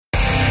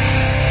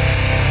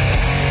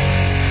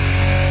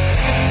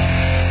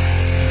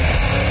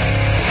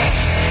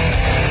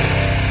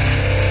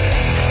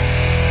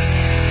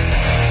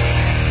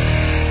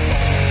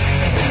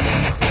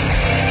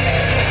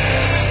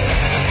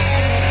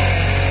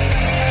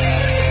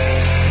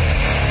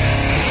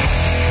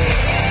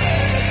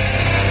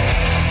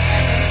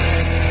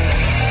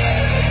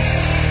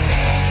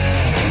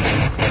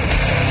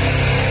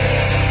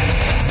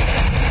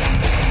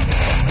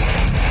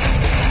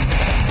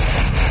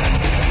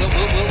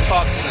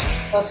talk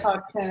soon. We'll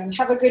talk soon.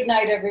 Have a good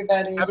night,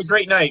 everybody. Have a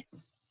great night.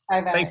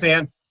 Bye-bye. Thanks,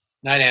 Ann.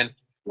 Night, Ann.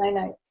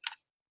 Night-night.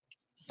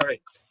 All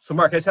right. So,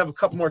 Mark, I just have a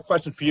couple more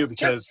questions for you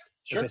because,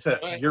 as I said,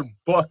 your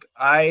book,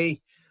 I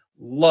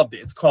loved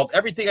it. It's called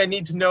Everything I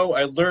Need to Know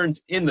I Learned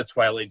in the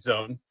Twilight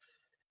Zone.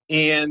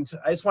 And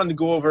I just wanted to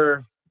go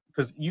over,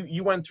 because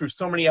you went through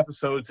so many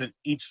episodes and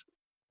each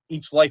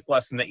life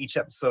lesson that each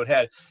episode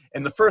had.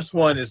 And the first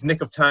one is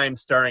Nick of Time,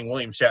 starring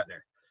William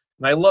Shatner.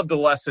 And I loved the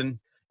lesson.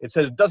 It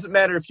says, it doesn't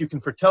matter if you can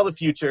foretell the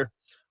future.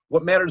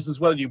 What matters is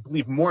whether you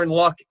believe more in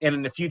luck and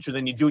in the future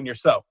than you do in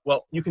yourself.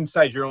 Well, you can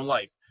decide your own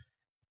life.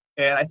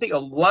 And I think a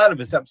lot of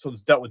his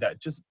episodes dealt with that.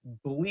 Just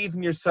believe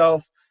in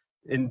yourself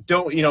and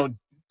don't,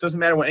 doesn't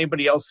matter what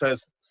anybody else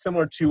says,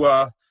 similar to,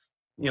 The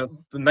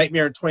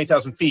Nightmare at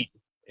 20,000 Feet.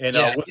 And,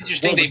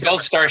 interesting. They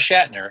both star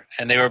Shatner,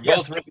 and they were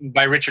both written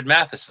by Richard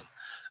Matheson.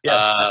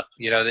 Yeah.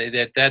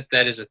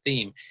 That is a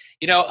theme.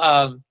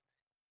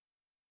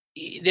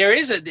 There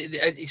is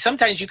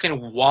sometimes you can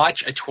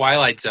watch a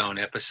Twilight Zone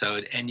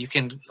episode and you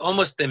can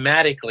almost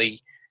thematically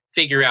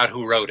figure out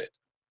who wrote it,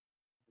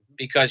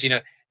 because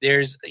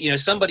there's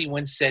somebody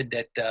once said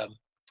that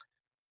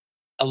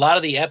a lot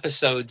of the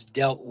episodes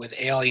dealt with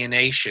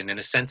alienation and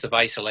a sense of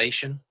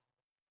isolation,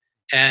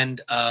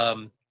 and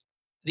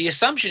the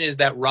assumption is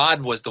that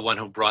Rod was the one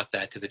who brought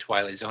that to the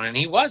Twilight Zone, and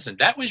he wasn't.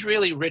 That was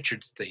really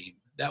Richard's theme.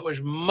 That was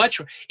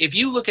much. If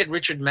you look at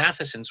Richard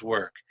Matheson's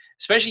work,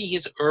 especially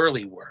his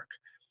early work,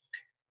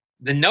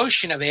 the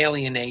notion of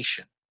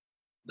alienation,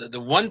 the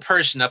one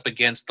person up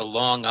against the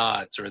long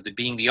odds, or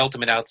being the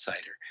ultimate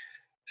outsider.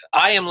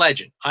 I Am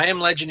Legend. I Am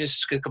Legend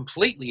is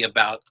completely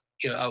about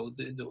the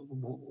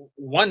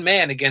one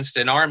man against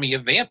an army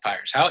of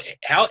vampires.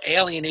 How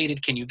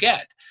alienated can you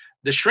get?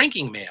 The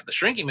Shrinking Man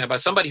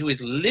about somebody who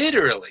is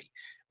literally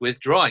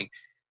withdrawing.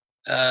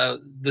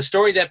 The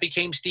story that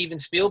became Steven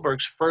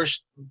Spielberg's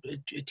first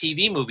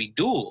TV movie,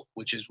 Duel,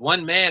 which is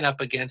one man up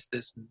against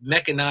this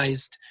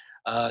mechanized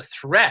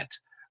threat.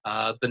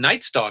 The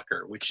Night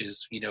Stalker, which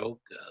is,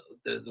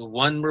 the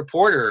one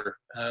reporter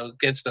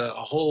against a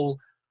whole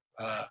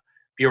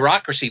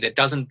bureaucracy that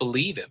doesn't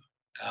believe him.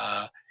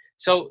 And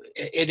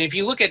if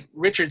you look at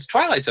Richard's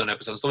Twilight Zone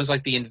episodes, the ones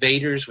like The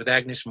Invaders with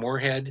Agnes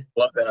Moorehead.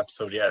 Love that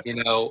episode, yeah.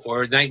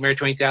 Or Nightmare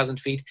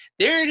 20,000 Feet.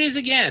 There it is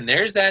again.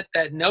 There's that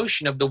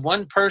notion of the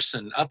one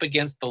person up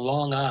against the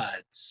long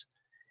odds.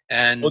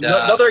 And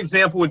another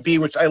example would be,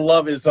 which I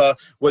love, is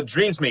What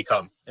Dreams May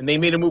Come. And they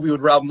made a movie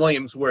with Robin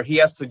Williams where he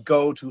has to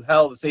go to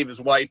hell to save his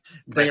wife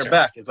and bring her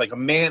back. It's like a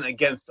man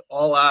against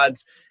all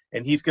odds,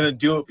 and he's going to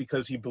do it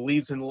because he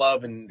believes in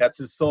love, and that's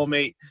his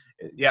soulmate.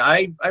 Yeah,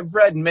 I've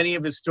read many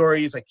of his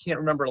stories. I can't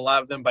remember a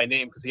lot of them by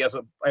name because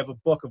I have a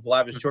book of a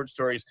lot of his short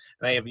stories,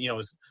 and I have the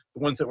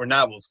ones that were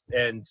novels.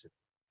 And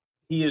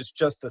he is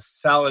just a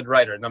solid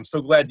writer, and I'm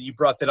so glad that you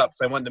brought that up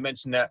because I wanted to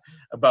mention that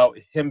about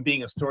him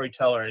being a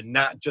storyteller and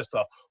not just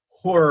a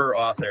horror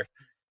author,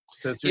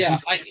 because there's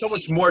so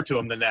much more to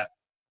him than that.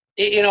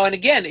 And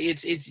again,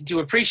 it's to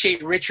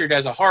appreciate Richard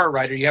as a horror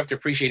writer, you have to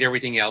appreciate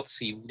everything else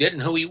he did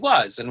and who he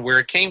was and where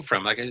it came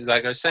from. Like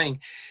I was saying,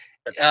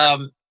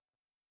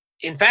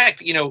 in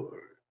fact,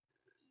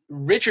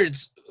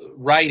 Richard's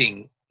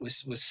writing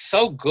was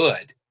so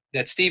good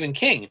that Stephen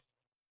King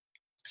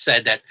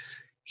said that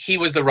he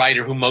was the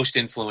writer who most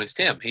influenced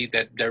him.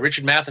 That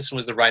Richard Matheson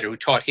was the writer who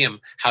taught him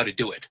how to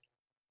do it.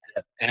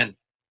 And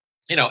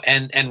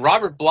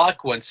Robert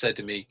Bloch once said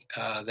to me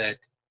that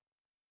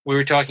we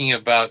were talking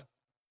about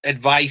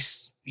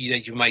advice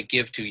that you might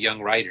give to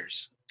young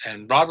writers.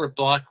 And Robert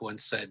Bloch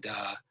once said,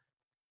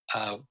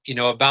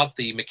 about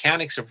the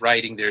mechanics of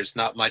writing, there's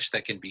not much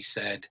that can be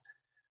said.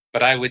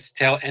 But I would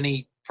tell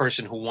any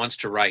person who wants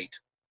to write,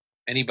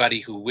 anybody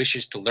who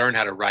wishes to learn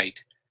how to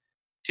write,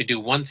 to do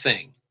one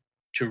thing,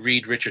 to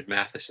read Richard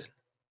Matheson.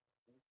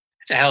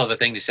 It's a hell of a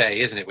thing to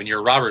say, isn't it? When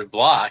you're Robert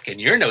Bloch and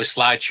you're no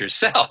slouch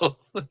yourself.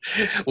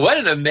 What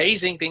an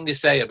amazing thing to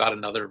say about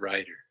another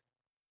writer.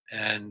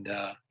 And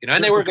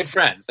and they were good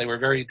friends. They were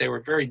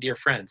very dear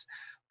friends.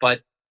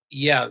 But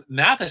yeah,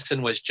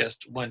 Matheson was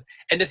just one.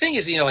 And the thing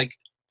is,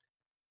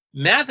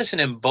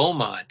 Matheson and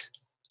Beaumont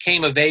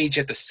came of age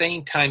at the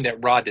same time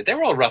that Rod did. They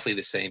were all roughly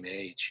the same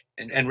age.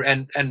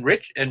 And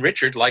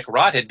Richard, like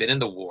Rod, had been in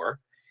the war.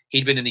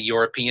 He'd been in the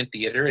European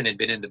theater and had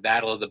been in the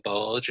Battle of the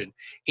Bulge, and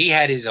he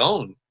had his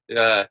own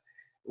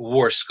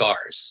war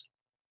scars.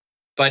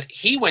 But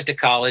he went to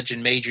college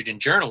and majored in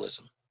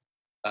journalism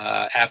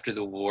after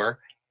the war.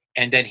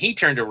 And then he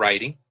turned to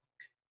writing,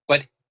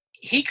 but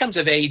he comes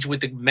of age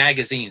with the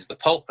magazines, the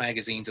pulp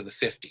magazines of the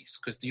 50s,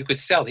 because you could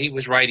sell. He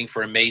was writing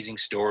for amazing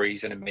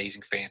stories and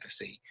amazing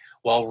fantasy,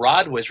 while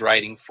Rod was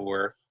writing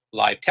for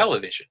live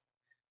television.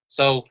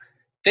 So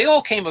they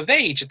all came of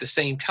age at the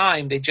same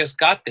time. They just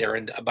got there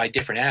by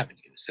different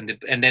avenues,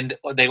 and then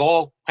they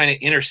all kind of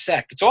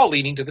intersect. It's all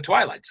leading to the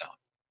Twilight Zone.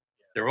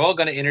 They're all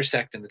going to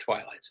intersect in the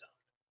Twilight Zone.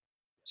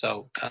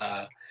 So.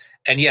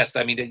 And yes,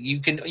 I mean you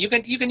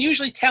can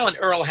usually tell an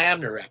Earl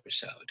Hamner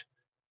episode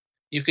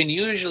you can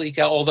usually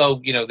tell.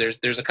 Although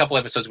there's a couple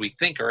episodes we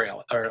think are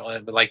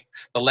like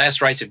The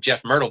Last Rites of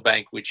Jeff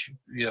Myrtlebank, which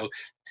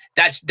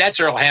that's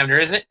Earl Hamner,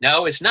 isn't it?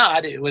 No, it's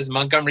not. It was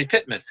Montgomery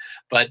Pittman,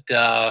 but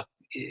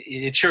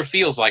it sure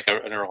feels like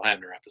an Earl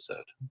Hamner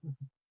episode.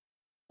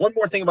 One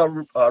more thing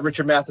about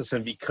Richard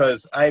Matheson,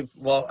 because I've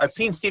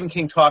seen Stephen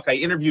King talk. I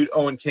interviewed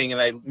Owen King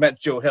and I met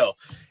Joe Hill,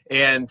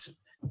 and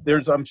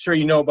I'm sure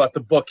you know about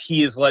the book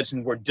He Is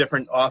Legend, where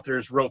different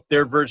authors wrote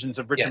their versions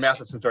of Richard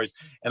Matheson stories.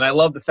 And I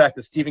love the fact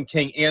that Stephen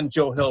King and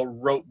Joe Hill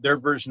wrote their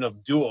version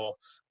of Duel,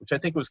 which I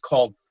think was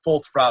called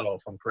Full Throttle,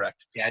 if I'm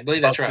correct. Yeah, I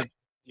believe that's right.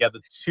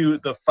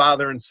 The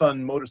father and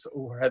son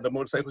who had the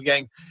motorcycle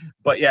gang.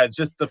 But yeah,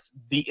 just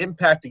the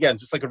impact, again,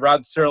 just like a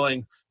Rod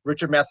Serling,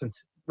 Richard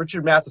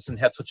Matheson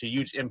had such a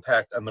huge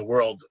impact on the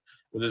world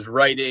with his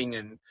writing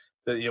and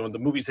the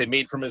movies they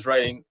made from his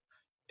writing.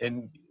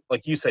 And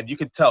like you said, you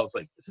could tell, it's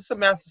like, is this a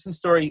Matheson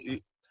story? I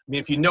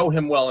mean, if you know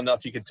him well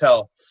enough, you could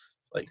tell,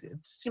 like, it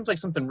seems like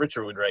something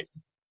Richard would write.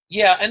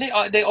 Yeah, and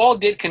they all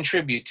did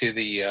contribute to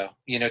the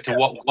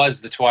what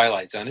was the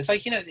Twilight Zone. It's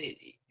like, and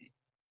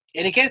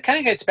it kind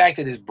of gets back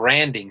to this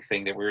branding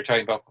thing that we were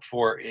talking about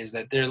before, is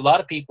that there are a lot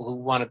of people who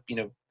want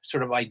to,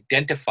 sort of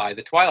identify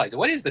the Twilight Zone.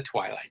 What is the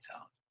Twilight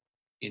Zone?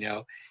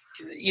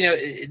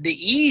 The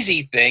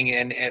easy thing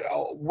and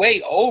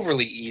way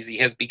overly easy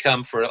has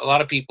become for a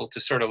lot of people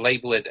to sort of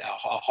label it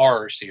a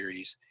horror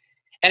series.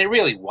 And it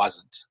really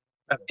wasn't.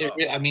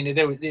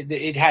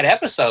 It had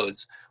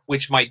episodes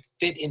which might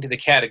fit into the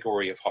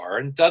category of horror.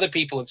 And other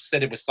people have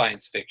said it was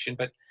science fiction,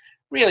 but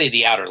really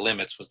The Outer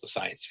Limits was the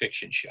science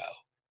fiction show.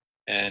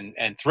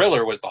 And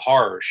Thriller was the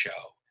horror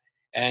show.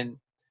 And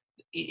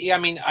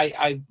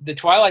the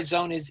Twilight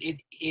Zone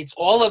it's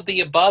all of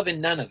the above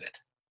and none of it.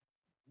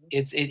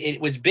 It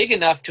was big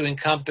enough to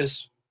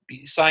encompass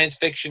science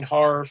fiction,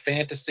 horror,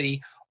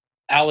 fantasy,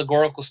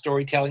 allegorical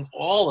storytelling,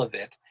 all of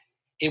it.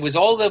 It was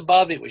all the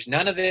above. It was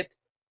none of it.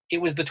 It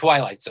was the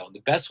Twilight Zone.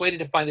 The best way to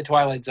define the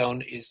Twilight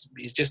Zone is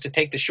just to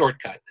take the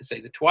shortcut to say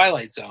the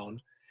Twilight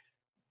Zone,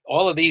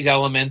 all of these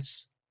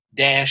elements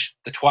dash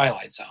the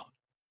Twilight Zone.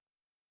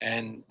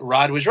 And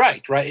Rod was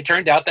right? It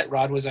turned out that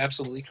Rod was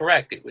absolutely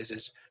correct. It was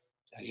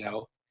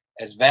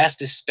as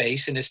vast as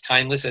space and as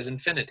timeless as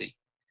infinity.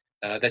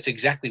 That's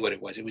exactly what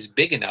it was. It was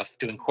big enough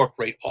to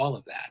incorporate all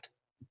of that.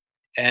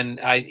 And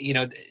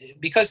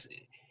because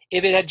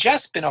if it had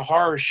just been a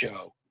horror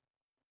show,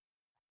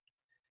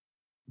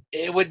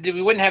 we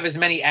wouldn't have as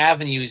many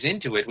avenues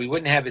into it. We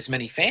wouldn't have as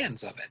many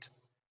fans of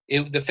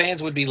it. The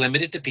fans would be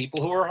limited to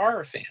people who are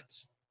horror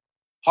fans.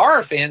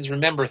 Horror fans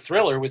remember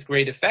Thriller with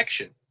great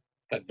affection,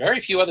 but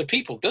very few other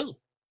people do.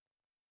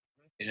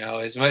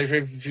 As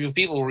few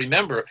people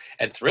remember,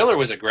 and Thriller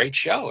was a great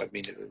show. I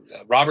mean,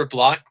 Robert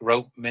Bloch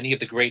wrote many of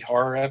the great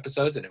horror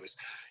episodes, and it was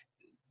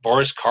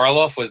Boris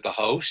Karloff was the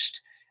host.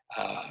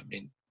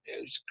 It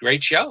was a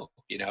great show,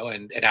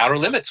 and Outer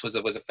Limits was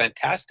a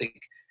fantastic,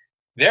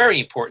 very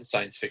important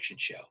science fiction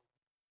show.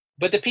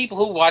 But the people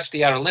who watch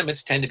The Outer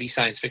Limits tend to be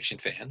science fiction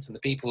fans, and the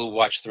people who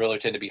watch Thriller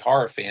tend to be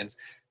horror fans.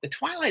 The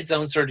Twilight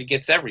Zone sort of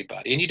gets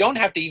everybody, and you don't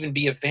have to even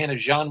be a fan of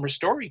genre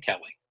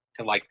storytelling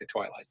to like the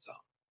Twilight Zone.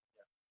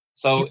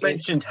 So you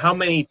mentioned how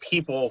many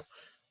people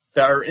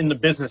that are in the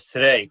business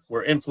today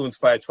were influenced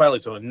by a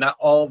Twilight Zone. Not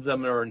all of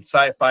them are in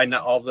sci-fi.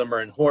 Not all of them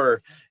are in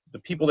horror. The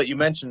people that you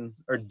mentioned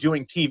are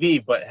doing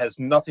TV, but has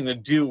nothing to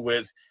do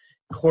with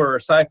horror or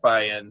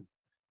sci-fi. And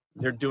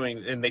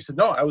they said,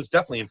 no, I was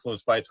definitely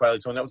influenced by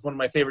Twilight Zone. That was one of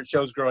my favorite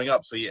shows growing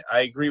up. So yeah,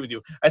 I agree with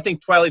you. I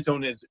think Twilight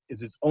Zone is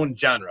its own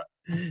genre.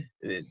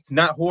 It's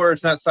not horror.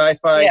 It's not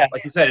sci-fi. Yeah.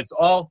 Like you said, it's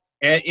all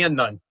and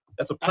none.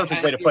 That's a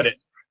perfect way to put it.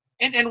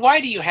 And why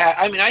do you have?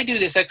 I mean, I do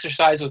this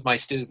exercise with my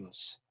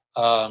students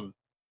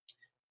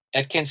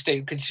at Kent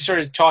State. Could you sort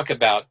of talk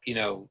about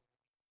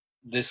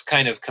this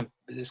kind of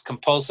this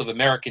compulsive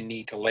American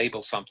need to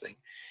label something?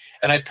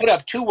 And I put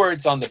up two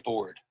words on the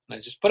board. And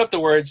I just put up the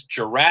words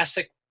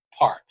Jurassic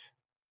Park.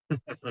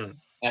 And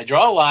I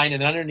draw a line,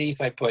 and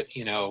underneath I put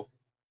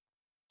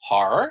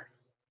horror,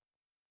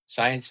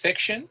 science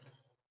fiction,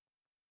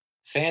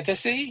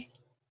 fantasy,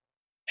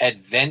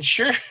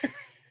 adventure,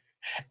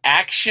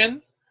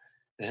 action.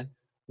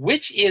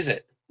 Which is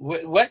it?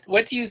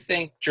 What do you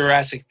think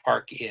Jurassic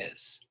Park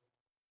is?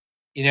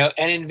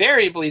 And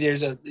invariably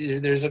there's a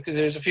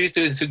few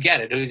students who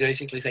get it, who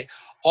basically say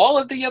all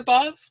of the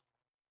above.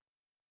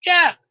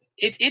 Yeah,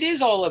 it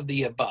is all of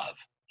the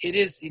above. It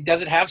is.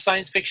 Does it have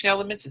science fiction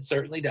elements? It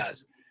certainly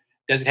does.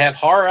 Does it have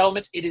horror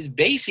elements? It is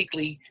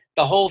basically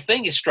the whole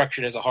thing is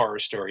structured as a horror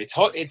story.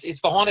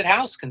 It's the haunted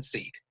house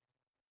conceit.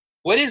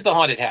 What is the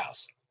haunted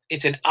house?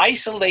 It's an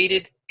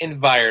isolated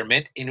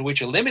environment in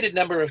which a limited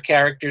number of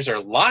characters are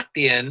locked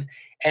in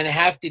and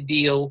have to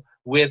deal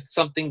with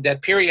something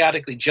that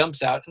periodically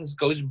jumps out and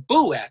goes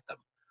boo at them.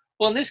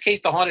 Well, in this case,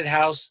 the haunted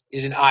house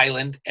is an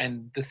island,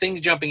 and the thing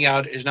jumping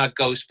out is not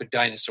ghosts but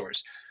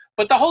dinosaurs.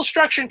 But the whole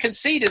structure and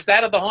conceit is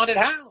that of the haunted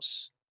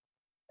house.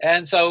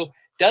 And so,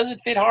 does it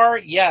fit horror?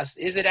 Yes.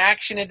 Is it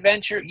action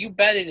adventure? You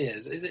bet it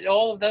is. Is it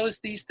all of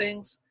these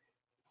things?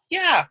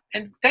 Yeah,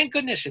 and thank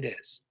goodness it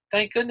is.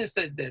 Thank goodness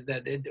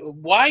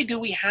why do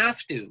we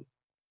have to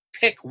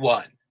pick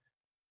one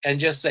and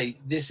just say,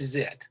 this is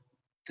it?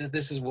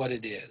 This is what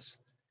it is.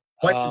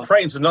 Michael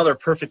Crichton's another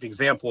perfect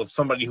example of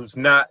somebody who's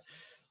not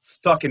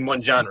stuck in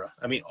one genre.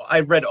 I mean,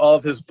 I've read all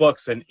of his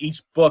books, and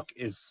each book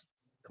is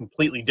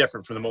completely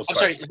different for the most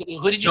part. I'm sorry,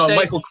 who did you say?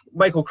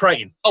 Michael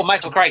Crichton. Oh,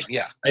 Michael Crichton,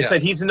 yeah. I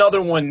said he's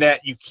another one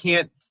that you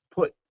can't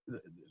put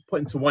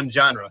into one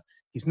genre.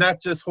 He's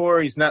not just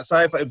horror, he's not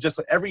sci-fi,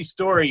 just every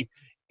story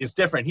is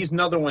different. He's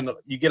another one that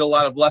you get a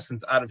lot of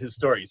lessons out of his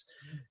stories.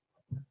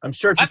 I'm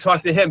sure if you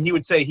talk to him, he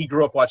would say he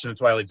grew up watching The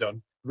Twilight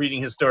Zone,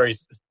 reading his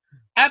stories.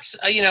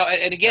 Absolutely,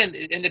 and again,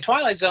 in The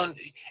Twilight Zone,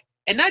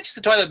 and not just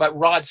The Twilight, but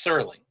Rod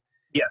Serling.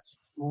 Yes.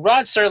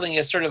 Rod Serling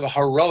is sort of a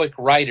heroic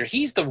writer.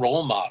 He's the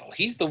role model.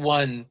 He's the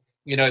one,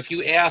 if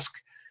you ask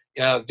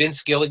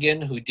Vince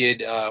Gilligan, who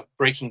did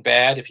Breaking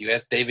Bad, if you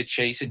ask David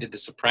Chase, who did The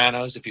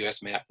Sopranos, if you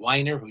ask Matt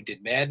Weiner, who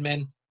did Mad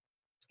Men,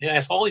 you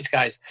ask all these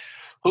guys,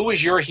 who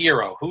is your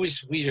hero?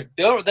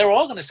 They're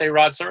all going to say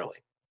Rod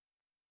Serling.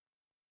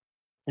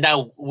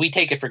 Now, we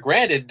take it for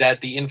granted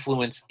that the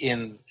influence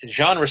in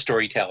genre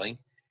storytelling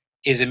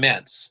is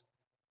immense.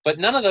 But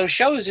none of those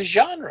shows is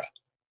genre.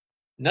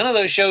 None of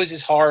those shows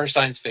is horror,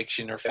 science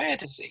fiction, or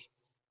fantasy.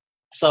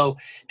 So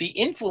the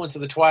influence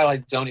of The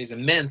Twilight Zone is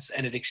immense,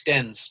 and it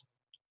extends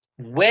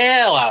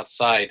well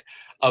outside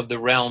of the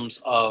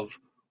realms of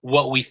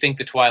what we think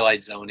The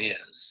Twilight Zone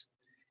is.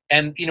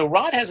 And,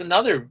 Rod has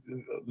another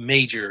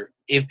major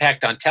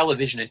impact on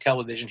television and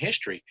television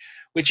history,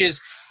 which is,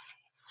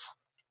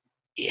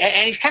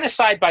 and he's kind of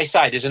side by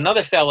side. There's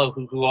another fellow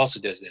who also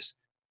does this.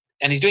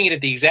 And he's doing it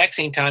at the exact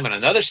same time on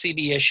another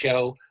CBS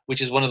show,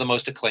 which is one of the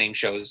most acclaimed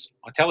shows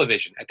on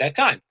television at that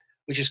time,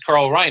 which is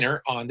Carl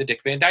Reiner on the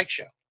Dick Van Dyke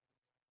Show.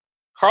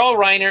 Carl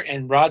Reiner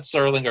and Rod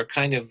Serling are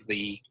kind of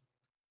the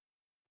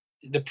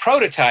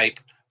prototype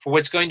for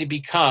what's going to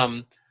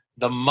become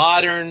the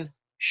modern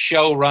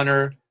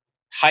showrunner,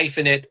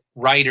 hyphenate,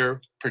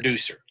 writer,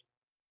 producer.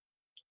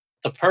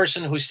 The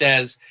person who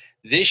says,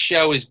 this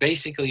show is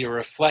basically a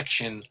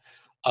reflection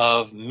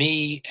of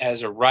me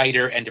as a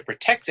writer, and to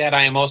protect that,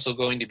 I am also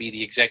going to be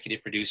the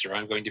executive producer.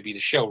 I'm going to be the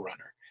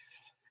showrunner.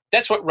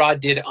 That's what Rod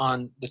did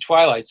on The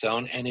Twilight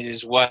Zone, and it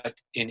is what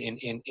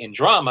in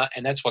drama,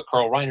 and that's what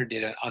Carl Reiner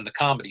did on the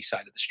comedy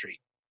side of the street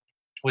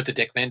with the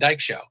Dick Van Dyke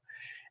Show.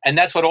 And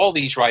that's what all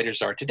these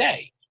writers are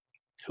today,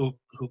 who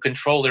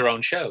control their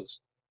own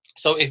shows.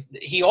 So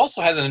he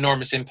also has an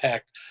enormous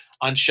impact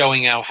on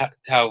showing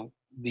how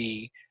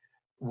the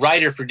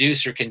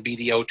writer-producer can be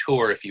the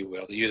auteur, if you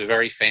will, to use a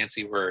very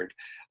fancy word,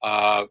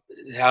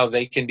 how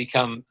they can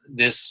become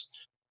this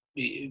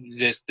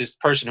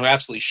person who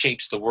absolutely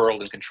shapes the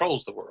world and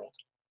controls the world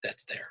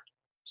that's there.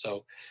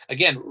 So,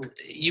 again,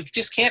 you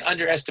just can't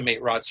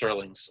underestimate Rod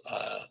Serling's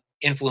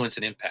influence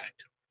and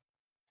impact.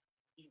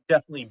 He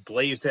definitely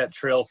blazed that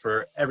trail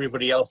for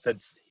everybody else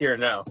that's here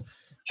now.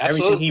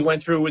 Absolutely. Everything he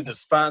went through with the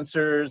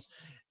sponsors,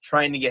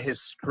 trying to get his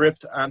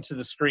script onto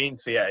the screen.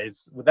 So, yeah,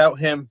 it's without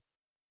him,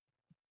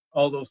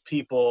 all those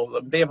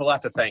people, they have a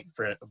lot to thank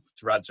to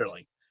Rod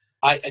Serling.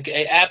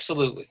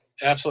 Absolutely.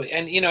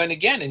 And, and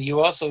again, and you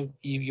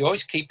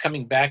always keep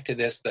coming back to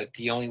this, that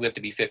he only lived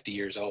to be 50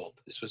 years old.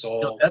 This was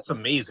all, that's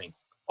amazing.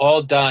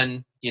 All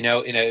done, in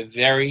a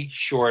very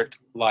short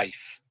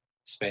life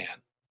span.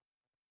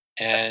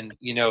 And,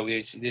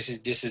 this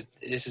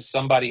is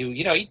somebody who,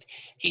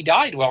 he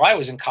died while I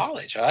was in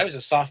college. I was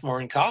a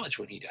sophomore in college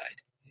when he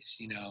died,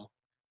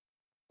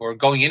 or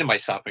going into my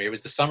sophomore year. It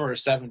was the summer of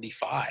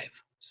 75.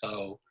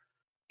 So,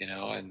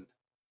 and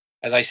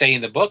as I say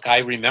in the book, I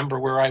remember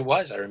where I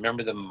was. I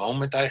remember the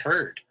moment I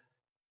heard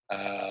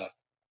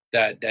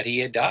that he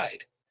had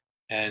died,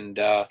 and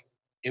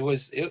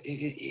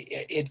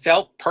it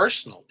felt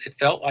personal. It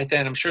felt like that.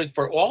 And I'm sure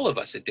for all of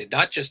us, it did.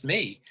 Not just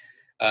me.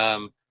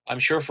 I'm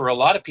sure for a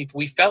lot of people,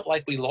 we felt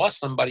like we lost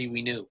somebody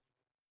we knew,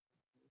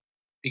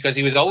 because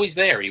he was always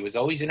there. He was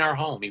always in our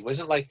home. He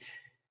wasn't like,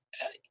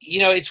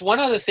 it's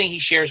one other thing he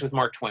shares with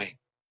Mark Twain.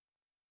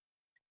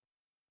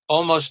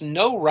 Almost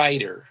no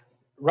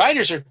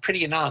writers are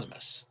pretty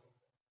anonymous.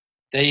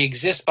 They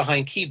exist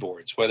behind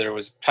keyboards, whether it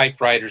was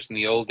typewriters in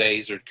the old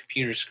days or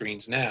computer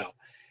screens now.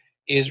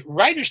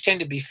 Writers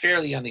tend to be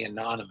fairly on the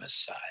anonymous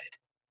side.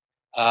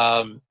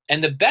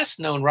 And the best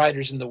known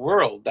writers in the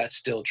world, that's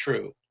still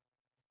true.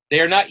 They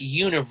are not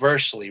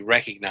universally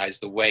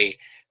recognized the way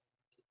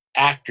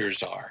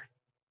actors are.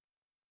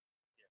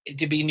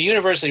 To be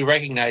universally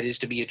recognized is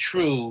to be a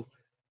true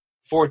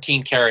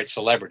 14-carat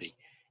celebrity.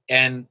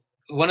 And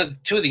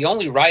two of the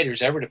only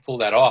writers ever to pull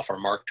that off are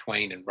Mark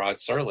Twain and Rod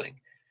Serling.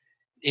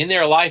 In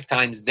their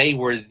lifetimes, they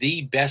were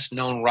the best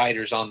known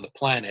writers on the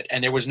planet,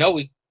 and there was no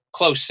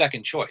close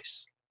second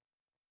choice.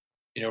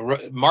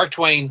 Mark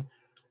Twain,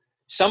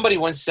 somebody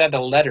once said a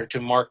letter to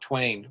Mark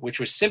Twain, which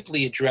was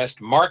simply addressed,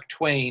 Mark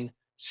Twain,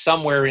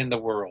 somewhere in the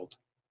world.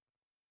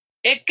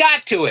 It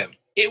got to him.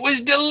 It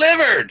was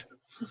delivered.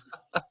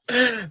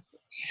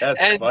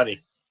 That's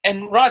funny.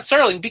 And Rod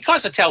Serling,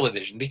 because of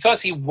television,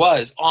 because he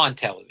was on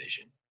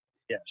television,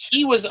 Yeah.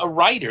 He was a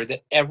writer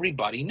that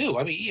everybody knew.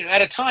 I mean,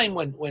 at a time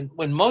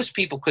when most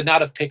people could not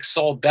have picked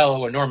Saul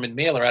Bellow or Norman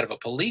Mailer out of a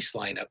Police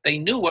lineup, they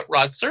knew what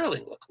Rod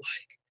Serling looked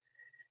like,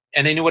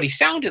 and they knew what he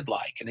sounded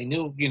like, and they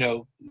knew,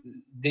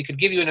 they could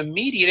give you an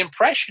immediate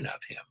impression of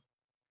him,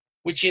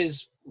 which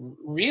is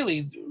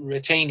really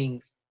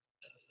retaining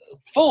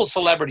full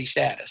celebrity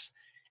status.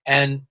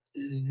 And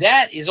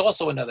that is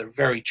also another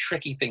very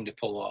tricky thing to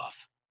pull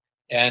off.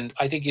 And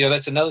I think,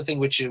 that's another thing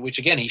which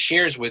again, he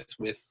shares with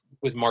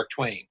Mark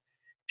Twain.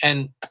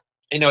 And,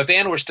 if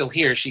Anne were still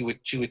here, she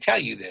would tell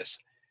you this.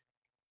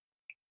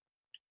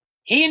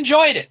 He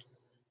enjoyed it.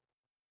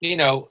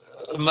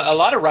 A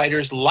lot of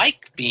writers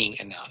like being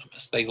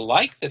anonymous. They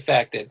like the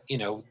fact that,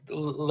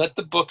 let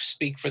the books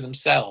speak for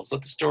themselves.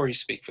 Let the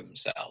stories speak for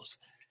themselves.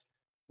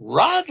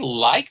 Rod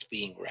liked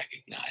being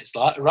recognized.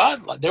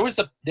 There was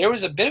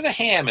a bit of a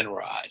ham in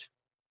Rod,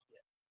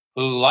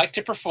 who liked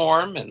to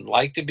perform and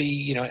liked to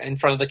be, in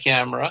front of the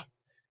camera.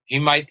 He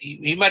might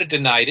have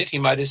denied it. He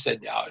might have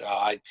said, "No,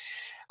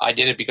 I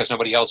did it because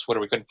nobody else would,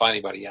 or we couldn't find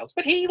anybody else."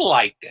 But he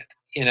liked it,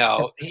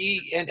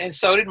 and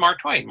so did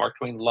Mark Twain. Mark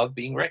Twain loved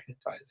being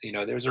recognized.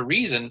 There was a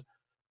reason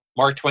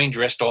Mark Twain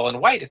dressed all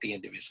in white at the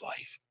end of his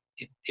life.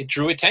 It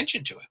drew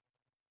attention to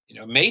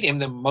him. Made him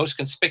the most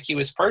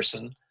conspicuous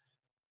person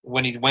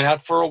when he went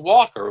out for a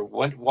walk or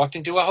walked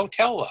into a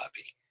hotel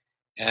lobby.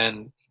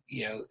 And,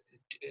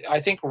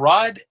 I think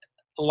Rod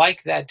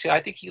liked that too. I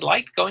think he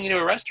liked going into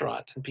a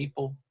restaurant and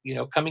people,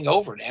 coming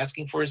over and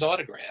asking for his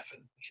autograph.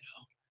 And,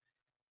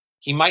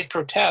 he might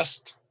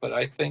protest, but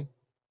I think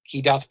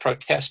he doth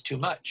protest too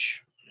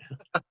much.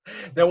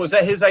 Now, was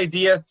that his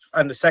idea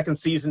on the second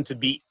season to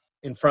be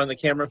in front of the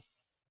camera?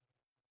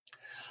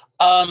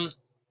 I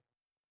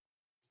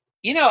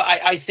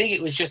think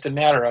it was just a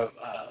matter of,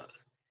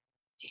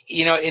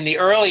 in the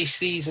early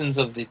seasons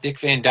of the Dick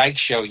Van Dyke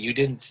Show,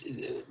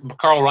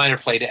 Carl Reiner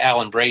played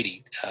Alan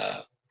Brady,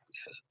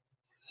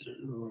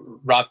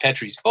 Rob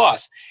Petrie's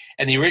boss,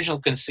 and the original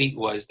conceit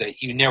was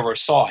that you never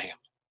saw him.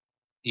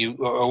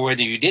 Or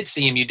whether you did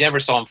see him, you never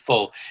saw him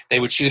full. They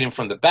would shoot him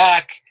from the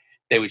back,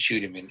 they would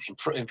shoot him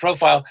in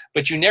profile,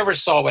 but you never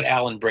saw what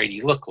Alan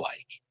Brady looked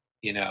like,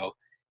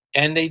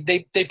 And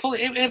they pull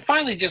it, and it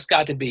finally just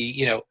got to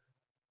be,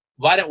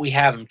 why don't we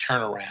have him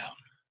turn around?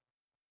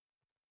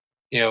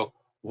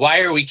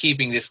 Why are we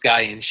keeping this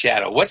guy in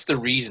shadow? What's the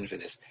reason for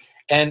this?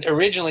 And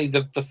originally,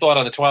 the thought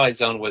on the Twilight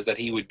Zone was that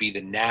he would be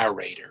the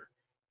narrator,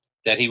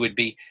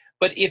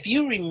 But if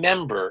you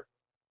remember,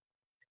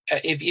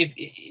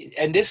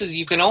 and this is,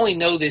 you can only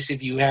know this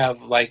if you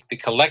have like the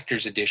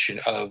collector's edition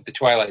of the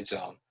Twilight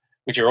Zone,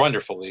 which are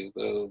wonderful,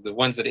 the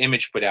ones that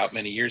Image put out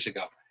many years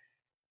ago.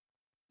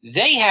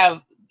 They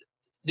have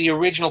the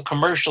original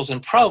commercials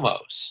and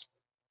promos.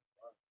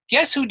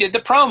 Guess who did the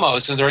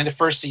promos during the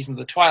first season of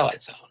the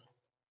Twilight Zone?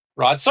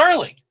 Rod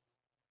Serling.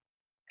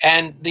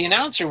 And the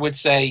announcer would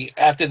say,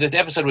 after the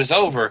episode was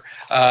over,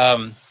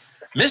 Mr.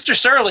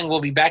 Serling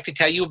will be back to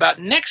tell you about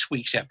next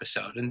week's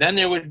episode. And then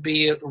there would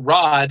be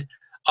Rod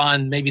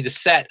on maybe the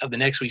set of the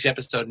next week's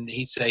episode, and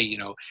he'd say,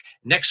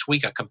 next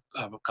week a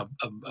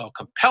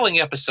compelling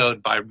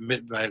episode by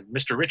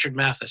Mr. Richard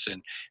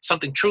Matheson,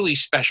 something truly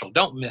special.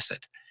 Don't miss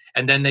it.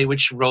 And then they would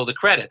roll the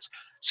credits.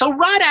 So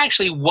Rod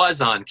actually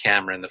was on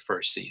camera in the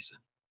first season.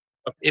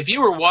 If you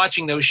were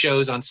watching those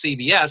shows on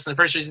CBS in the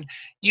first season,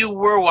 you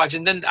were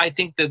watching. Then I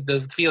think that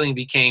the feeling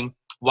became,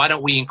 why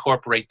don't we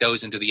incorporate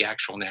those into the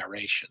actual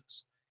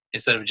narrations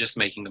instead of just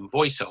making them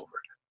voiceover?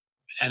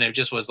 And it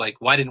just was like,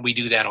 why didn't we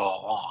do that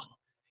all along?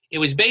 It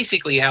was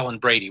basically Alan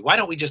Brady. Why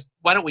don't we just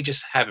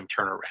have him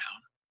turn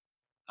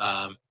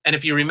around? And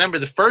if you remember,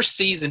 the first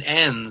season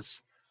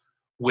ends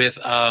with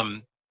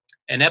an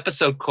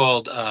episode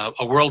called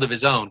A World of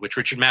His Own, which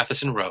Richard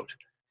Matheson wrote.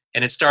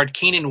 And it starred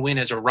Keenan Wynn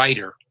as a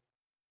writer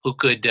who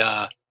could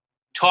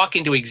talk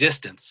into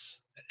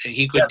existence.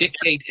 He could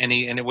dictate,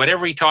 and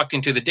whatever he talked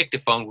into the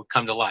dictaphone would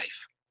come to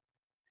life.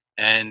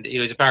 And it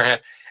was a power.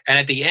 And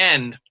at the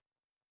end,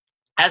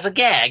 as a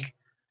gag,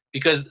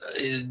 because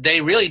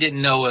they really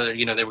didn't know whether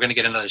they were going to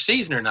get another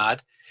season or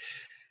not,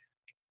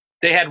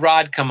 they had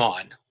Rod come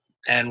on,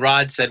 and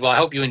Rod said, "Well, I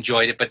hope you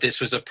enjoyed it, but this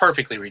was a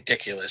perfectly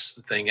ridiculous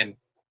thing." And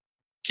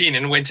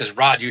Keenan Wynn says,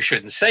 "Rod, you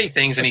shouldn't say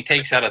things," and he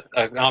takes out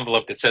an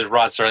envelope that says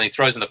Rod Serling, he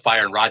throws in the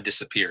fire, and Rod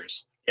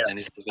disappears. Yeah. And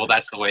he says, "Well,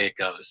 that's the way it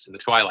goes in the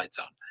Twilight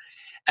Zone."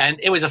 And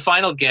it was a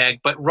final gag,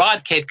 but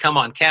Rod can't come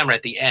on camera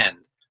at the end,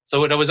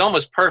 so it was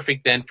almost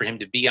perfect then for him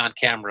to be on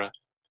camera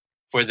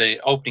for the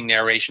opening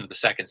narration of the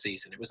second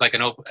season. It was like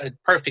a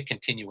perfect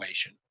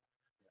continuation.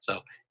 So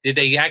did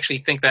they actually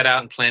think that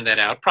out and plan that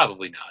out?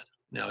 Probably not.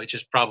 No, it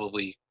just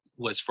probably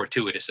was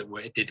fortuitous.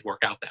 It did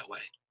work out that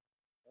way.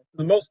 For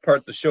the most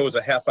part, the show was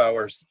a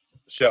half-hour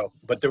show,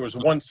 but there was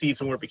one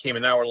season where it became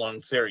an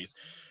hour-long series.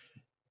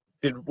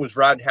 Was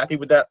Rod happy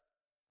with that?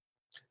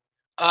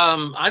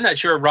 I'm not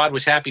sure Rod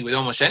was happy with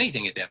almost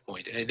anything at that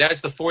point.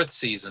 That's the fourth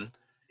season.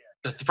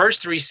 The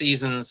first three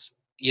seasons,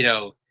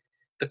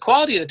 the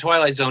quality of the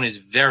Twilight Zone is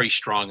very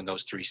strong in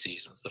those three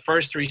seasons. The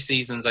first three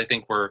seasons, I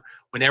think, were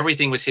when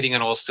everything was hitting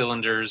on all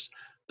cylinders.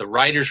 the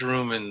writer's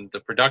room and the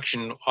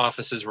production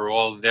offices were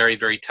all very,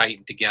 very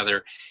tight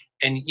together.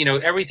 And,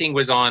 everything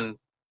was on,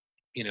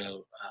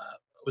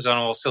 was on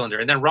all cylinder.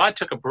 And then Rod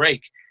took a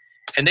break,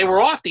 and they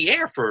were off the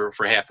air for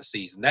half a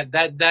season.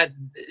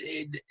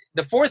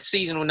 The fourth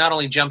season would not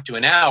only jump to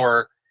an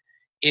hour,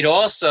 it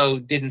also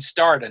didn't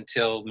start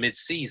until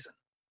mid-season.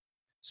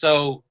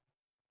 So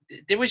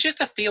there was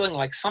just a feeling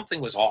like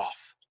something was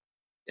off,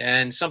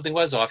 and something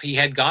was off. He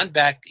had gone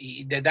back.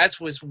 That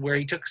was where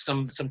he took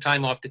some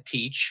time off to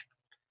teach.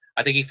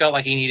 I think he felt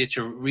like he needed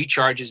to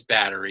recharge his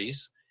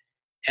batteries.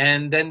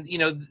 And then,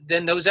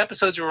 then those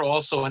episodes were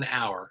also an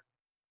hour.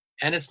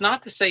 And it's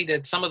not to say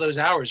that some of those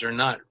hours are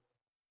not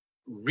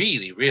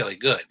really, really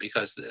good,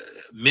 because the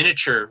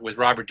Miniature with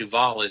Robert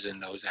Duvall is in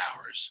those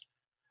hours.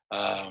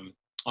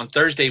 On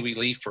Thursday We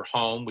Leave for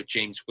Home with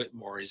James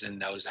Whitmore is in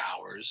those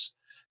hours.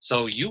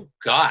 So you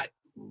got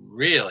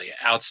really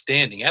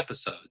outstanding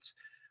episodes.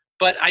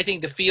 But I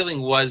think the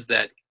feeling was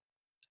that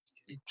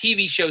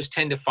TV shows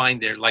tend to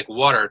find like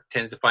water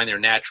tends to find their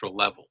natural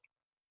level.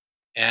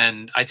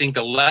 And I think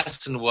the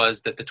lesson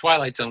was that The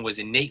Twilight Zone was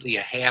innately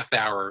a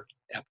half-hour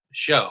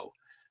show.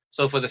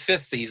 So for the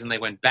fifth season, they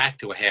went back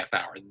to a half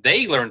hour.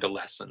 They learned a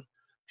lesson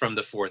from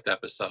the fourth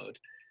episode,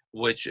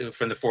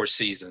 from the fourth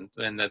season.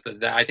 And that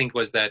I think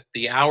was that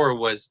the hour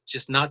was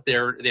just not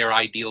their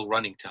ideal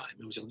running time.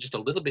 It was just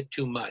a little bit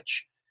too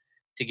much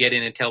to get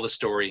in and tell the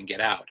story and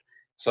get out.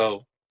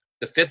 So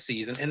the fifth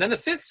season, and then the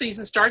fifth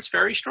season starts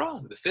very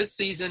strong. The fifth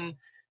season,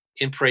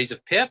 In Praise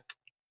of Pip,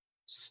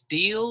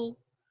 Steel,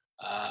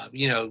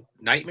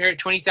 Nightmare at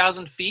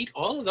 20,000 Feet,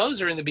 all of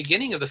those are in the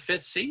beginning of the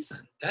fifth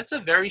season. That's a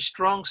very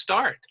strong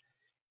start.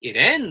 It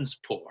ends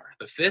poor.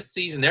 The fifth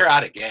season, they're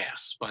out of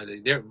gas.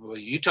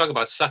 You talk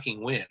about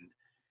sucking wind.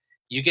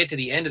 You get to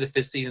the end of the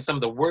fifth season, some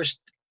of the worst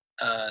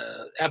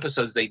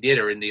episodes they did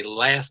are in the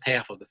last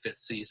half of the fifth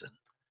season.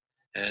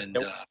 And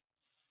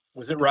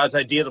was it Rod's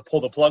idea to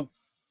pull the plug?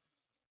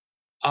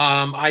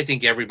 I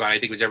think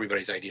it was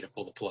everybody's idea to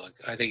pull the plug.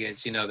 I think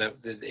it's,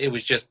 it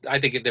was just, I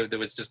think there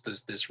was just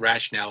this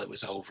rationale. It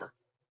was over,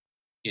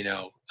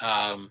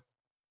 I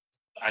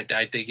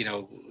think,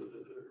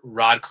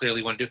 Rod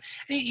clearly wanted to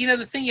do,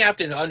 the thing you have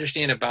to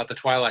understand about the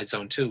Twilight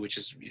Zone too, which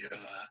is,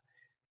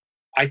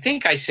 I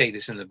think I say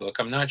this in the book,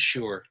 I'm not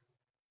sure,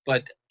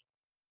 but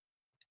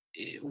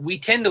we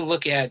tend to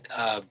look at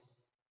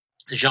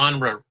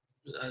genre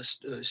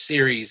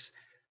series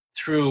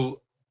through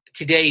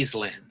today's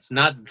lens,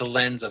 not the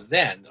lens of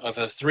then, of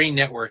a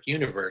 3-network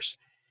universe.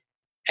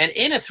 And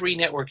in a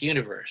 3-network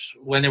universe,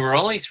 when there were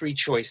only 3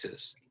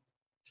 choices,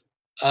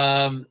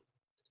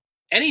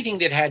 anything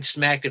that had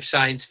smacked of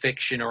science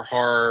fiction or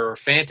horror or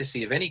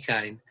fantasy of any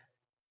kind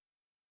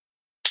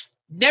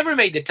never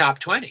made the top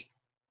 20.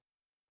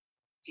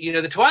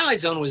 The Twilight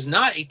Zone was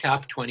not a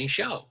top 20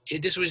 show.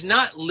 This was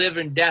not live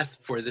and death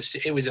for this.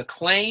 It was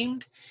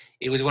acclaimed.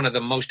 It was one of the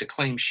most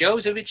acclaimed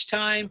shows of its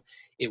time.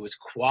 It was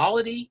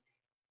quality.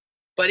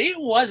 But it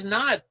was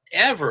not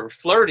ever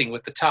flirting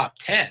with the top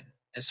 10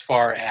 as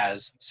far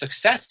as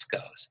success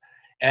goes.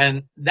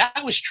 And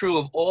that was true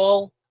of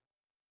all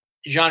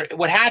genre.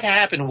 What had to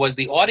happen was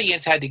the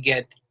audience had to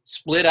get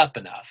split up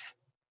enough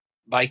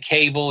by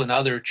cable and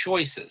other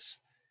choices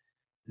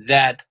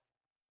that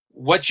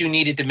what you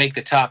needed to make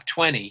the top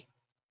 20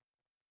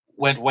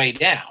 went way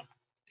down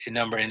in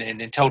number and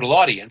in total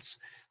audience.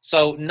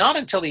 So not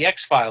until the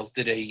X-Files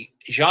did a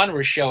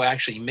genre show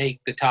actually make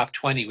the top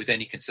 20 with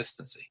any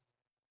consistency.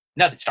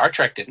 Nothing. Star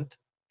Trek didn't,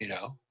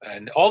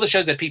 and all the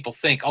shows that people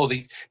think,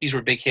 these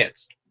were big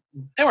hits.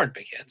 They weren't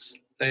big hits.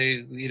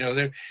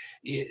 The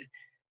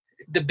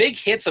big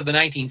hits of the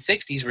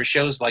 1960s were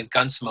shows like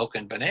Gunsmoke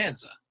and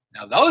Bonanza.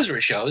 Now those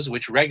were shows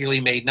which regularly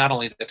made not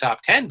only the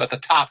top 10, but the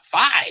top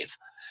 5,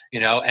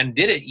 and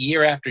did it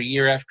year after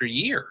year after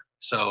year.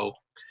 So,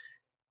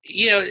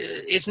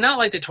 it's not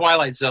like the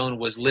Twilight Zone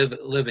was live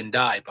and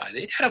die by.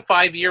 It had a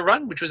 5-year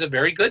run, which was a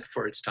very good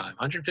for its time.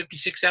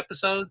 156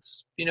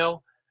 episodes,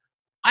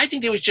 I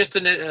think there was just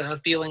a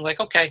feeling like,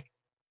 okay,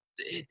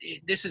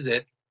 this is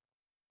it.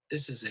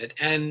 This is it.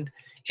 And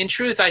in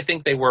truth, I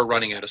think they were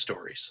running out of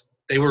stories.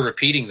 They were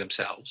repeating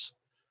themselves.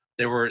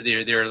 There are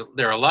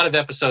a lot of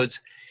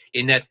episodes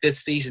in that fifth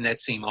season that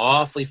seem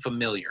awfully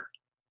familiar.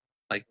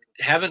 Like,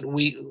 haven't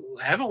we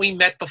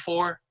met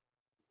before?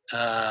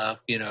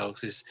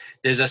 There's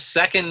a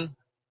second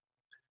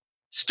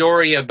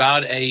story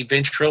about a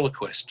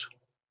ventriloquist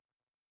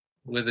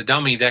with a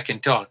dummy that can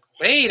talk.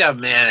 Wait a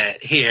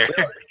minute here.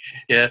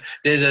 Yeah,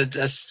 there's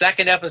a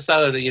second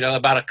episode,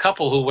 about a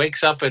couple who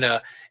wakes up in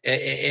a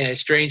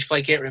strange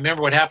place, can't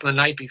remember what happened the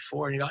night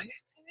before, and you're like,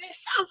 it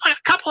sounds like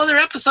a couple other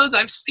episodes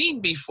I've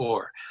seen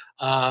before.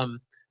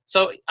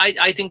 So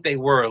I think they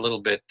were a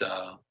little bit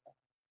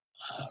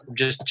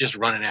just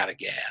running out of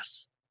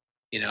gas,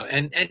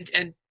 and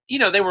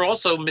they were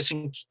also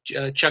missing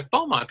Chuck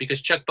Beaumont,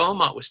 because Chuck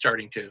Beaumont was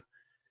starting to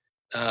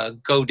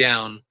go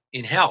down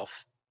in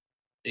health.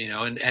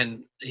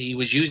 And he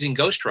was using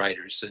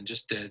ghostwriters and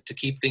just to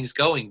keep things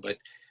going. But,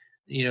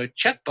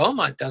 Chuck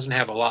Beaumont doesn't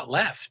have a lot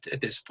left at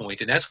this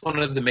point, and that's one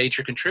of the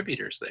major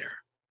contributors there.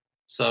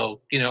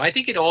 So, I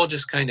think it all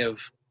just kind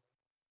of,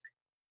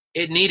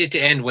 it needed to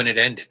end when it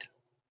ended,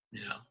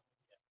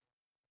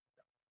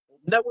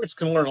 Networks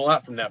can learn a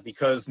lot from that,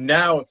 because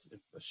now if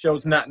a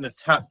show's not in the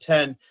top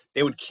 10,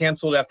 they would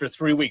cancel it after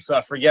 3 weeks.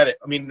 Forget it.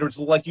 I mean, there's,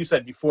 like you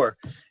said before,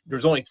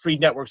 there's only 3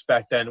 networks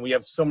back then. We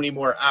have so many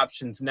more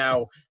options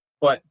now.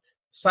 But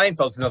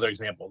Seinfeld's another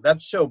example.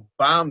 That show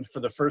bombed for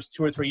the first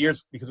 2 or 3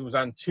 years because it was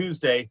on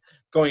Tuesday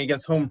going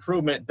against Home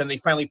Improvement. Then they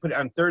finally put it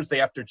on Thursday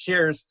after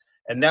Cheers,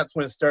 and that's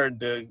when it started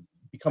to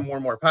become more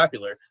and more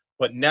popular.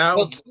 But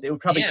now they would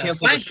probably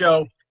cancel the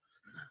show.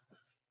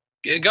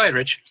 Go ahead,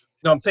 Rich.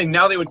 No, I'm saying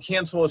now they would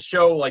cancel a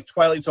show like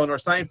Twilight Zone or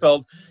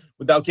Seinfeld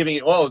without giving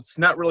it, it's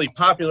not really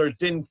popular. It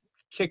didn't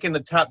kick in the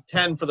top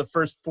 10 for the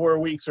first 4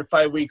 weeks or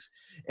 5 weeks,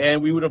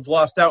 and we would have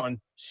lost out on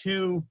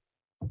 2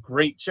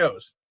 great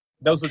shows.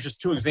 Those are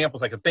just 2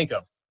 examples I could think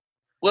of.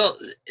 Well,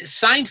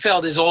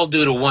 Seinfeld is all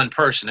due to one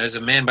person. There's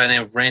a man by the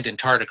name of Brandon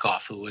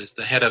Tartikoff, who was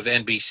the head of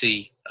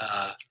NBC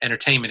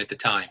Entertainment at the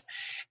time.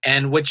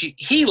 And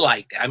he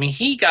liked,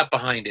 he got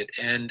behind it.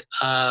 And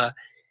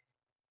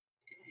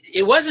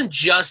it wasn't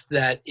just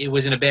that it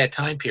was in a bad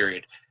time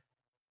period.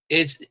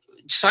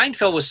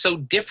 Seinfeld was so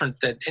different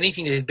than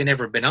anything that had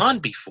ever been on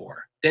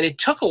before that it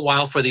took a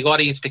while for the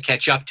audience to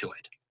catch up to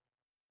it.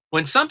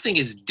 When something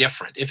is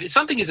different, if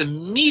something is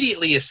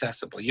immediately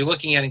accessible, you're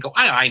looking at it and go,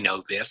 I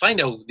know this, I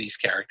know these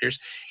characters,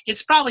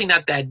 it's probably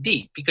not that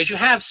deep because you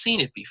have seen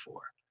it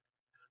before.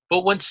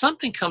 But when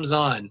something comes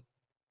on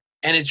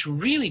and it's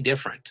really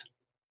different,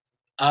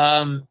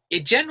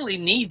 it generally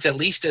needs at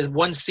least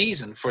one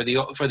season for the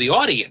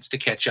audience to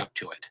catch up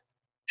to it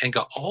and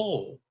go,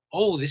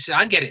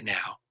 I get it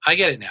now.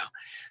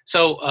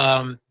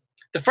 So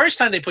the first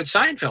time they put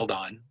Seinfeld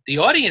on, the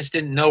audience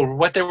didn't know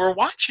what they were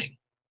watching.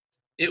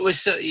 It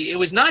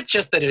was not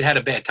just that it had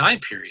a bad time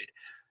period,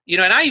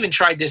 and I even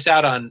tried this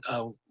out on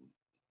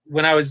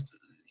when I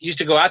used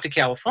to go out to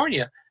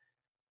California.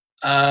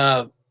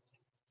 This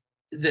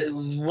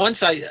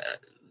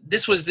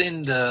was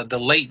in the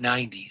late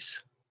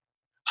 90s.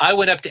 I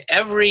went up to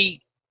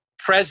every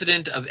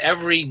president of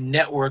every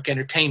network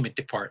entertainment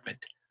department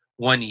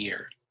one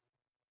year,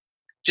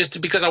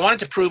 because I wanted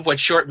to prove what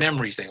short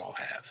memories they all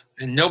have,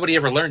 and nobody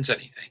ever learns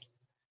anything.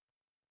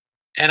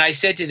 And I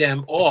said to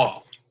them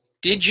all,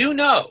 Did you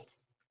know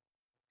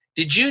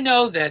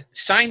that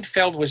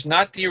Seinfeld was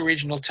not the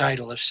original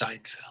title of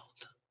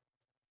Seinfeld?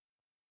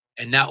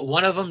 And not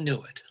one of them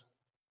knew it.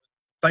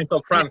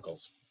 Seinfeld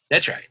Chronicles.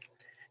 That's right.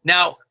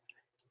 Now,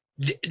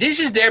 this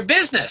is their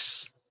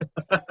business.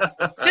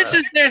 This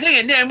is their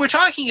thing. And we're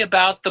talking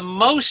about the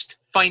most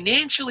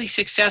financially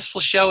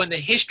successful show in the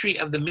history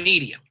of the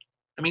medium.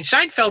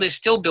 Seinfeld is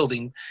still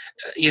building,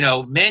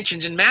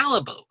 mansions in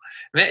Malibu.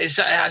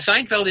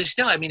 Seinfeld is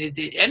still,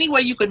 any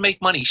way you could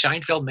make money,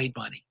 Seinfeld made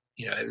money.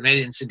 It made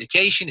it in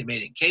syndication, it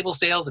made it in cable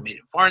sales, it made it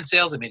in foreign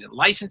sales, it made it in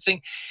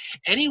licensing.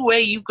 Any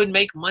way you could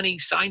make money,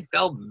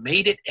 Seinfeld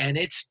made it, and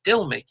it's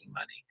still making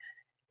money.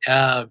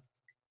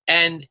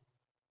 And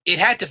it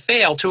had to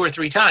fail 2 or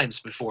 3 times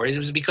before. It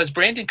was because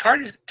Brandon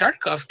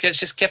Tartikoff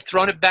just kept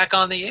throwing it back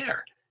on the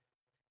air.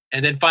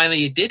 And then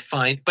finally it did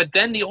but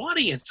then the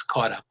audience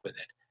caught up with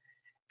it.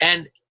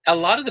 And a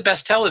lot of the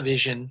best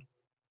television,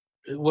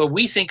 what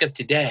we think of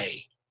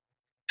today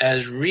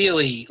as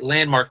really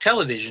landmark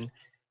television,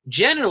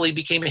 generally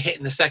became a hit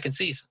in the second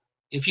season.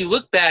 If you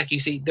look back, you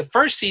see the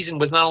first season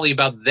was not only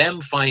about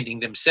them finding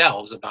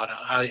themselves, about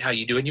how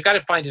you do it, and you got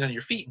to find it on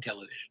your feet in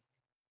television,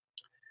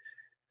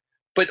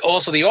 but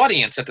also the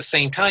audience at the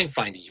same time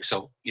finding you.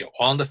 So,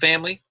 All in the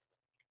Family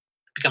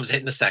becomes a hit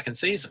in the second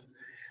season.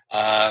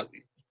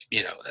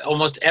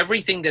 Almost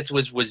everything that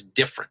was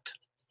different.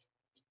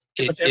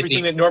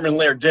 Everything that Norman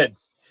Lear did.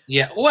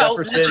 Yeah, well,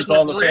 Jefferson's,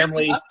 All in the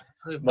Family,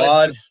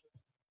 Maude.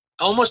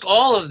 Almost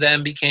all of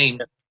them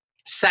became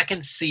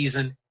second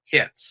season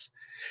hits.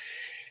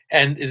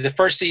 And the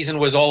first season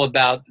was all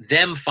about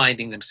them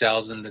finding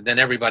themselves and then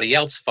everybody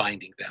else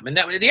finding them. And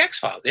that was the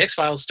X-Files. The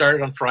X-Files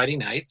started on Friday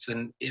nights.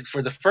 And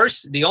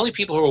the only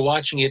people who were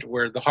watching it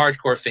were the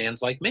hardcore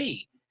fans like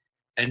me.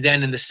 And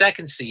then in the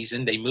second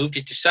season, they moved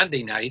it to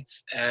Sunday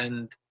nights.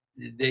 And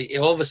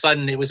all of a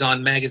sudden it was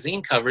on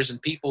magazine covers and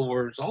people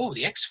were,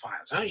 the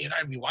X-Files.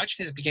 I'd be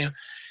watching this.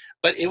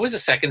 But it was a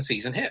second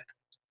season hit.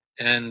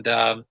 And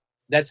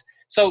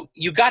so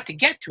you got to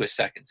get to a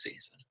second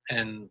season.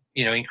 And,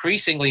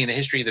 increasingly in the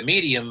history of the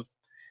medium,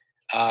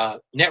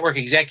 network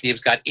executives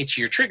got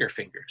itchier trigger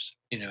fingers.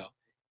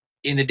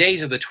 In the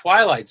days of the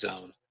Twilight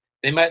Zone,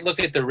 they might look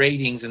at the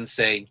ratings and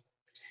say,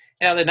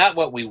 they're not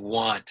what we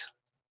want,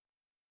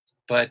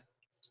 but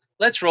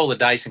let's roll the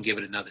dice and give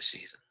it another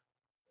season.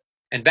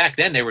 And back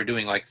then they were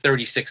doing like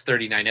 36,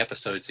 39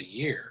 episodes a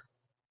year.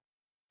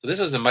 So this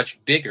was a much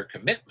bigger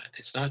commitment.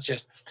 It's not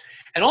just,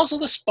 and also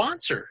the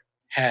sponsor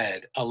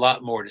had a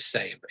lot more to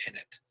say in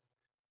it.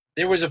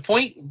 There was a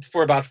point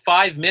for about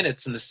 5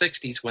 minutes in the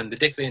 60s when the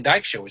Dick Van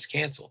Dyke Show was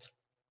canceled.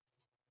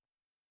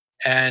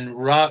 And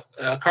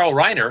Carl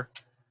Reiner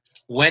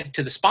went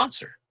to the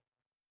sponsor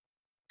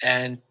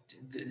and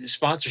the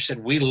sponsor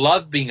said, we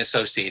love being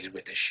associated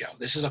with this show.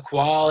 This is a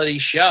quality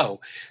show.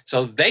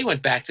 So they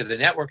went back to the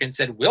network and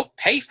said, we'll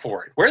pay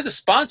for it. We're the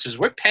sponsors.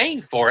 We're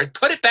paying for it.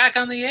 Put it back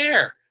on the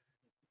air.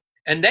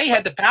 And they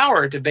had the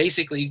power to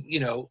basically,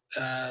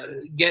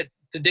 get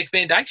the Dick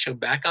Van Dyke Show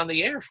back on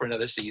the air for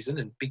another season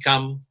and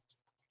become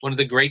one of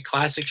the great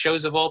classic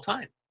shows of all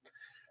time.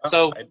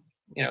 So, I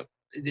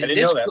didn't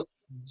know that.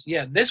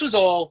 Yeah, this was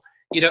all,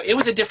 it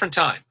was a different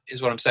time,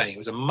 is what I'm saying. It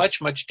was a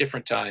much, much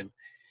different time.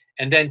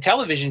 And then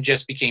television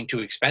just became too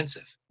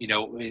expensive,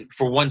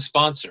 for one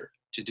sponsor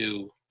to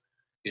do,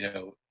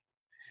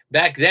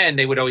 back then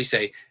they would always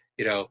say,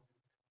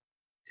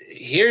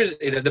 here's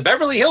the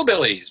Beverly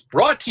Hillbillies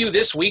brought to you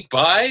this week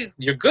by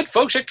your good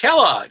folks at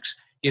Kellogg's,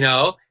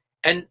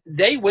 and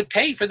they would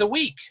pay for the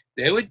week.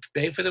 They would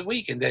pay for the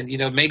week. And then,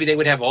 maybe they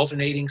would have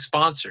alternating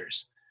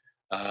sponsors.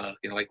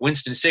 Like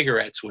Winston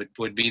Cigarettes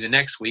would be the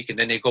next week, and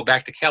then they go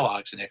back to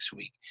Kellogg's the next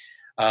week.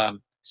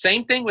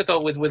 Same thing with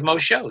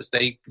most shows.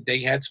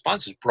 They had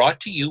sponsors brought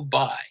to you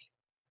by.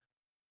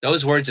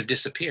 Those words have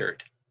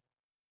disappeared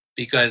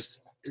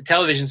because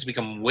television's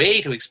become way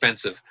too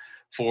expensive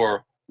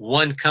for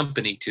one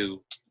company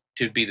to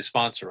be the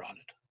sponsor on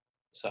it.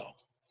 So,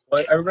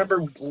 well, I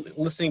remember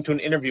listening to an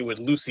interview with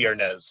Lucy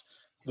Arnaz,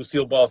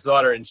 Lucille Ball's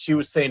daughter, and she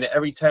was saying that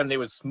every time they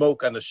would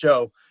smoke on the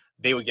show,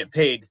 they would get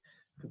paid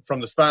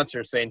from the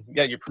sponsor, saying,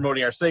 "Yeah, you're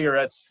promoting our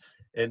cigarettes."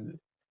 And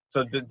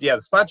so, the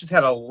sponsors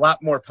had a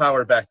lot more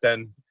power back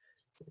then.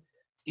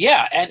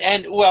 Yeah,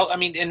 and well, I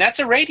mean, and that's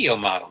a radio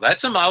model.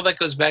 That's a model that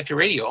goes back to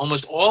radio.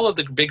 Almost all of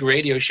the big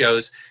radio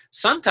shows,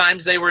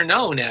 sometimes they were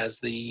known as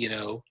the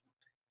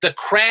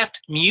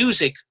Kraft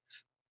Music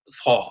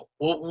Hall.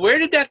 Well, where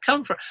did that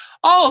come from?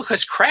 Oh,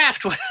 because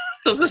Kraft was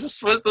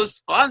the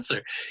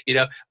sponsor.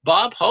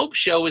 Bob Hope's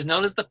show was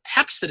known as the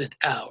Pepsodent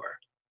Hour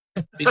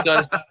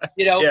because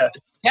Yeah.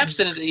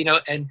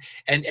 Pepsodent,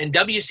 and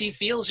W.C.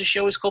 Fields'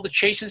 show is called the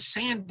Chase and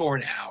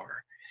Sanborn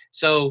Hour.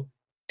 So,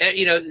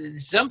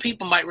 some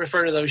people might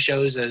refer to those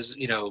shows as,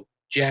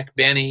 Jack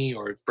Benny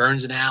or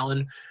Burns and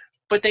Allen,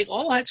 but they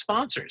all had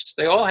sponsors.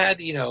 They all had,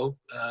 they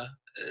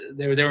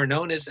were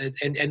known as,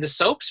 and the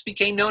soaps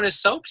became known as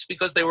soaps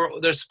because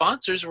their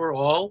sponsors were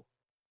all,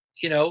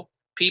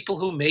 people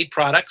who made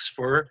products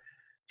for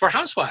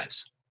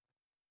housewives,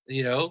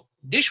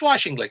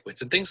 dishwashing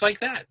liquids and things like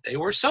that. They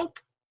were soap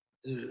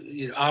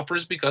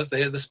operas because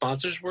the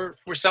sponsors were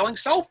selling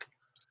soap,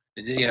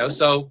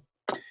 so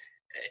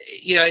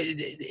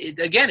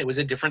again, it was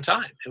a different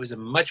time. It was a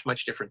much,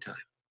 much different time.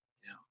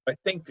 I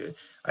think this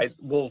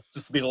will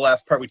be the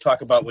last part we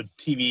talk about with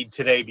TV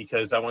today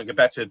because I want to get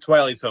back to the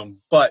Twilight Zone.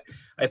 But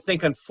I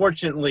think,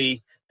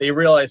 unfortunately, they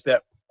realized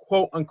that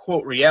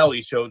quote-unquote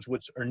reality shows,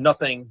 which are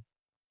nothing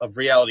of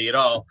reality at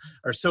all,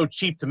 are so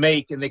cheap to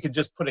make, and they could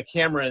just put a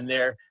camera in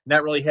there,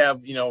 not really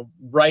have,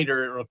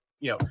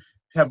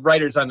 have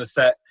writers on the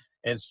set,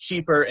 and it's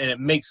cheaper, and it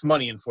makes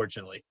money,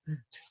 unfortunately.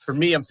 For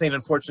me, I'm saying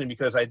unfortunately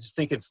because I just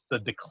think it's the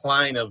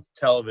decline of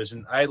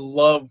television. I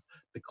love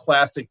the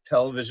classic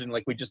television,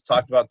 like we just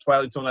talked about,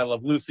 Twilight Zone. I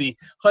love Lucy,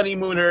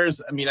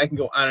 Honeymooners. I mean, I can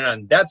go on and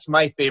on. That's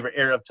my favorite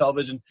era of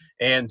television,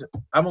 and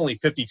I'm only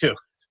 52.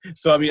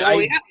 So, I mean,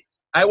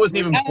 I wasn't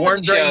even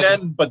born during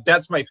then, but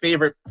that's my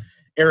favorite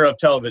era of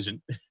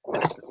television.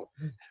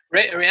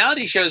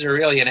 Reality shows are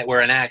really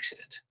were an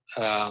accident.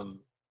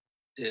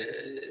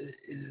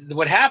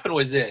 What happened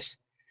was this,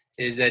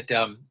 is that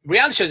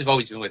reality shows have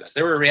always been with us.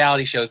 There were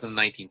reality shows in the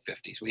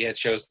 1950s. We had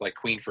shows like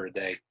Queen for a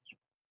Day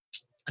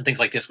and things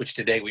like this, which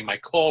today we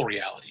might call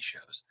reality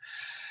shows.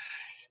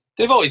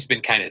 They've always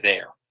been kind of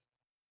there.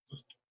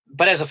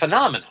 But as a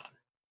phenomenon,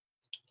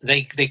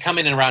 they come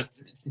in around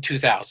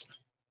 2000,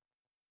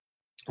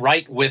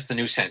 right with the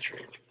new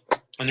century.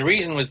 And the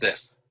reason was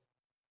this.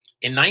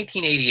 In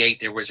 1988,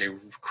 there was a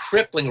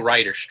crippling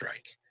writer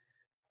strike,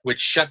 which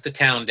shut the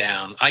town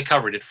down. I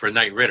covered it for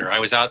Knight Ridder. I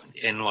was out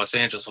in Los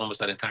Angeles almost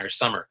that entire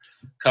summer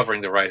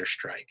covering the writer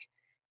strike.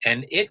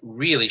 And it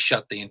really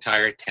shut the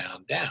entire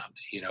town down.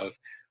 If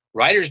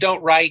writers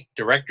don't write,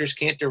 directors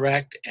can't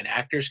direct, and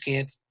actors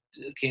can't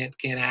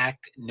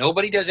act,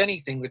 nobody does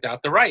anything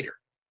without the writer.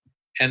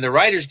 And the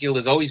Writers Guild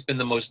has always been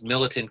the most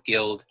militant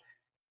guild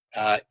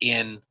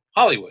in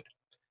Hollywood.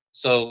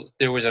 So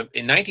there was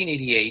in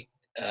 1988,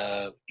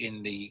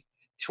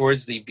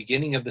 towards the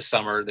beginning of the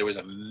summer, there was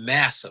a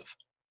massive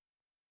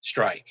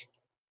strike,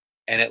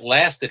 and it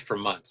lasted for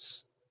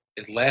months.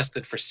 It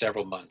lasted for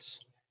several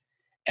months,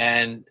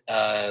 and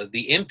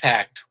the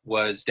impact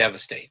was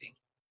devastating.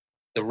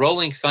 The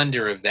rolling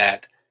thunder of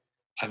that,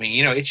 I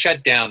mean, it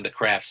shut down the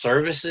craft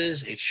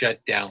services, it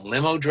shut down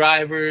limo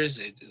drivers,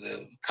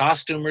 the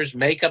costumers,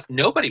 makeup.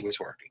 Nobody was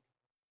working.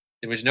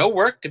 There was no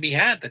work to be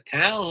had. The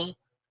town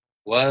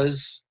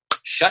was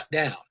shut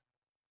down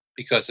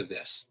because of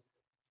this,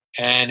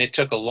 and it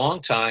took a long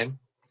time.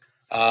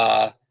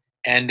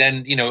 And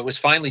then, it was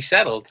finally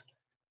settled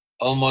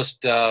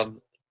almost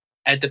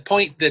at the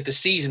point that the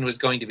season was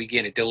going to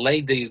begin. It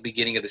delayed the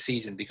beginning of the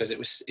season because it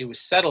was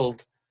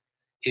settled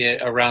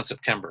around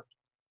September.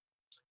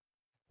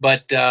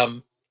 But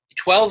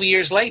 12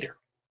 years later,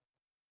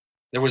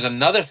 there was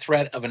another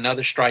threat of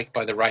another strike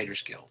by the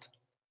Writers Guild.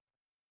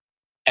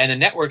 And the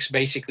networks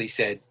basically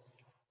said,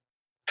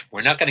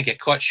 we're not going to get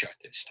caught short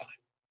this time.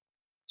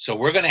 So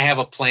we're going to have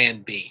a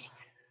plan B.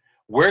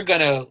 We're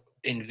going to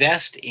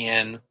invest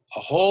in a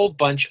whole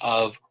bunch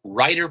of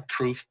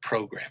writer-proof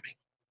programming.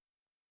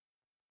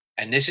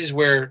 And this is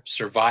where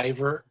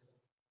Survivor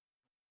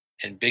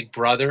and Big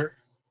Brother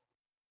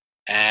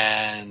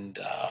and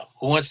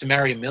Who Wants to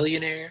Marry a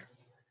Millionaire,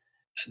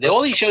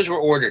 all these shows were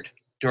ordered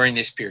during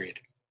this period.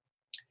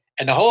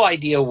 And the whole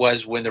idea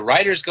was when the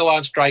writers go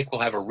on strike,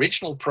 we'll have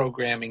original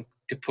programming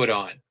to put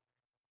on,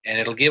 and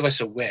it'll give us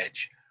a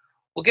wedge.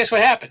 Well, guess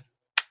what happened?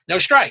 No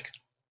strike.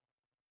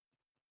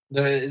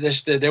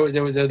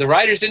 The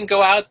writers didn't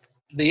go out.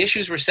 The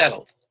issues were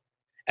settled.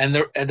 And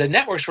the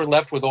networks were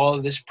left with all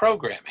of this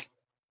programming.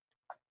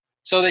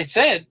 So they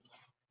said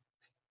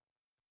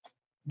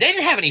they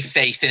didn't have any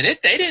faith in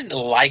it. They didn't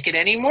like it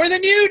any more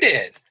than you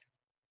did.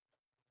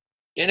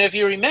 And if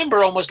you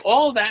remember, almost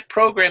all of that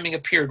programming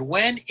appeared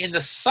when? In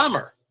the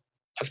summer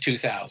of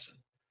 2000.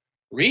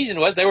 Reason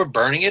was they were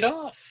burning it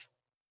off.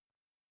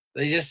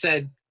 They just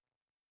said,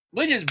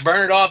 we'll just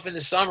burn it off in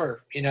the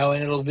summer, and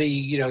it'll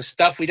be,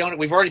 stuff we've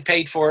already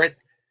paid for it.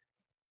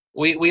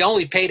 We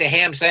only paid a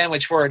ham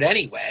sandwich for it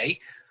anyway.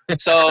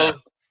 So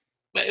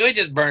we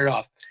just burn it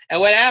off. And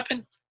what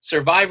happened?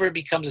 Survivor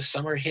becomes a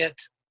summer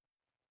hit.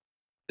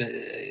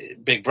 The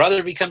Big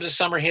Brother becomes a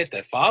summer hit.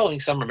 The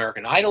following summer,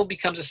 American Idol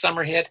becomes a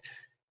summer hit.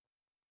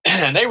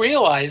 And they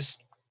realize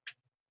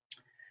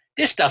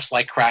this stuff's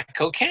like crack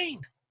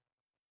cocaine.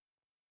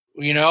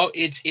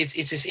 It's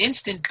this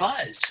instant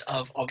buzz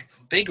of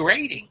big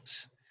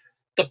ratings.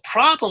 The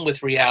problem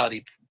with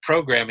reality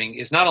programming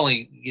is not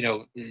only,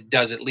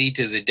 does it lead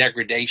to the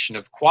degradation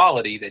of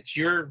quality that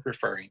you're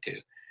referring to.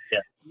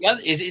 Yeah. The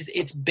other is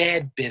it's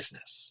bad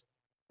business.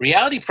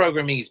 Reality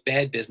programming is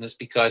bad business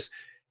because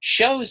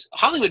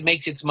Hollywood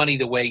makes its money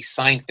the way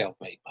Seinfeld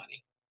made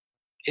money.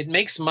 It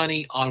makes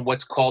money on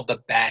what's called the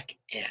back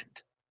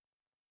end.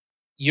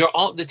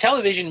 The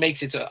television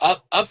makes its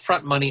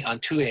upfront money on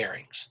two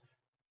airings.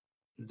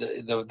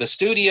 The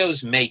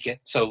studios make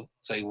it, so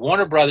say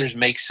Warner Brothers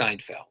makes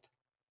Seinfeld,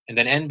 and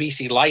then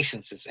NBC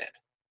licenses it.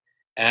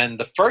 And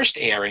the first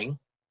airing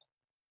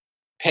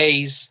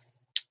pays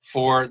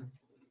for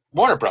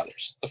Warner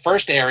Brothers. The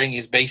first airing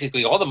is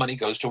basically all the money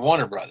goes to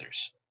Warner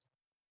Brothers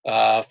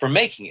for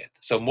making it.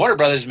 So Warner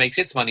Brothers makes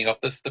its money off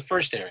the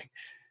first airing.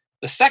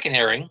 The second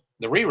airing,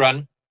 the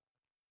rerun,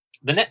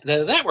 the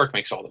network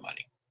makes all the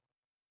money.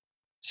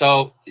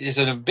 So there's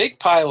a big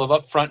pile of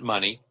upfront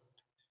money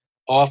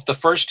off the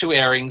first two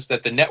airings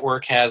that the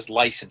network has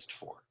licensed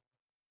for.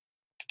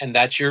 And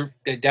that's your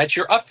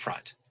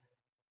upfront.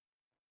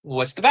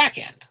 What's the back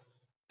end?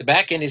 The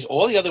back end is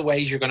all the other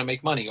ways you're going to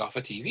make money off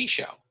a TV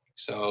show.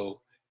 So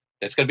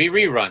that's going to be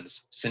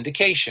reruns,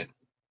 syndication,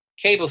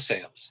 cable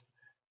sales,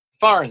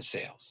 foreign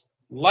sales,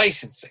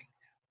 licensing,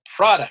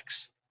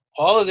 products.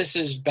 All of this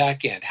is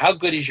back end. How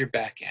good is your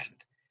back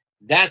end?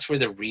 That's where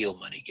the real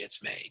money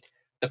gets made.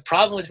 The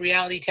problem with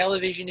reality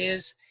television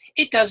is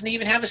it doesn't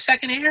even have a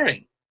second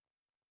airing.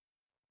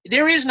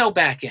 There is no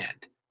back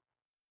end.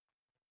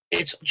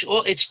 It's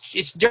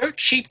dirt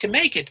cheap to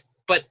make it,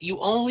 but you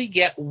only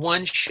get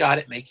one shot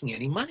at making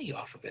any money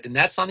off of it, and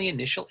that's on the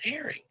initial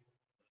airing.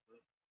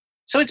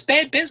 So it's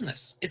bad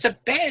business. It's a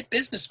bad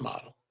business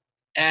model,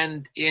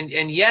 and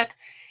yet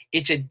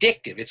it's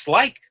addictive. It's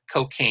like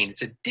cocaine.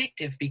 It's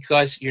addictive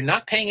because you're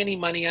not paying any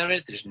money on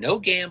it. There's no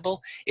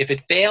gamble. If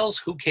it fails,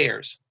 who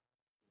cares?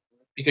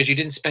 Because you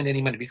didn't spend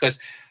any money.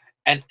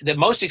 And the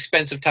most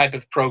expensive type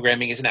of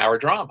programming is an hour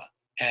drama,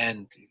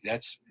 and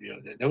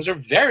those are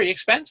very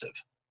expensive.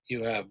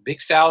 You have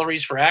big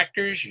salaries for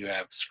actors. You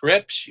have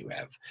scripts. You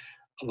have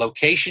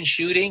location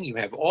shooting. You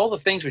have all the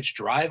things which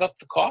drive up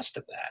the cost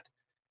of that.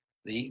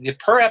 The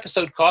per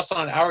episode cost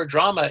on an hour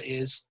drama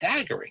is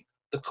staggering.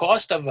 The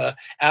cost of an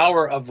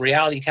hour of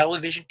reality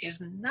television is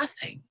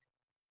nothing.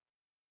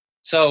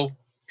 So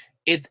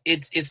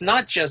it's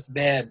not just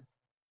bad,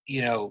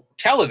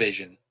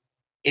 television.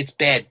 It's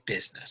bad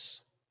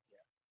business,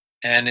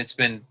 and it's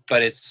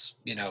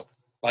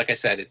like I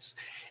said,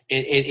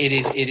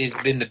 it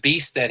has been the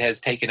beast that has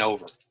taken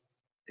over,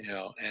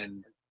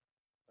 and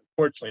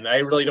unfortunately, and I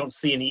really don't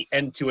see any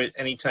end to it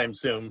anytime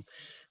soon.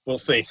 We'll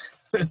see.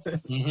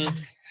 Mm-hmm.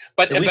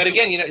 But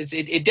again,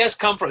 it does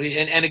come from,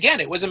 and again,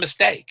 it was a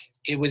mistake.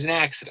 It was an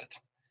accident.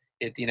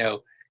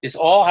 This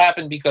all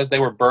happened because they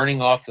were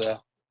burning off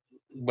the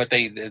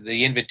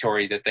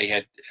inventory that they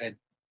had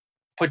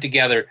put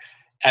together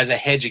as a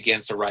hedge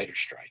against a writer's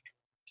strike.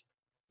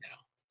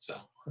 So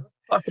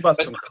talk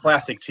about some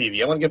classic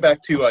TV. I want to get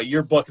back to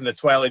your book in the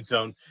Twilight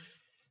Zone,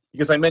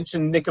 because I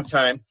mentioned Nick of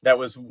Time. That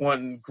was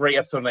one great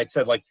episode, and I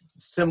said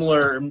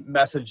similar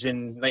message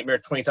in Nightmare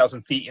at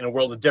 20,000 Feet in A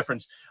World of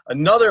Difference.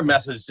 Another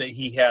message that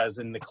he has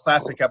in the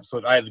classic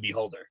episode Eye of the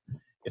Beholder.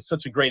 It's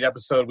such a great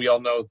episode. We all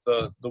know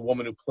the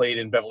woman who played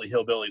in Beverly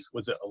Hillbillies.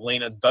 Was it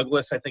Elena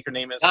Douglas? I think her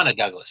name is Lana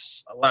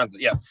Douglas. Lana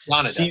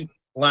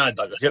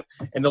Douglas. Yep.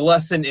 And the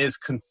lesson is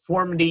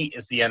conformity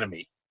is the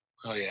enemy.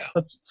 Oh yeah.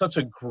 Such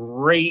a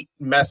great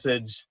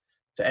message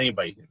to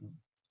anybody.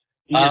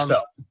 Um,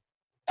 Yourself.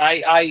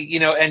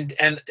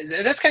 and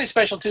that's kind of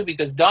special too,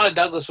 because Donna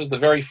Douglas was the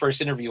very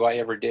first interview I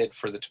ever did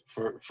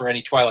for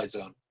any Twilight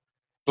Zone.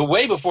 But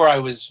way before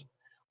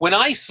when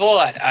I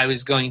thought I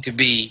was going to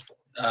be,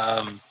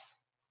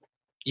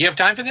 you have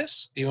time for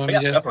this? Do you want me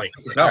to? Definitely.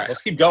 Okay, No, all right.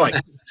 let's keep going.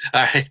 All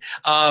right.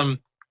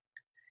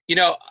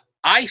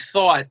 I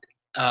thought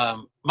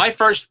my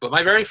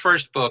very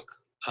first book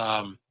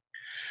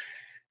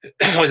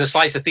was a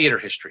slice of theater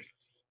history.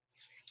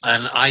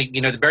 And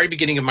the very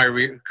beginning of my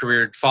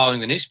career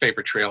following the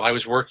newspaper trail, I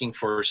was working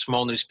for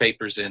small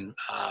newspapers in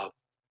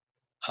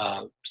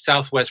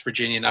Southwest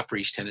Virginia and Upper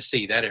East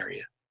Tennessee, that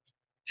area.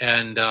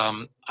 And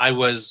I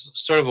was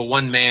sort of a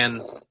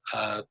one-man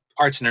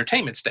arts and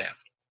entertainment staff.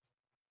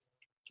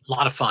 A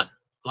lot of fun.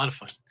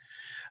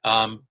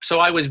 So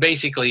I was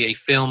basically a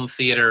film,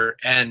 theater,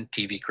 and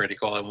TV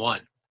critic all in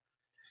one.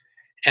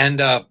 And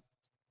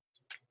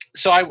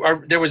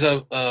so there was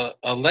a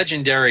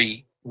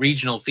legendary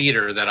regional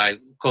theater that I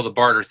call the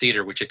Barter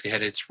Theater, which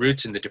had its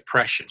roots in the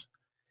Depression.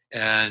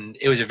 And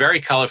it was a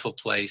very colorful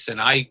place,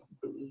 and I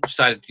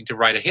decided to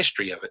write a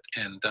history of it.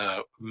 And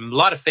a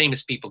lot of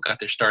famous people got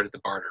their start at the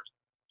Barter.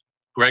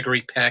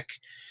 Gregory Peck,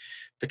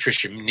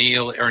 Patricia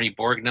Neal, Ernie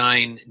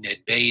Borgnine, Ned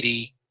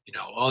Beatty,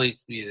 all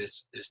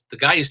these, the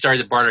guy who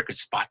started the Barter could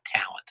spot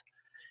talent.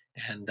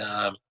 And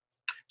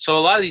so a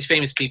lot of these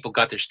famous people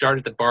got their start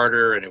at the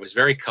Barter, and it was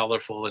very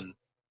colorful. And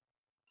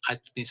I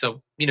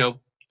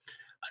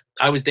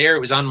was there,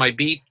 it was on my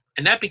beat,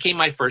 and that became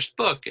my first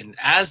book. And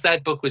as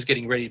that book was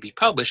getting ready to be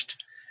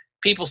published,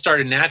 people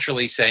started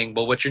naturally saying,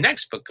 well, what's your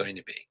next book going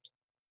to be?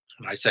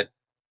 And I said,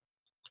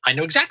 I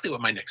know exactly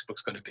what my next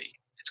book's going to be.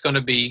 It's going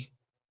to be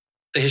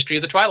the history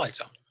of the Twilight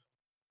Zone.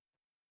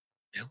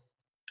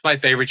 It's my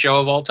favorite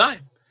show of all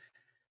time.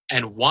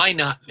 And why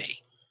not me?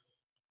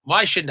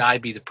 Why shouldn't I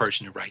be the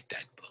person to write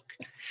that book?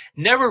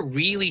 Never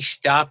really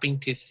stopping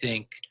to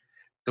think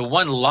the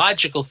one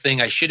logical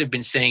thing I should have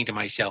been saying to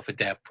myself at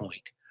that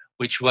point,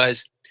 which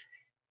was,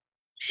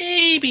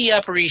 maybe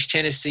Upper East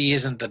Tennessee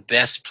isn't the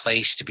best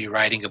place to be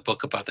writing a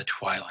book about the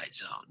Twilight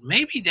Zone.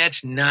 Maybe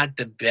that's not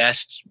the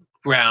best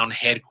ground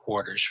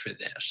headquarters for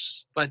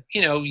this. But,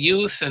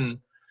 youth and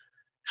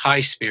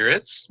high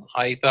spirits,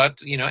 I thought,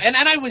 and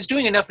I was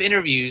doing enough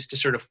interviews to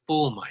sort of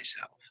fool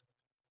myself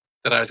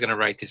that I was going to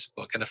write this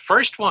book. And the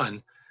first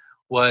one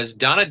was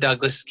Donna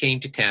Douglas came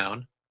to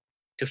town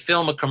to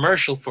film a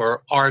commercial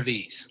for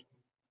RVs.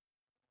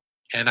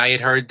 And I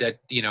had heard that,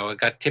 it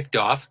got tipped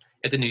off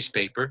at the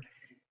newspaper.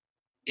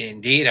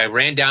 Indeed, I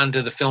ran down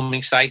to the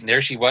filming site, and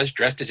there she was,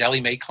 dressed as Ellie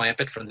Mae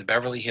Clampett from the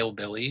Beverly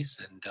Hillbillies.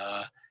 And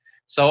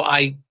so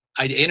I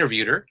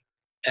interviewed her.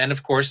 And,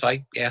 of course,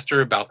 I asked her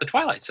about the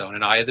Twilight Zone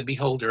and Eye of the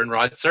Beholder and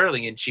Rod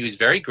Serling. And she was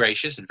very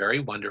gracious and very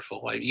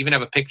wonderful. I even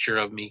have a picture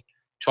of me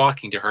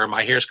talking to her.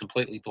 My hair is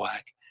completely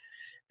black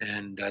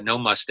and no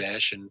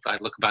mustache. And I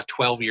look about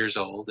 12 years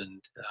old.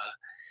 And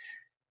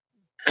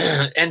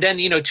and then,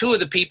 two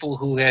of the people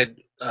who had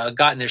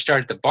gotten their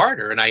start at the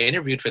Barter, and I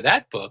interviewed for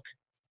that book,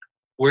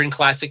 were in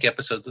classic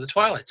episodes of the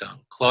Twilight Zone,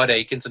 Claude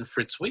Akins and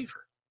Fritz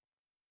Weaver.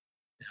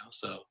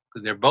 So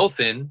they're both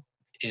in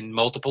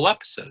multiple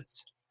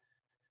episodes.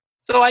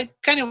 So I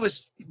kind of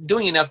was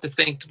doing enough to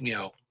think,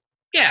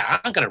 yeah,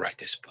 I'm going to write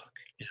this book.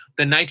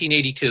 Then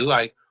 1982,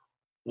 I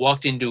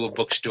walked into a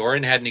bookstore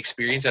and had an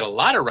experience that a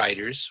lot of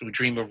writers who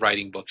dream of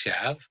writing books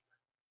have,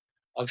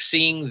 of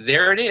seeing,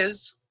 there it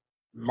is,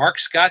 Mark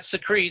Scott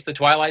Secre's The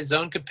Twilight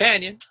Zone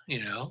Companion,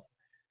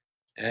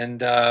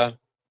 and I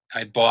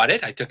bought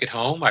it. I took it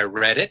home. I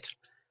read it.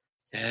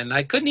 And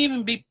I couldn't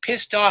even be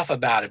pissed off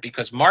about it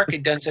because Mark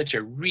had done such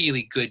a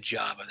really good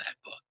job of that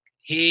book.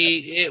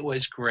 It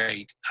was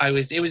great.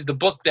 It was the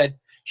book that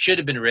should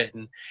have been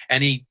written,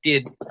 and he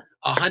did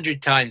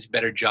 100 times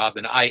better job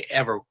than I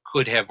ever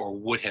could have or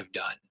would have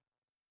done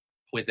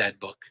with that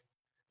book.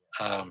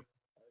 I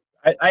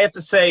have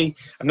to say,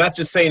 I'm not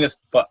just saying this,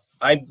 but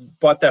I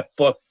bought that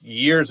book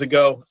years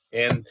ago,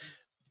 and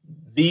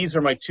these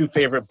are my two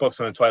favorite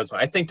books on the Twilight Zone.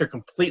 I think they're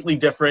completely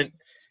different,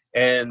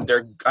 and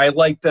I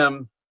like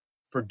them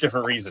for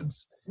different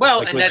reasons.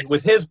 Well,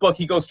 with his book,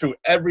 he goes through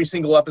every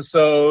single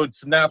episode,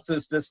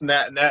 synopsis, this and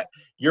that and that.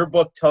 Your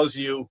book tells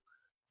you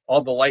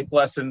all the life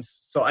lessons.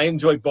 So I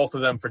enjoy both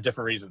of them for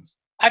different reasons.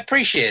 I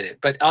appreciate it,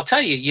 but I'll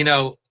tell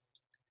you,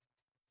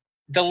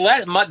 the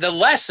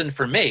lesson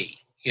for me,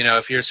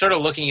 if you're sort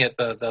of looking at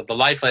the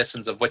life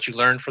lessons of what you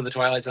learned from the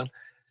Twilight Zone,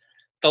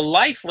 the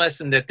life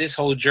lesson that this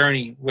whole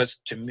journey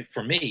was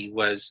for me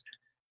was,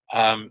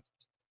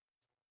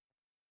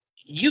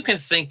 you can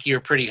think you're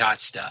pretty hot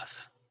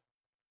stuff.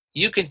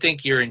 You can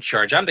think you're in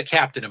charge. I'm the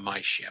captain of my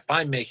ship.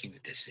 I'm making the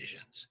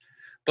decisions.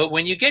 But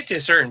when you get to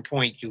a certain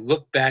point, you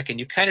look back and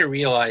you kind of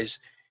realize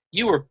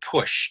you were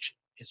pushed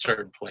in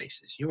certain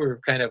places. You were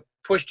kind of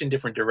pushed in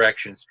different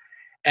directions.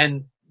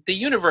 And the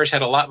universe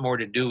had a lot more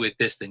to do with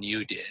this than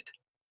you did,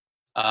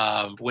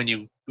 when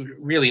you were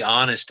really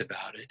honest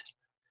about it.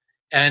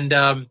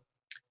 And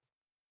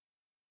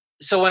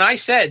so when I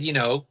said,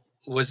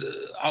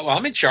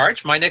 I'm in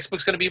charge. My next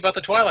book's going to be about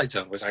the Twilight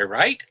Zone. Was I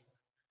right?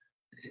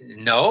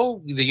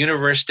 No, the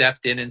universe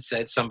stepped in and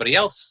said somebody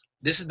else.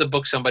 This is the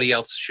book somebody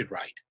else should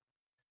write,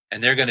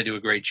 and they're going to do a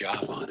great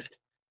job on it.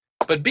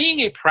 But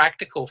being a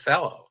practical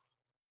fellow,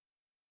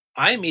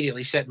 I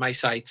immediately set my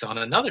sights on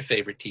another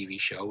favorite TV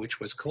show, which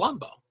was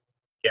Columbo.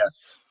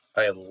 Yes,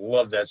 I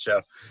love that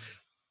show.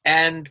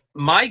 And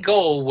my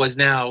goal was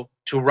now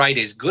to write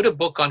as good a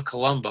book on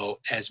Columbo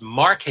as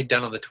Mark had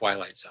done on the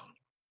Twilight Zone.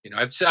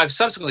 I've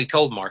subsequently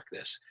told Mark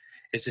this,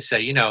 is to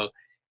say,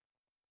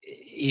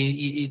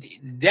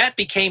 that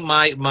became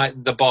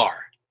the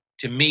bar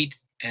to meet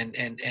and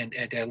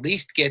at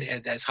least get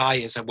as high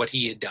as what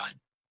he had done.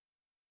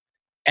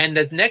 And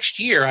the next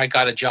year, I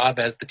got a job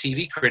as the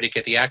TV critic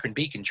at the Akron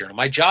Beacon Journal.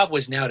 My job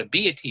was now to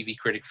be a TV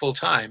critic full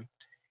time.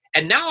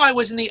 And now I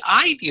was in the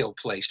ideal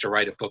place to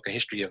write a book, a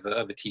history of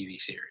a TV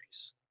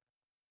series.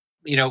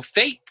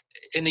 Fate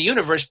in the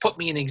universe put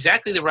me in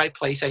exactly the right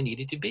place I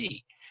needed to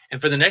be.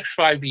 And for the next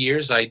 5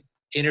 years, I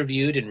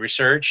interviewed and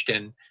researched.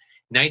 And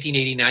in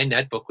 1989,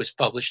 that book was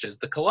published as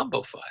The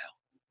Columbo File.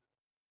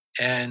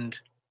 And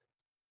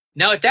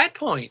now at that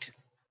point,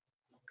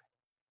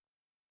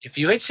 if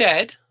you had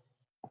said,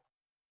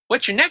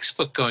 "What's your next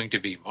book going to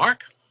be,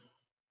 Mark?"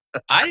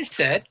 I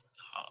said,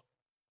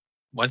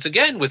 once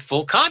again, with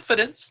full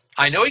confidence,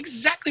 "I know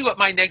exactly what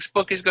my next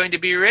book is going to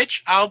be,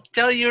 Rich. I'll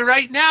tell you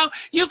right now,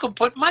 you can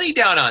put money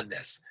down on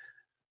this."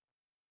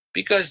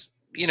 Because,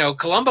 the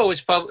Columbo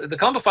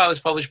File was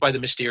published by the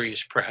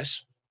Mysterious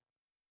Press,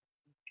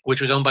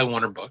 which was owned by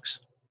Warner Books.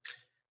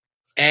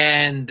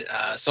 And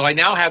so I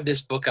now have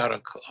this book out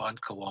on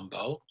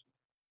Columbo.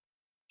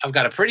 I've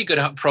got a pretty good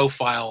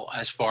profile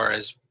as far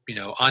as,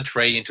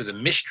 entree into the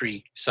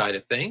mystery side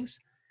of things.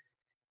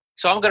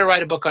 So I'm going to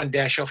write a book on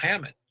Dashiell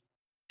Hammett.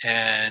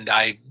 And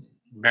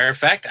matter of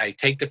fact, I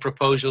take the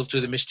proposal to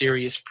the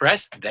Mysterious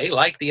Press. They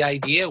like the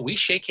idea. We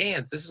shake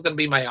hands. This is going to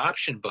be my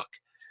option book.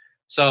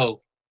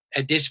 So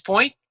at this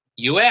point,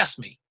 you ask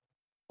me,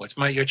 what's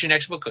your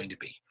next book going to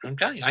be? I'm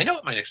telling you, I know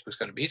what my next book's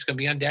going to be. It's going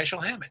to be on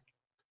Dashiell Hammett.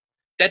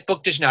 That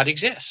book does not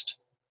exist.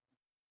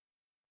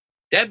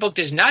 That book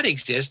does not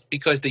exist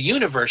because the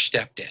universe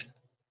stepped in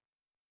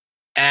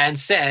and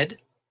said,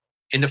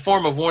 in the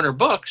form of Warner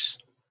Books,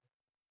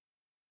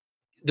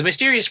 the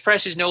Mysterious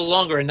Press is no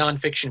longer a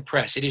nonfiction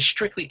press. It is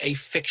strictly a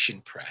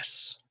fiction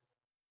press.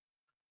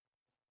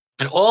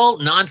 And all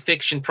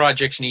nonfiction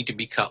projects need to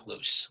be cut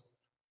loose.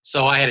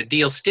 So I had a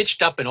deal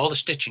stitched up and all the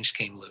stitchings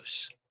came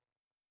loose.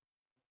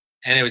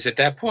 And it was at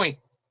that point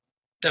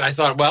that I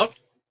thought, well,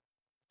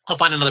 I'll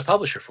find another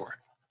publisher for it.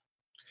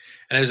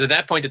 And it was at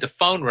that point that the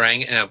phone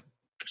rang and a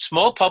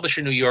small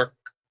publisher in New York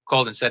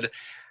called and said,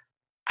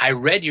 "I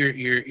read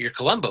your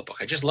Columbo book.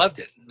 I just loved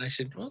it." And I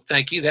said, "Well,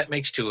 thank you. That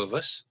makes two of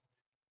us."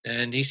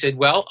 And he said,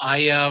 "Well,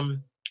 I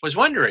was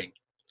wondering,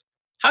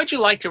 how'd you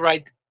like to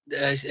write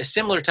a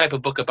similar type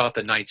of book about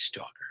the Night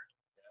Stalker?"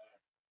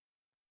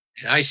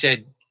 And I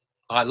said,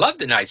 "Well, I love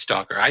the Night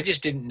Stalker. I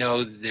just didn't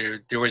know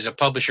there was a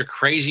publisher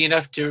crazy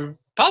enough to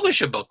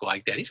publish a book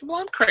like that." He said,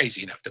 "Well, I'm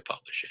crazy enough to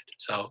publish it."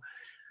 So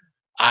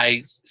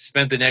I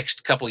spent the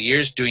next couple of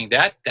years doing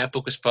that. That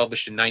book was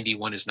published in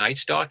 91 as Night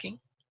Stalking.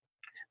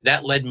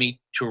 That led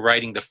me to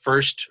writing the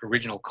first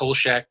original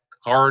Kolchak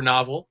horror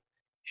novel.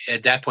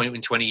 At that point,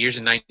 in 20 years,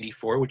 in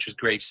 94, which was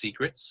Grave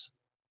Secrets.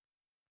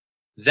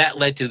 That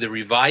led to the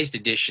revised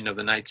edition of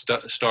the Night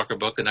Stalker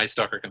book, The Night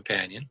Stalker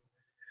Companion,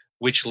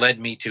 which led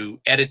me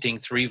to editing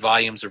 3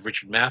 volumes of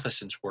Richard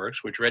Matheson's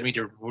works, which led me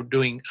to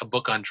doing a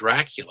book on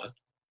Dracula.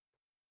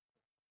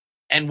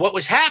 And what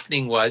was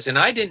happening was, and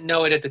I didn't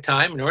know it at the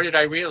time, nor did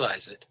I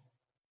realize it,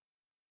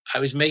 I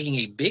was making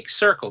a big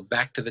circle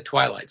back to the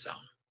Twilight Zone.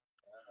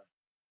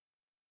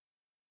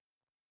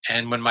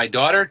 And when my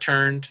daughter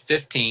turned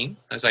 15,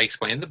 as I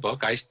explained in the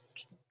book, I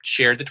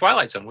shared the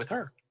Twilight Zone with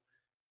her.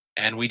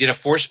 And we did a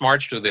forced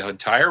march through the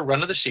entire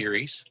run of the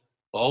series,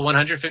 all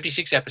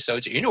 156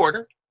 episodes in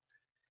order.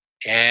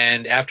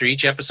 And after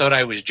each episode,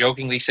 I was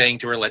jokingly saying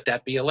to her, "Let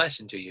that be a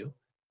lesson to you."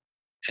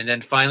 And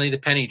then finally the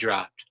penny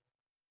dropped.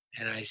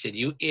 And I said,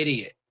 "You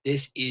idiot,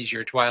 this is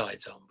your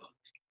Twilight Zone book."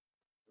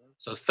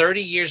 So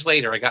 30 years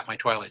later, I got my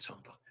Twilight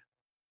Zone book.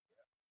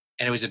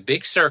 And it was a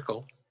big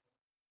circle,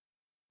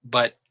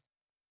 but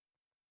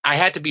I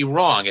had to be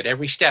wrong at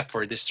every step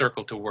for this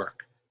circle to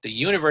work. The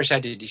universe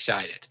had to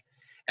decide it.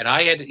 And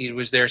it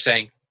was there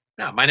saying,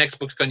 "No, my next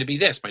book's going to be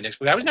this. My next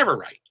book." I was never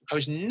right. I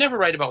was never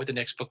right about what the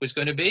next book was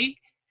going to be.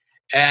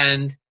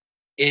 And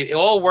it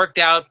all worked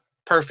out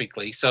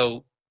perfectly.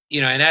 So,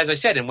 and as I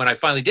said, and when I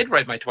finally did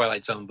write my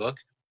Twilight Zone book,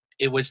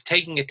 it was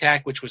taking a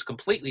tack which was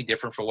completely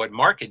different from what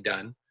Mark had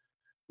done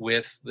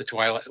with the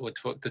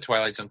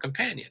Twilight Zone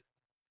Companion.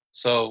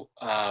 So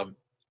I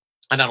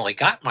not only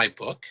got my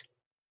book,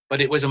 but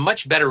it was a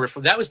much better.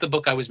 That was the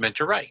book I was meant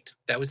to write.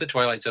 That was the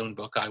Twilight Zone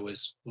book I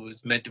was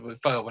meant to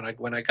file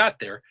when I got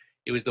there.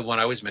 It was the one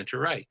I was meant to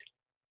write.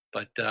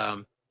 But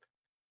I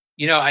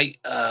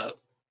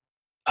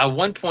at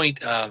one point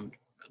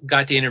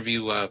got to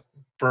interview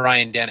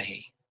Brian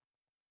Dennehy,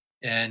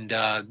 and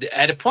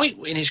at a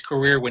point in his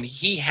career when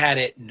he had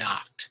it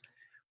knocked,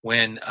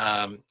 when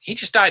he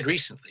just died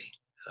recently,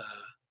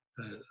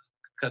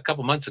 a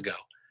couple months ago.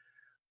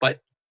 But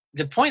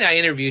the point I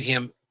interviewed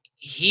him,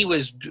 he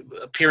was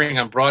appearing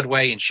on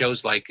Broadway in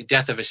shows like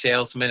Death of a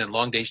Salesman and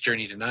Long Day's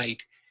Journey to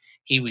Night.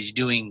 He was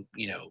doing,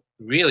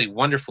 really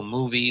wonderful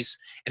movies,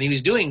 and he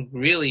was doing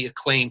really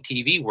acclaimed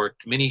TV work,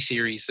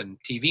 miniseries and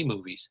TV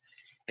movies.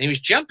 And he was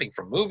jumping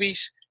from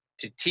movies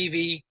to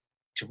TV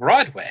to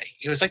Broadway.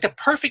 It was like the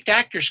perfect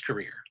actor's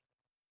career.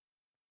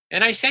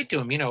 And I said to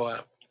him,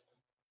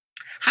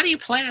 how do you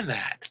plan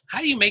that? How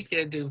do you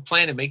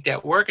plan to make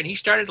that work? And he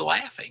started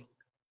laughing.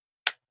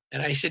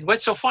 And I said,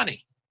 what's so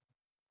funny?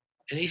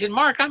 And he said,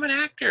 Mark, I'm an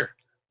actor.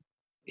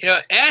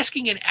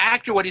 Asking an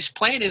actor what his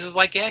plan is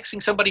like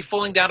asking somebody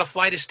falling down a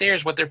flight of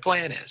stairs what their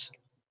plan is.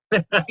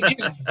 You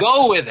just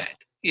go with it,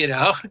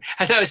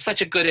 I thought it was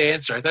such a good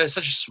answer. I thought it was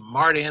such a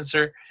smart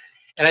answer.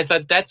 And I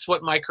thought that's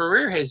what my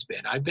career has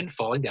been. I've been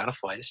falling down a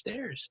flight of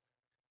stairs.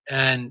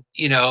 And,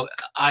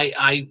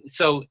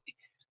 so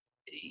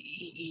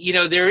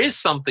there is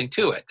something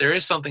to it. There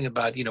is something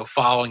about,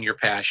 following your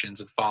passions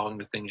and following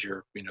the things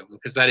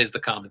because that is the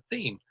common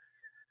theme.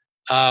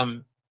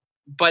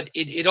 But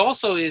it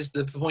also is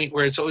the point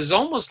where it was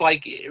almost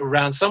like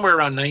somewhere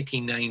around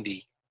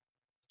 1990,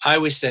 I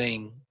was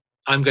saying,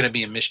 I'm going to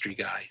be a mystery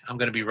guy. I'm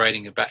going to be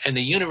writing about, and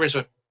the universe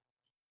went,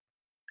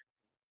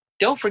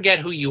 don't forget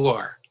who you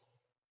are.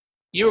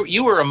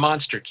 You were a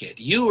monster kid.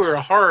 You were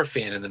a horror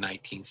fan in the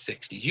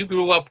 1960s. You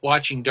grew up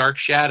watching Dark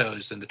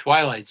Shadows and The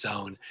Twilight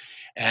Zone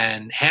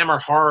and Hammer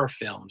horror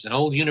films and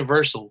old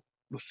Universal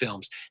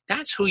films.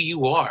 That's who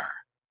you are.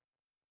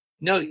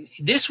 No,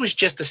 this was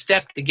just a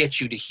step to get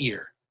you to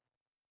here.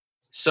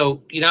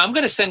 So, I'm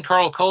going to send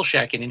Carl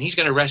Kolchak in, and he's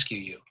going to rescue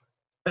you.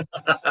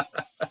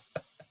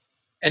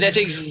 And that's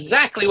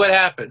exactly what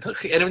happened.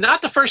 And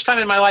not the first time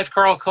in my life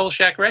Carl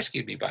Kolchak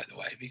rescued me, by the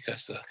way,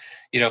 because,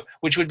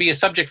 which would be a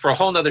subject for a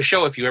whole nother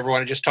show if you ever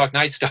want to just talk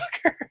Night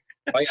Stalker.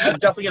 I'm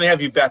definitely going to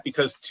have you back,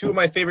 because two of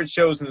my favorite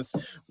shows in this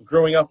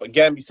growing up,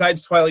 again,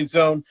 besides Twilight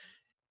Zone,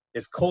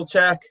 is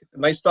Kolchak,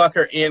 Night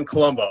Stalker, and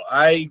Columbo.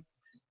 I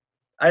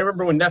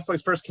remember when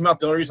Netflix first came out,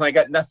 the only reason I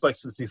got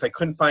Netflix was because I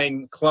couldn't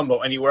find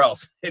Columbo anywhere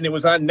else. And it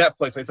was on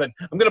Netflix. I said,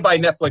 I'm going to buy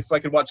Netflix so I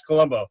could watch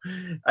Columbo.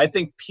 I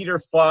think Peter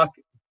Falk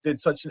did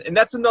and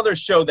that's another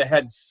show that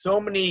had so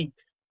many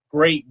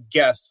great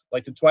guests,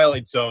 like The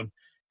Twilight Zone,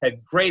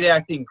 had great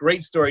acting,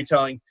 great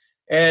storytelling.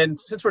 And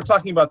since we're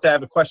talking about that, I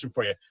have a question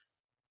for you.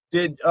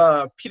 Did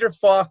Peter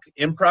Falk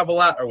improv a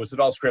lot, or was it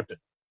all scripted?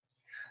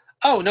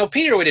 Oh, no,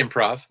 Peter would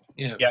improv.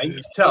 Yeah, you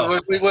can tell.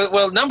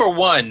 Well, number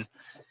one,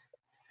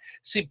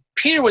 see,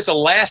 Peter was the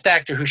last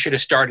actor who should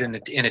have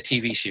started in a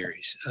TV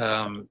series.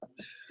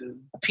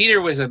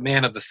 Peter was a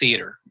man of the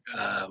theater,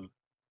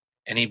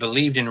 and he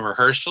believed in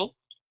rehearsal,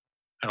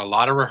 and a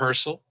lot of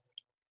rehearsal,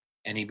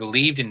 and he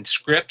believed in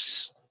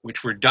scripts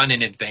which were done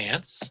in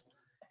advance,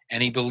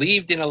 and he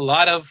believed in a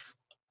lot of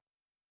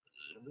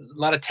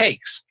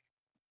takes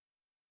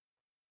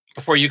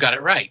before you got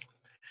it right.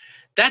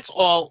 That's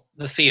all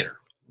the theater.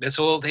 That's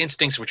all the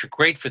instincts which are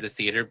great for the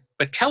theater,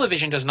 but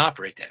television doesn't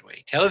operate that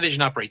way.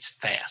 Television operates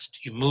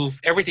fast. You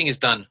move, everything is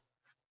done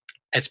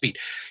at speed.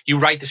 You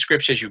write the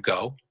scripts as you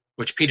go,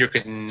 which Peter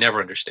could never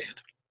understand.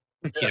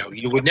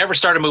 You would never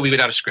start a movie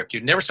without a script.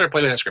 You'd never start a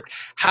play without a script.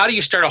 How do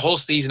you start a whole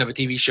season of a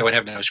TV show and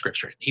have no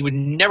scripts written? He would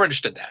never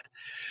understood that.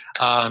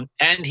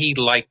 And he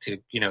liked to,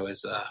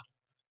 as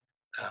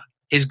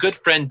his good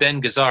friend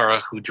Ben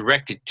Gazzara, who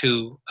directed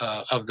 2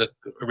 of the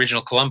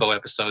original Columbo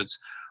episodes,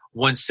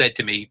 once said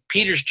to me,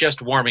 Peter's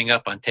just warming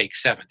up on take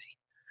 70.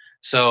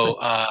 So,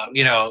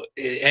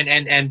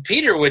 and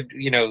Peter would,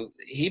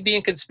 he'd be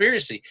in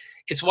conspiracy.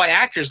 It's why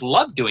actors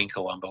love doing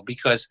Columbo,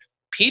 because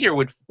Peter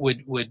would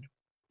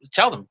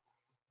tell them,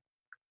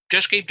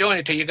 just keep doing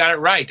it till you got it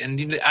right.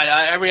 And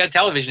every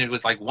television, it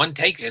was like one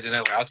take, and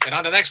then let's get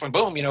on to the next one.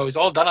 Boom, it was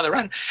all done on the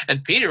run.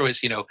 And Peter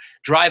was,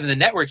 driving the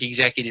network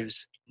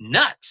executives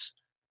nuts,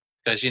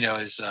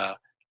 because,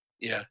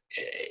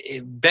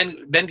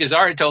 Ben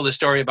Gazzara told a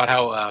story about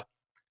how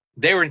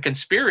they were in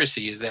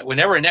conspiracies, that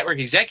whenever a network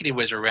executive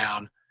was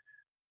around,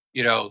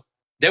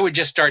 they would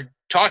just start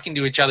talking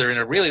to each other in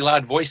a really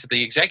loud voice that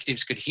the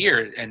executives could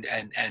hear, and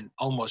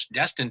almost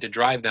destined to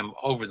drive them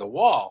over the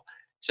wall.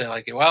 So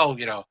like, well,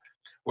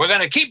 we're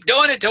going to keep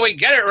doing it till we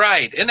get it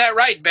right. Isn't that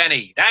right,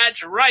 Benny?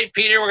 That's right,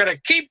 Peter. We're going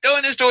to keep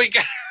doing this till we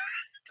get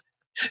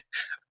it.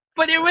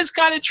 But it was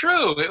kind of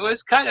true. It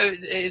was kind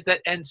of, is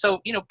that, and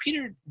so,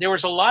 Peter, there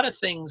was a lot of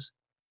things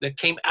that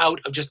came out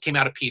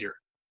of Peter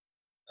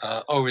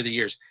over the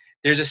years.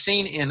 There's a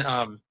scene in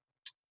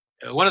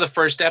one of the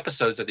first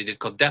episodes that they did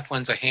called Death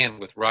Lends a Hand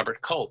with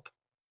Robert Culp.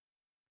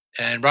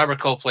 And Robert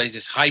Culp plays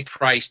this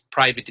high-priced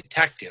private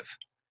detective.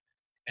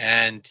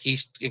 And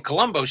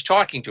Columbo's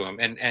talking to him,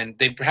 and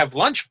they have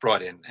lunch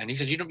brought in. And he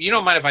says, you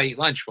don't mind if I eat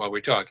lunch while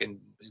we're talking?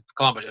 And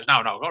Columbo says,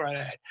 no, go right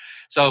ahead.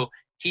 So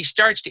he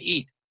starts to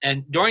eat.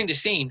 And during the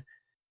scene,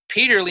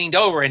 Peter leaned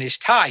over and his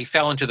tie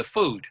fell into the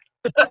food.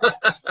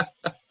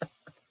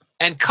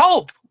 And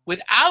Culp,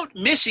 without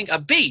missing a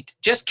beat,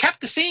 just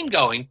kept the scene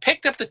going,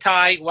 picked up the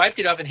tie, wiped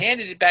it off, and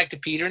handed it back to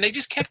Peter, and they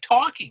just kept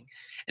talking.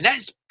 And that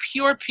is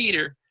pure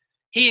Peter.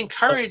 He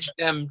encouraged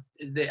them,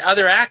 the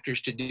other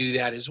actors, to do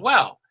that as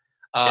well.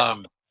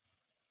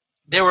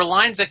 There were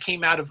lines that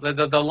came out of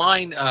the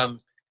line.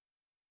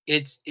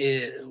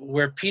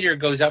 Where Peter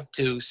goes up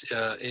to.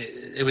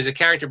 It was a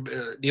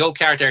character, the old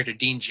character actor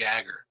Dean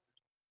Jagger,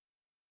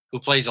 who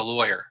plays a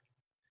lawyer.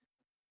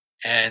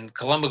 And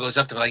Columbo goes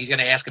up to him like he's going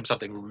to ask him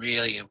something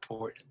really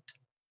important.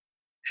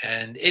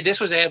 And this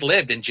was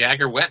ad-libbed, and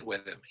Jagger went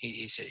with him.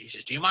 He said,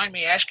 "Do you mind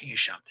me asking you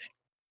something?"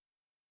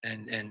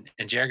 And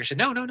Jagger said,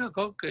 "No,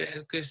 go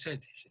ahead."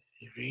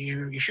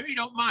 You sure you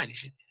don't mind? He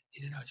said,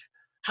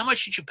 "How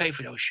much did you pay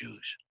for those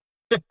shoes?"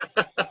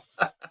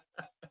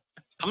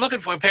 "I'm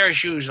looking for a pair of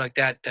shoes like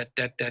that,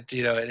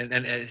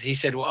 and he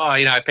said, "Well,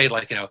 I paid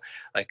like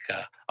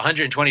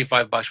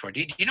 $125 for it.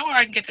 Do you know where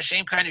I can get the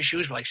same kind of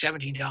shoes for like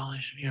 $17?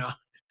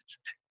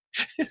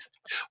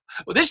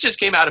 Well, this just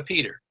came out of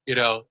Peter,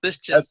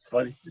 That's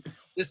funny.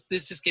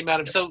 This just came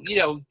out of, so,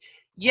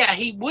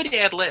 he would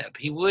ad lib.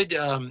 He would,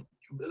 and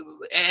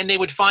they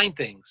would find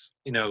things,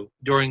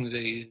 during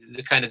the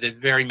kind of the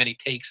very many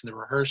takes and the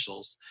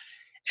rehearsals.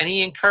 And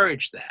he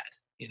encouraged that,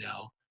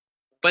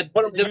 But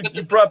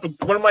you brought up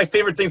one of my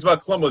favorite things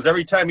about Columbo is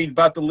every time he'd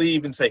about to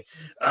leave and say,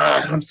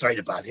 "I'm sorry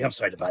to bother you.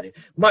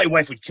 My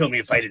wife would kill me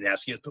if I didn't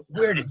ask you this, but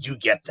where did you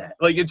get that?"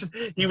 Like,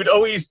 he would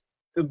always.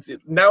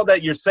 Now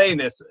that you're saying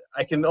this,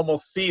 I can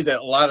almost see that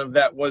a lot of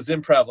that was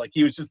improv. Like,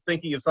 he was just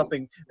thinking of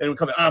something and it would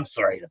come. "I'm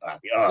sorry to bother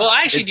you." Well,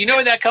 actually, do you know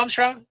where that comes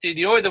from? Do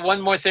you know where the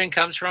one more thing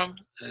comes from?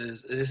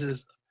 This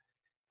is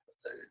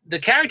the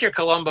character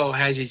Columbo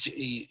has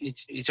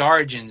its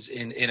origins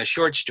in a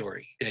short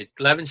story that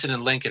Levinson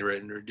and Link had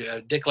written, or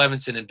Dick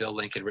Levinson and Bill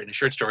Link had written, a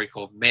short story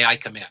called "May I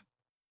Come In?"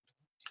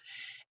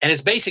 And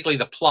it's basically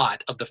the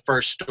plot of the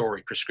first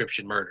story,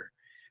 Prescription Murder.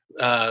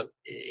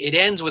 It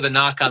ends with a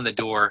knock on the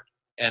door,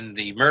 and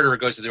the murderer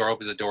goes to the door,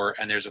 opens the door,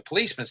 and there's a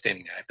policeman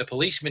standing there. If the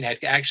policeman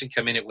had actually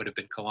come in, it would have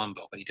been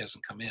Columbo, but he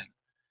doesn't come in.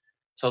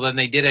 So then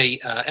they did a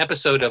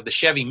episode of the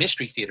Chevy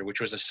Mystery Theater, which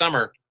was a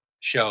summer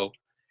show.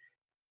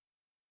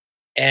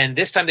 And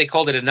this time they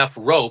called it Enough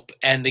Rope,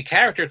 and the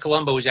character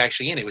Columbo was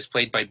actually in it. It was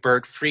played by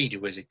Bert Freed, who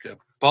was a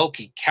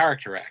bulky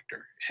character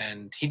actor,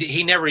 and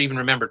he never even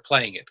remembered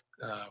playing it.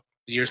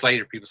 Years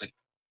later, people said,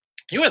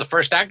 "You were the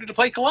first actor to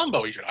play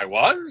Columbo." He said, "I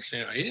was."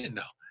 He didn't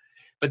know.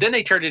 But then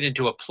they turned it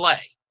into a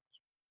play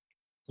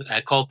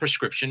called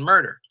Prescription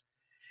Murder,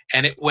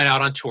 and it went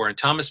out on tour. And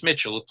Thomas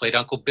Mitchell, who played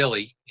Uncle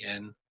Billy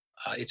in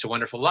It's a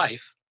Wonderful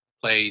Life,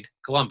 played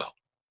Columbo.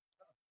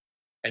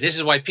 And this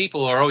is why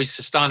people are always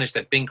astonished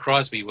that Bing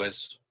Crosby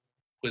was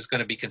going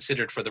to be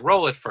considered for the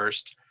role at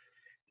first.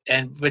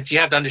 But you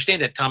have to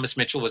understand that Thomas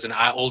Mitchell was an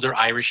older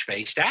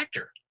Irish-faced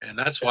actor, and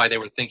that's why they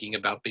were thinking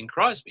about Bing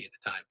Crosby at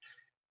the time.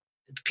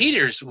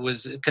 Peter's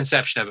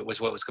conception of it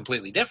was what was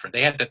completely different.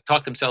 They had to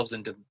talk themselves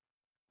into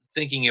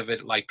thinking of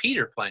it like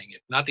Peter playing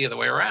it, not the other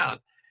way around.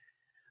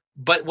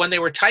 But when they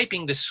were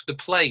typing the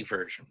play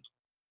version,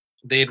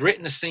 they had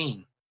written a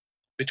scene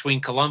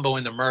between Columbo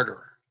and the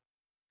murderer.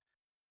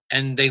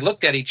 And they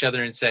looked at each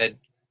other and said,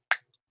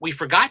 "We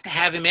forgot to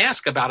have him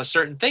ask about a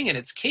certain thing, and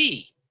it's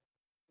key."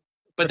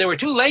 But they were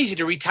too lazy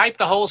to retype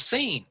the whole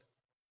scene.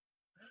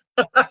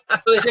 So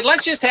they said,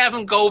 "Let's just have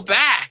him go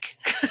back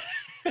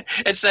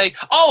and say,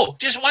 'Oh,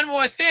 just one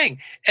more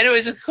thing.'" And it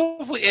was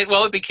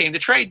it became the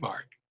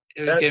trademark.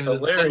 That's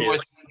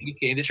hilarious. It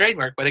became the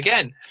trademark. But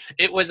again,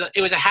 it was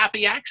a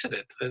happy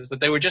accident, is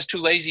that they were just too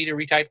lazy to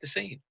retype the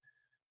scene.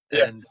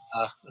 Yeah. And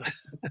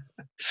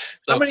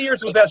how many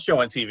years was that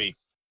show on TV?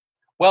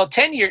 Well,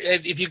 10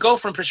 years. If you go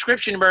from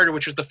Prescription Murder,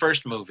 which was the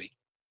first movie,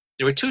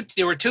 there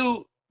were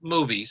two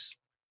movies,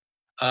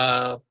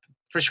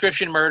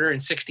 Prescription Murder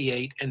in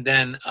 '68, and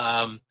then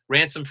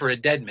Ransom for a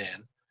Dead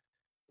Man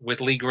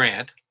with Lee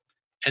Grant.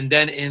 And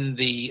then in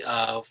the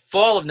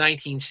fall of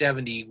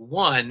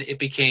 1971,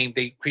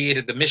 they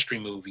created the mystery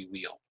movie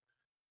wheel,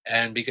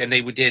 and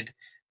they did,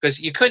 because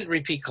you couldn't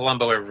repeat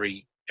Columbo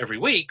every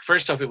week.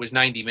 First off, it was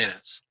 90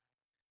 minutes,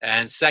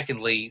 and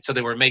secondly, so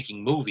they were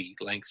making movie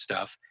length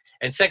stuff.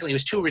 And secondly, it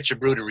was too rich a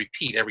brew to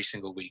repeat every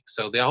single week.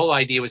 So the whole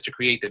idea was to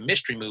create the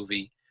mystery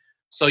movie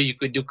so you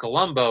could do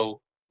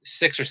Columbo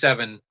 6 or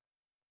 7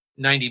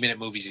 90-minute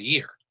movies a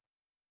year.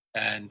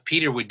 And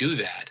Peter would do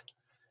that.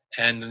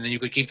 And then you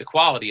could keep the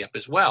quality up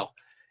as well.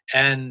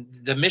 And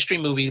the mystery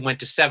movie went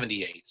to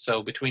 78.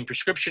 So between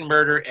Prescription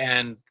Murder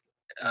and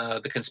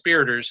The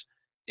Conspirators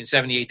in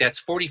 78, that's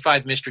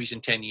 45 mysteries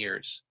in 10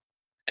 years.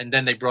 And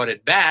then they brought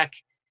it back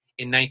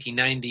in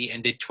 1990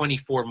 and did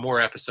 24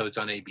 more episodes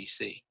on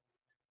ABC.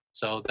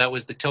 So that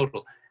was the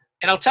total.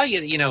 And I'll tell you,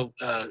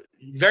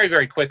 very,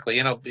 very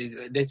quickly,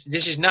 this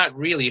is not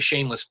really a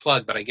shameless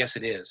plug, but I guess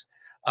it is.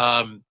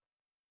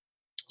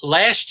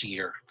 Last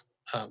year,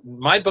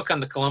 my book on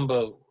the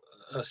Columbo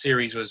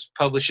series was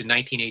published in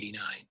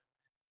 1989.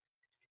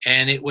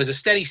 And it was a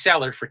steady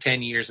seller for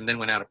 10 years and then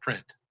went out of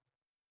print.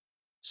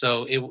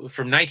 So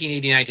from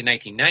 1989 to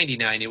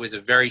 1999, it was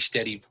a very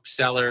steady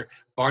seller.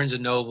 Barnes &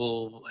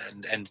 Noble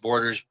and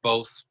Borders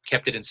both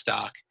kept it in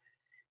stock.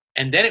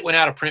 And then it went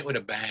out of print with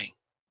a bang.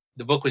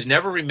 The book was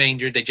never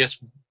remaindered. They just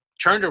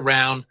turned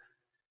around,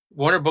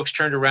 Warner Books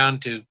turned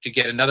around to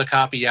get another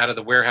copy out of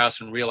the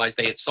warehouse and realized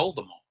they had sold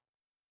them all.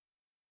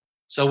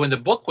 So when the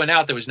book went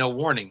out, there was no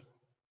warning.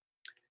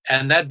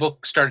 And that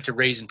book started to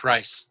raise in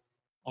price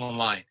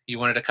online. You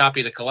wanted a copy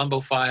of the Columbo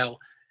file.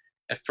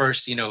 At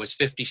first, it was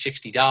 $50,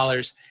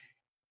 $60.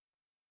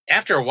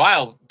 After a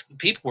while,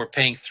 people were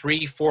paying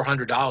 $300,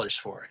 $400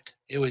 for it.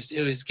 It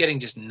was getting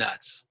just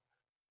nuts.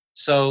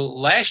 So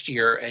last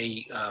year,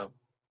 a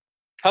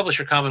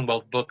publisher,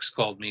 Commonwealth Books,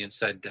 called me and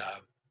said,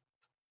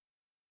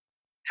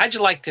 how'd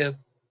you like to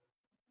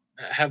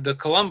have the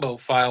Columbo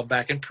file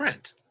back in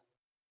print?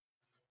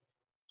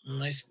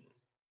 And I said,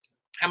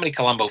 how many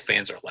Columbo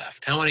fans are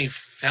left? How many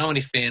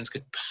fans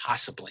could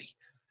possibly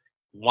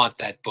want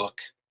that book?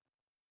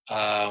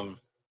 I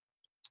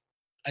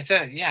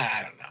said, yeah,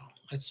 I don't know.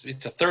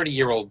 It's a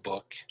 30-year-old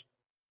book,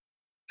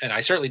 and I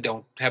certainly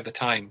don't have the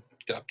time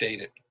to update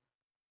it.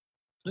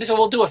 And they said,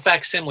 we'll do a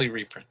facsimile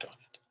reprint on it.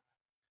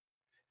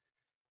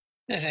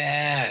 I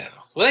said, I don't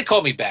know. Well, they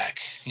called me back.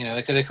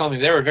 They called me.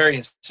 They were very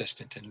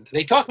insistent, and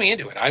they talked me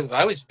into it.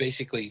 I was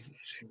basically.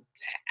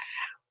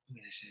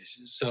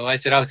 So I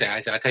said, okay.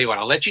 I said, I'll tell you what.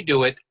 I'll let you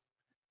do it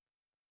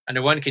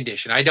under one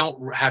condition. I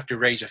don't have to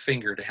raise a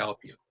finger to help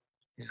you.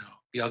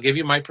 I'll give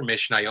you my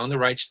permission. I own the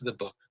rights to the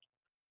book.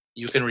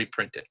 You can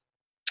reprint it.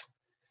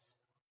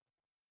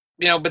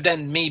 But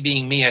then me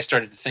being me, I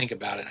started to think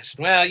about it. I said,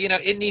 well,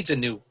 it needs a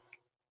new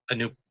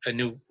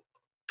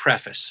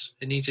preface.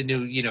 It needs a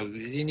new,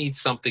 it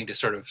needs something to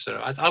sort of,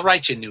 I'll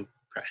write you a new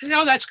preface.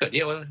 No, that's good.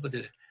 Yeah, we'll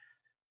do that.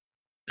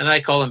 And I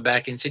called him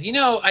back and said,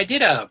 I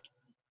did a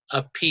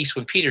piece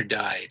when Peter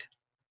died,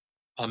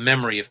 a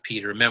memory of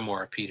Peter, a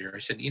memoir of Peter. I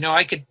said,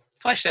 I could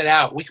flesh that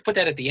out. We could put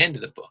that at the end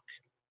of the book,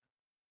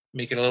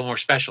 make it a little more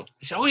special.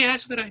 He said, oh yeah,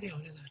 that's a good idea.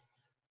 We'll do that.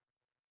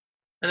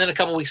 And then a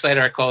couple of weeks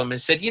later, I called him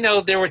and said,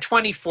 there were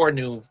 24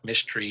 new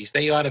mysteries.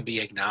 They ought to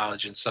be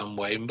acknowledged in some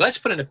way. Let's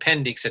put an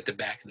appendix at the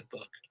back of the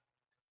book,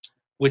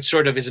 which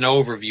sort of is an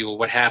overview of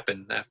what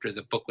happened after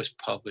the book was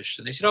published.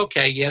 And they said,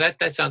 okay, yeah,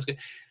 that sounds good.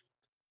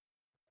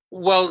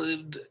 Well,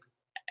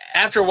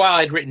 after a while,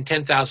 I'd written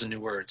 10,000 new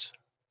words.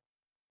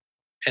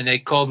 And they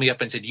called me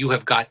up and said, you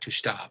have got to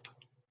stop.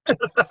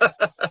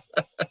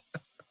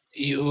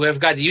 You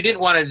didn't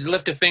want to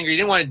lift a finger. You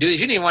didn't want to do this.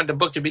 You didn't want the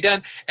book to be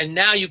done. And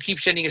now you keep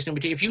sending us new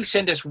material. If you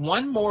send us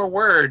one more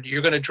word,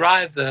 you're going to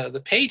drive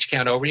the page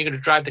count over. And you're going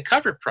to drive the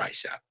cover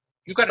price up.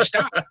 You've got to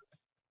stop.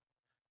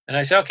 And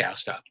I said, okay, I'll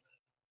stop.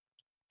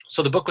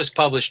 So the book was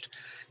published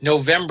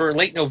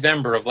late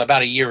November of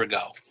about a year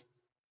ago.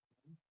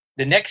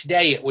 The next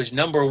day, it was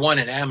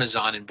 #1 at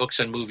Amazon in books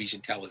on movies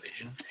and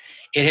television.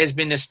 It has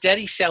been a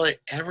steady seller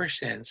ever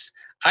since.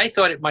 I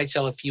thought it might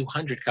sell a few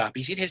hundred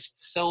copies. It has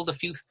sold a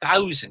few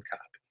thousand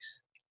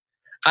copies.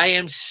 I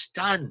am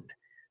stunned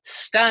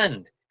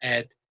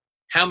at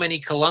how many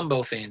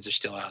Columbo fans are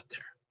still out there.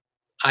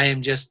 I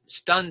am just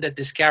stunned that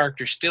this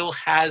character still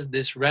has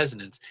this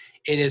resonance.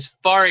 It has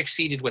far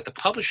exceeded what the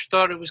publisher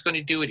thought it was going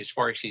to do. It has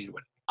far exceeded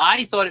what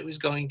I thought it was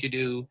going to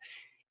do.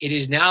 It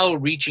is now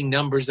reaching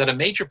numbers that a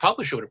major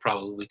publisher would have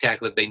probably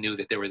tackled if they knew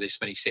that there were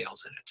this many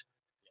sales in it.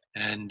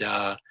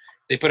 And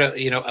they put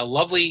a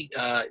lovely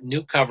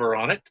new cover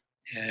on it,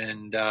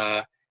 and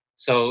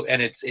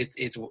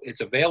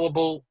it's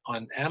available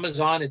on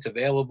Amazon. It's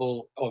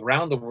available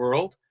around the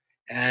world,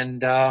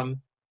 and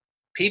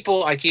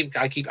people I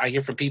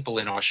hear from people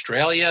in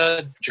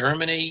Australia,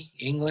 Germany,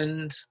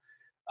 England,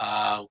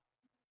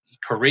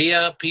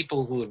 Korea,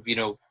 people who have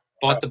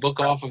bought the book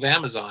off of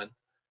Amazon,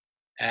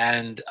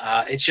 and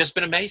it's just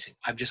been amazing.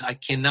 I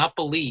cannot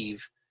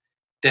believe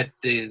that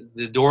the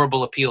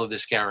adorable appeal of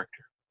this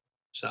character.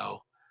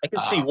 So. I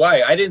can see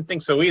why. I didn't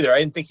think so either. I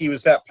didn't think he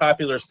was that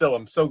popular still.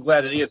 I'm so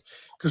glad that he is.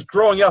 Because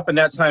growing up in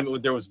that time,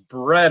 there was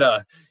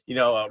Beretta,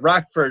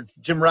 Rockford,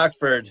 Jim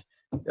Rockford,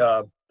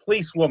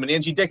 Policewoman,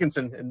 Angie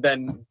Dickinson, and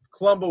then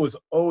Columbo was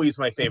always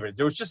my favorite.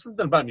 There was just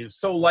something about him. He was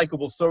so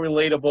likable, so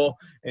relatable,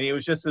 and he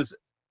was just this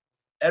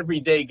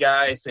everyday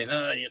guy saying,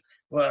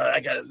 well, I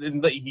got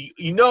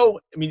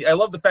I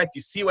love the fact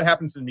you see what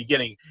happens in the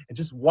beginning, and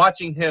just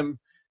watching him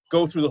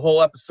go through the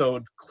whole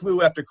episode,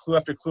 clue after clue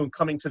after clue, and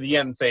coming to the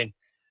end saying,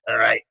 all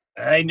right,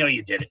 I know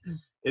you did it.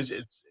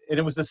 And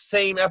it was the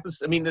same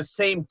episode. I mean, the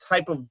same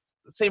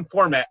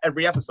format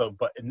every episode,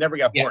 but it never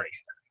got boring.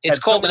 It's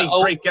called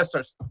great guest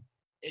stars.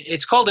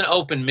 It's called an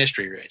open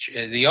mystery, Rich.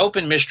 The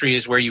open mystery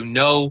is where you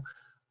know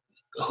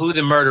who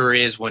the murderer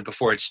is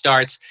before it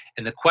starts,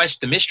 and the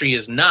mystery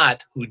is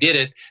not who did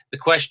it. The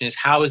question is,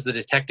 how is the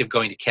detective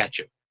going to catch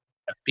him?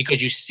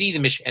 Because you see the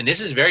mission, and this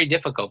is very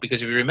difficult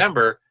because if you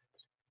remember,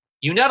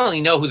 you not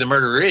only know who the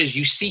murderer is,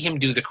 you see him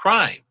do the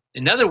crime.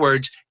 In other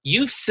words,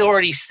 you've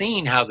already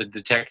seen how the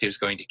detective is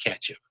going to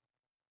catch him.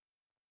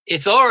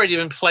 It's already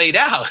been played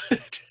out.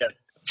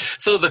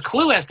 So the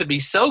clue has to be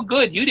so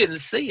good you didn't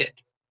see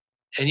it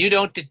and you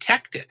don't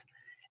detect it.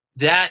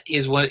 That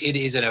is what it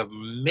is, an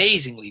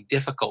amazingly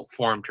difficult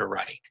form to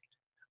write.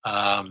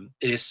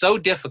 It is so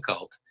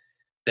difficult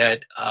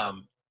that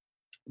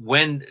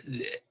when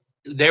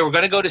they were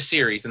going to go to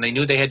series and they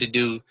knew they had to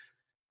do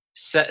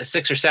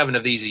 6 or 7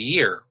 of these a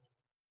year,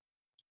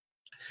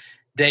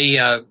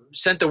 they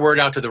sent the word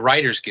out to the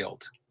Writers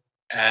Guild,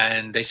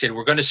 and they said,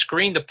 we're going to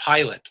screen the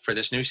pilot for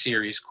this new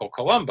series called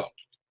Columbo.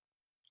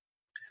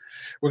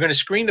 We're going to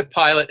screen the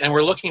pilot, and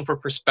we're looking for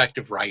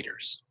prospective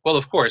writers. Well,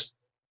 of course,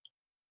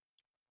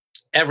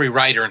 every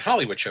writer in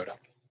Hollywood showed up.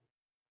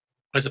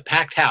 It was a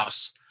packed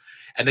house,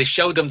 and they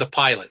showed them the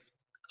pilot,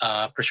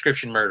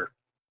 Prescription Murder.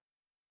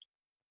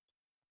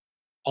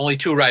 Only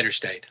 2 writers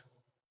stayed.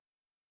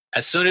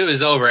 As soon as it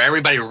was over,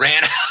 everybody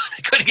ran out.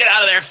 I couldn't get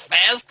out of there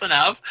fast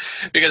enough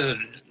because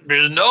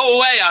there's no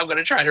way I'm going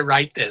to try to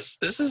write this.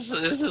 This is.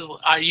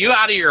 Are you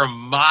out of your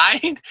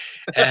mind?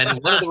 And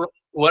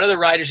one of the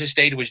writers who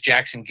stayed was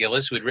Jackson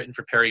Gillis, who had written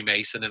for Perry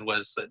Mason and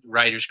was the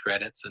writer's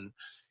credits, and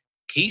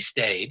he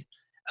stayed.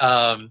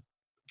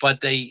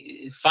 But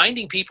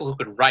finding people who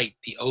could write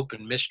the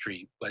open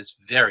mystery was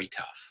very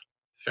tough,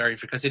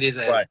 because it is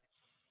a right.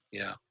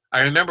 Yeah.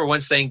 I remember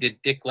once saying to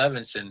Dick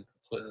Levinson,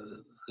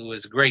 who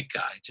was a great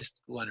guy,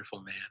 just a wonderful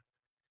man.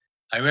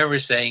 I remember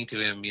saying to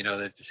him,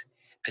 that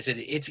I said,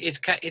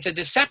 it's a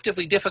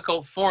deceptively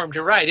difficult form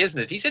to write, isn't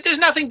it? He said, there's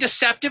nothing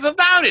deceptive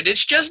about it.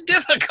 It's just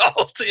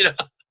difficult,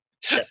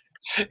 Yeah.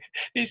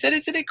 He said,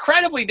 it's an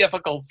incredibly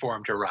difficult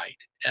form to write.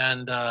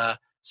 And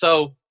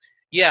so,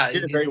 yeah.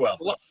 You did it very well.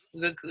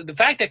 The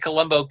fact that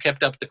Columbo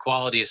kept up the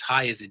quality as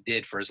high as it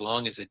did for as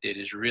long as it did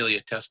is really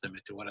a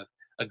testament to what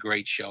a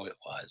great show it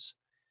was.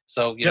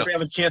 So, you ever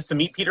have a chance to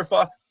meet Peter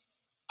Falk?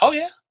 Oh,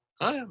 yeah.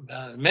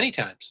 Many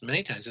times.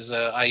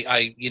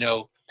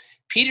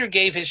 Peter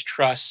gave his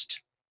trust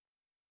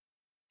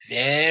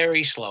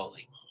very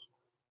slowly,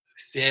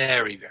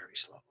 very, very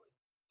slowly.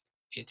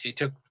 It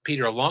took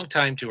Peter a long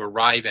time to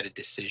arrive at a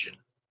decision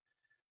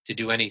to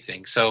do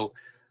anything. So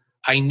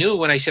I knew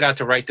when I set out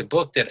to write the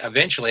book that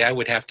eventually I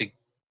would have to,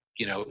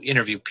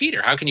 interview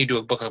Peter. How can you do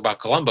a book about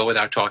Columbo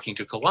without talking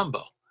to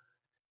Columbo?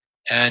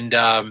 And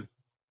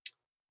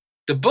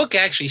the book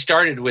actually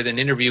started with an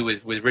interview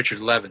with Richard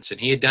Levinson.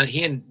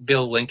 He and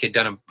Bill Link had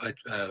done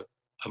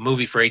a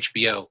movie for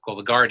HBO called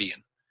The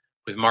Guardian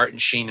with Martin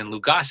Sheen and Lou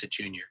Gossett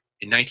Jr.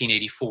 in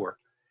 1984.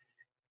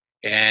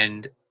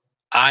 And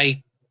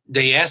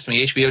they asked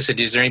me, HBO said,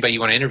 is there anybody you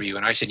want to interview?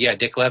 And I said, yeah,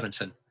 Dick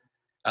Levinson.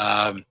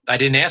 I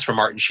didn't ask for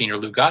Martin Sheen or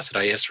Lou Gossett.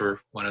 I asked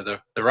for one of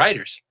the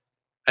writers.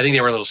 I think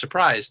they were a little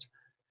surprised,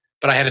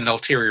 but I had an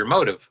ulterior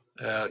motive,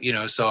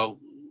 so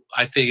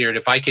I figured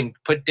if I can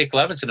put Dick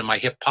Levinson in my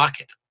hip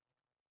pocket,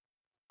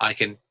 I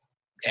can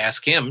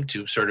ask him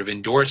to sort of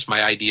endorse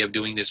my idea of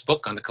doing this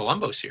book on the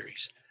Columbo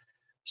series.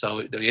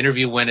 So the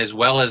interview went as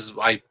well as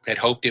I had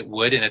hoped it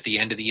would. And at the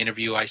end of the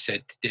interview, I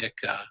said to Dick,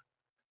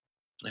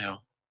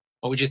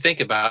 what would you think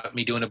about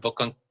me doing a book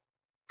on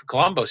the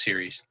Columbo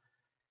series?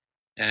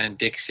 And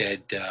Dick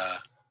said,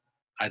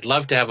 I'd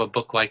love to have a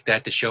book like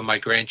that to show my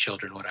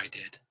grandchildren what I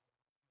did.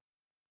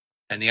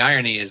 And the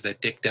irony is that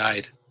Dick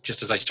died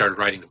just as I started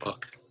writing the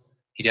book.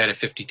 He died at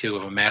 52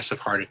 of a massive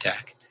heart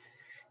attack.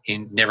 He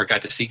never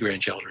got to see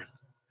grandchildren.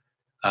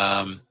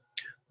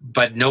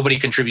 But nobody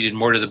contributed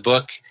more to the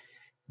book.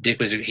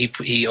 Dick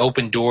he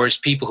opened doors.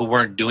 People who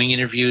weren't doing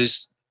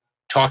interviews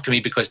talked to me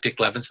because Dick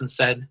Levinson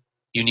said,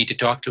 you need to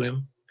talk to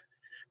him.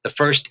 The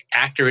first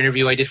actor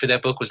interview I did for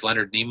that book was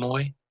Leonard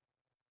Nimoy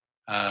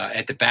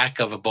at the back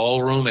of a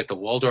ballroom at the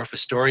Waldorf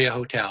Astoria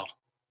Hotel.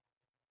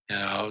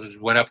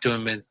 Went up to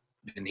him and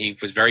he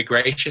was very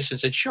gracious and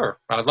said, sure,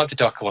 I'd love to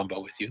talk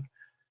Columbo with you.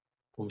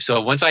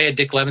 So once I had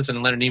Dick Levinson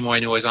and Leonard Nimoy, I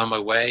knew I was on my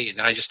way. And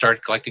then I just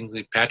started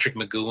collecting Patrick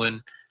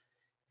McGowan.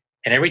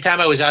 And every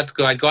time I was out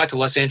I'd go out to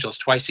Los Angeles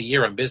twice a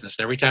year on business.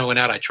 And every time I went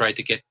out, I tried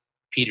to get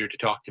Peter to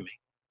talk to me.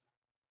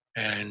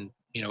 And,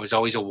 it was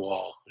always a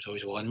wall.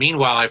 And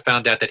meanwhile, I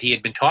found out that he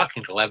had been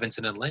talking to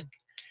Levinson and Link.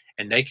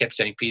 And they kept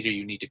saying, Peter,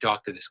 you need to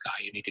talk to this guy.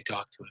 You need to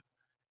talk to him.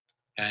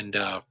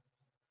 And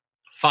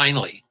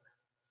finally,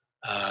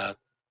 I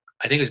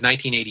think it was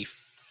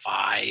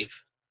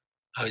 1985.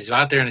 I was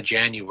out there in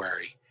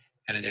January.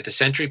 And at the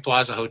Century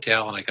Plaza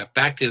Hotel, and I got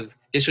back to,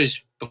 this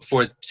was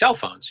before cell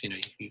phones,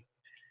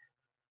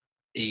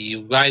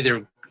 you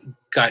either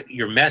got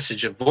your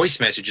voice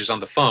messages on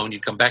the phone,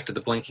 you'd come back to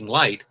the blinking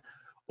light,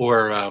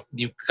 or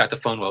you got the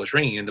phone while it was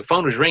ringing. And the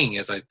phone was ringing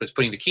as I was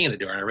putting the key in the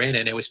door, and I ran in,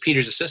 and it was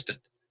Peter's assistant.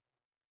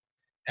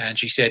 And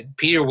she said,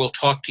 Peter will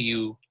talk to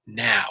you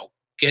now.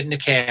 Get in a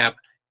cab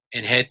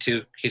and head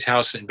to his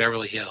house in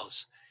Beverly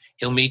Hills.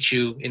 He'll meet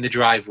you in the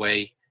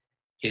driveway.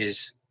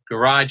 His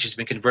garage has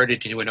been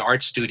converted into an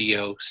art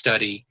studio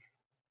study.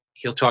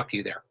 He'll talk to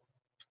you there.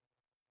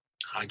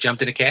 I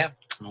jumped in a cab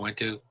and went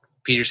to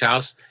Peter's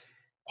house,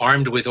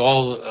 armed with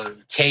all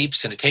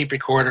tapes and a tape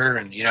recorder,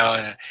 and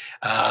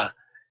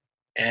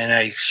and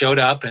I showed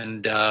up,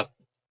 and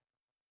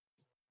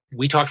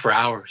we talked for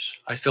hours.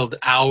 I filled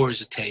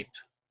hours of tape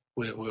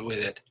with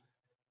it,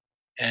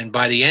 and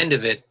by the end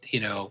of it,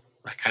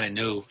 I kind of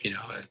knew,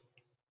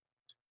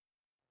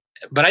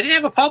 but I didn't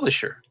have a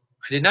publisher.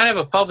 I did not have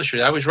a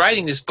publisher. I was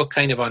writing this book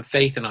kind of on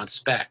faith and on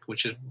spec,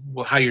 which is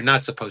how you're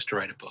not supposed to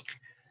write a book.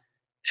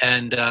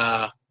 And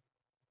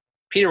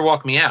Peter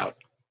walked me out.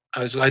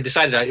 I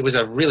decided it was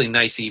a really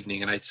nice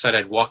evening, and I decided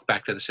I'd walk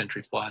back to the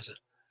Century Plaza.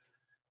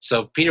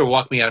 So Peter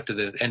walked me out to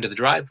the end of the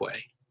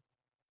driveway,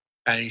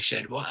 And he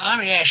said, well, let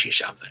me ask you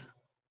something.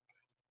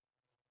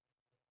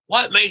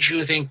 What makes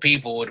you think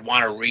people would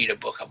want to read a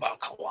book about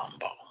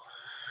Columbo?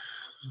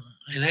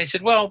 And I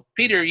said, well,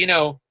 Peter,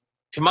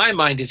 to my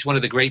mind, it's one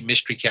of the great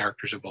mystery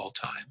characters of all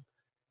time.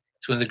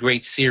 It's one of the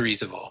great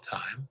series of all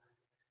time.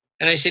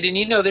 And I said,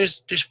 and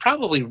there's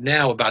probably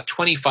now about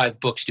 25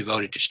 books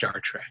devoted to Star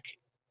Trek.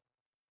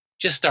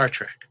 Just Star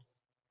Trek.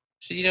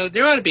 So,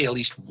 there ought to be at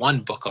least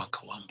one book on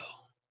Columbo.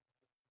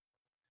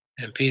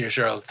 And Peter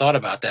sort of thought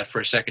about that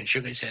for a second,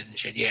 shook his head and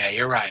said, yeah,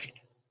 you're right.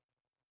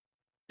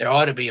 There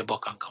ought to be a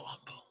book on Columbo.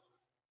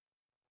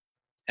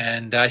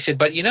 And I said,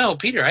 but,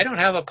 Peter, I don't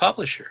have a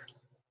publisher.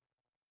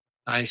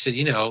 I said,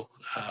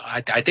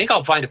 I think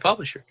I'll find a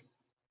publisher.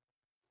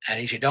 And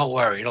he said, don't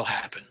worry, it'll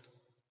happen.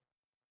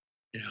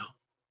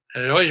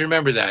 And I always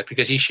remember that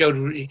because he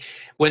showed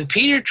when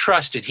Peter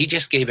trusted, he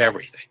just gave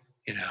everything,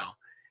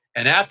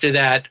 And after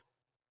that,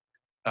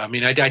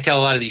 I tell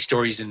a lot of these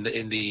stories in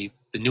the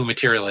new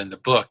material in the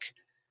book.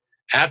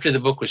 After the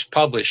book was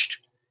published,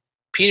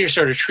 Peter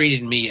sort of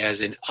treated me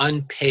as an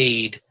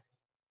unpaid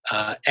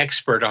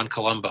expert on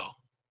Columbo.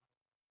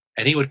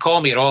 And he would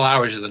call me at all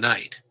hours of the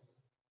night,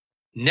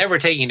 never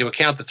taking into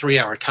account the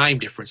 3-hour time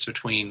difference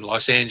between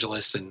Los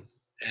Angeles and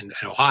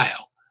Ohio.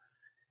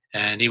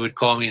 And he would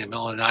call me in the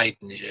middle of the night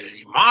and he'd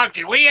say, Mark,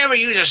 did we ever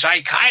use a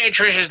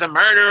psychiatrist as the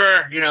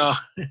murderer?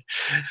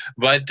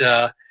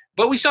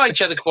 But we saw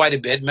each other quite a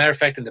bit. Matter of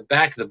fact, in the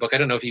back of the book, I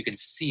don't know if you can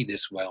see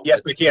this well.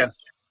 Yes, we can.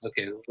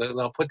 Okay,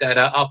 well, I'll put that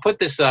up. I'll put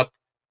this up.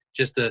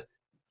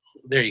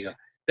 There you go.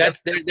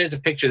 There's a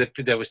picture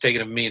that was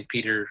taken of me and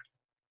Peter,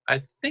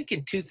 I think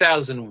in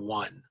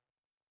 2001.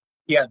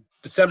 Yeah,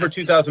 December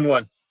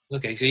 2001.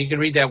 Okay, so you can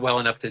read that well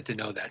enough to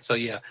know that. So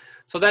yeah,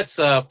 so that's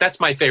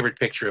my favorite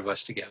picture of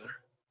us together.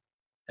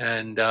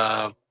 And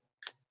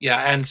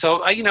and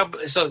so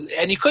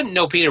and you couldn't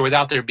know Peter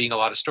without there being a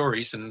lot of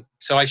stories, and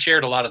so I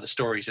shared a lot of the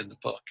stories in the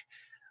book.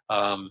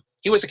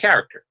 He was a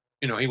character,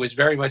 he was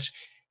very much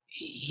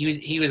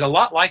he was a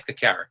lot like the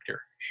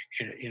character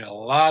in a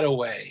lot of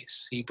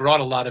ways. He brought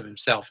a lot of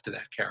himself to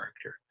that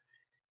character.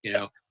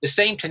 The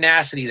same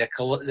tenacity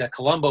that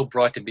Columbo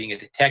brought to being a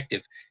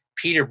detective,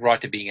 Peter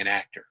brought to being an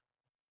actor.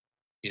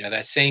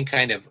 That same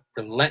kind of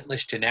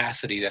relentless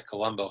tenacity that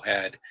Columbo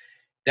had.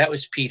 That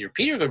was Peter.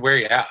 Peter could wear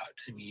you out.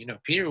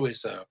 Peter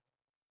was.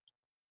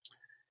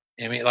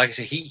 Like I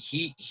said,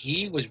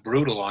 he was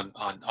brutal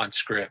on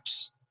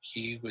scripts.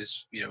 He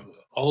was,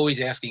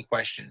 always asking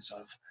questions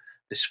of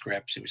the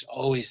scripts. It was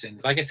always,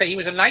 and like I say, he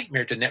was a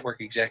nightmare to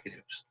network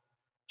executives.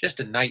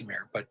 Just a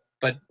nightmare, but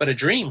a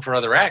dream for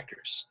other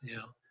actors.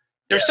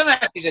 There's some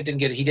actors that didn't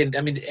get it. He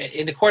didn't.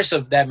 In the course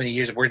of that many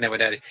years of working with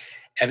Eddie,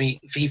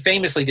 he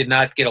famously did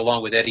not get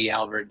along with Eddie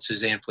Albert and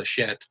Suzanne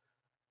Plachette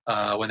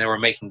when they were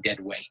making Dead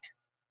Weight.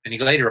 And he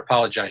later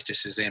apologized to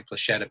Suzanne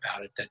Plachette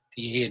about it, that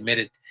he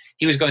admitted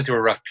he was going through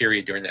a rough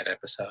period during that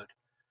episode.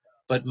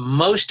 But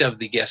most of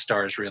the guest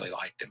stars really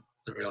liked him.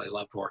 They really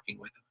loved working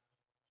with him.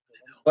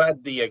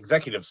 Glad the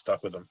executive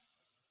stuck with him.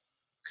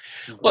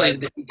 Well,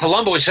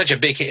 Columbo was such a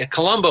big hit.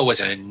 Columbo was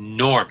an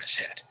enormous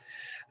hit.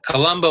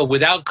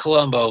 Without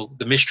Columbo,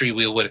 the Mystery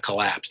Wheel would have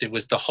collapsed. It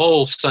was the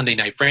whole Sunday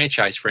night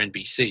franchise for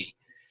NBC.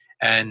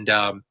 And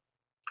and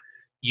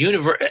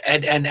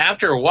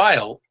after a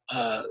while,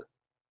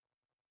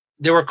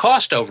 there were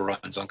cost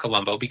overruns on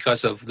Columbo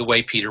because of the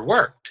way Peter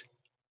worked.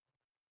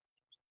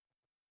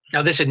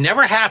 Now, this had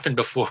never happened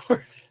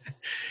before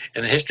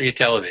in the history of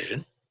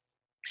television.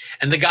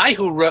 And the guy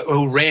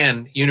who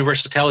ran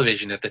Universal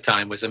Television at the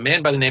time was a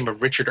man by the name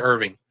of Richard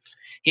Irving.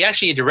 He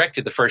actually had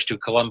directed the first 2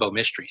 Columbo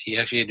mysteries. He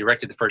actually had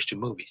directed the first 2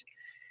 movies.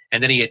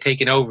 And then he had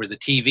taken over the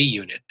TV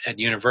unit at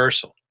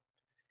Universal.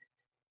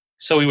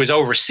 So he was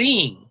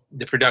overseeing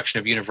the production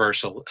of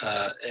Universal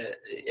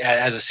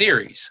as a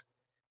series.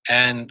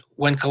 And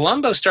when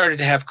Columbo started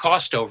to have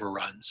cost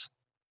overruns,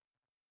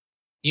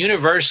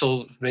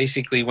 Universal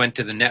basically went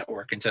to the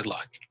network and said,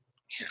 look,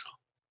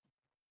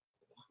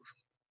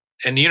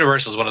 and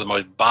Universal is one of the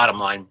most bottom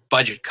line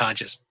budget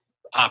conscious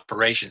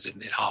operations in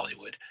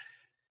Hollywood.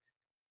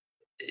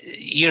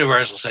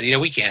 Universal said,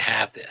 we can't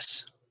have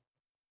this.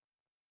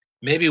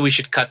 Maybe we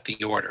should cut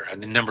the order on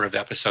the number of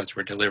episodes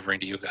we're delivering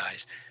to you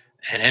guys.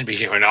 And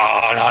NBC went,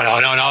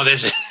 no,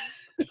 this is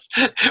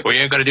we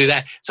ain't going to do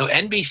that. So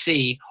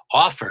NBC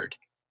offered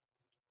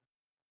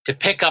to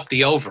pick up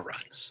the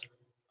overruns.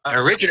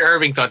 Richard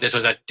Irving thought this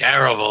was a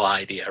terrible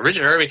idea.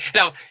 Richard Irving,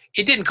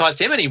 it didn't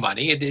cost him any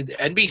money.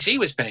 NBC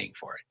was paying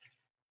for it.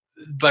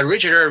 But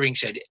Richard Irving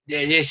said,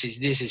 this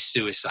is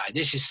suicide.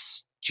 This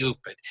is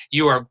stupid.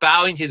 You are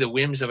bowing to the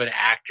whims of an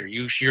actor.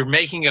 You're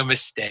making a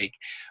mistake.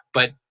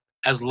 But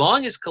as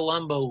long as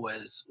Columbo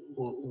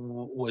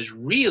was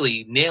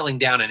really nailing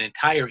down an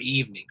entire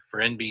evening for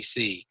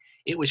NBC,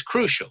 it was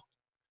crucial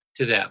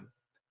to them.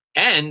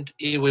 And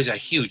it was a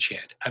huge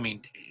hit.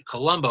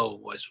 Columbo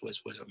was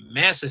a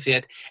massive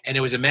hit, and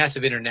it was a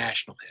massive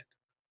international hit.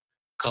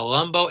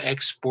 Columbo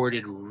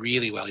exported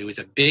really well. He was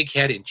a big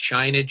hit in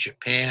China,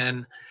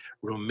 Japan,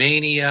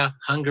 Romania,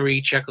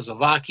 Hungary,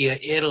 Czechoslovakia,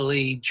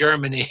 Italy,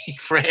 Germany,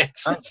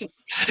 France.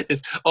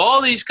 It's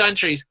all these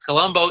countries.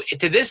 Columbo,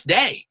 to this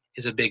day,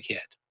 is a big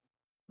hit.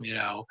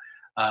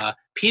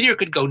 Peter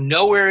could go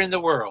nowhere in the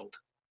world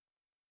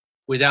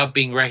without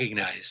being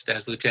recognized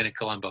as Lieutenant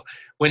Columbo.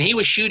 When he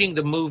was shooting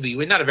the movie,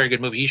 well, not a very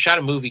good movie, he shot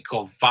a movie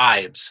called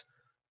Vibes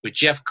with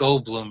Jeff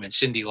Goldblum and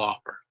Cyndi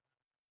Lauper.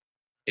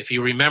 If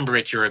you remember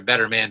it, you're a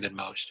better man than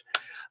most.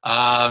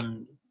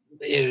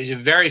 It was a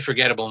very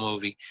forgettable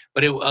movie,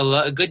 but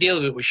a good deal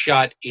of it was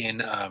shot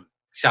in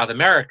South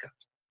America.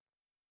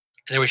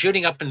 And they were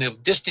shooting up in the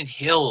distant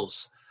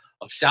hills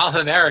of South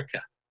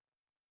America.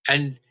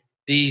 And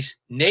these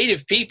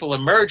native people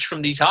emerged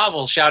from these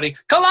hovels shouting,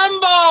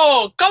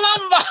 "Columbo!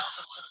 Columbo!"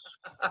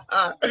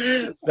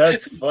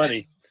 That's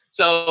funny.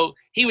 So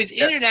he was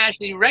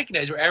internationally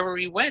recognized wherever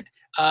he went.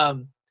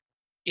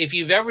 If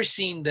you've ever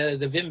seen the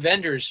Wim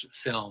Wenders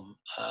film,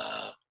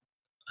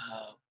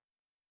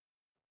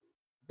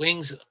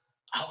 Wings,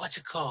 what's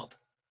it called?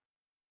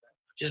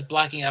 Just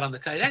blocking out on the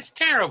title. That's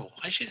terrible.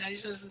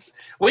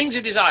 Wings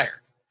of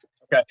Desire.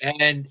 Okay.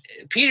 And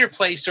Peter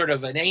plays sort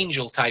of an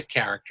angel type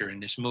character in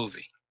this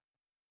movie.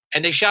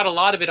 And they shot a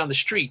lot of it on the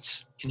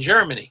streets in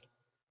Germany.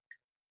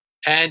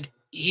 And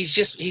he's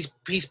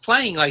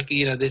playing like,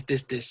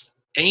 this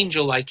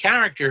angel like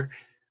character,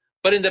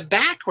 but in the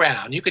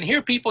background you can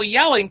hear people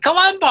yelling,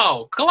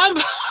 "Columbo!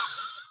 Columbo!"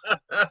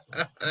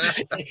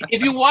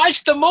 If you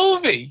watch the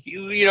movie,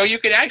 you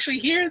can actually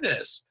hear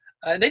this.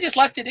 And they just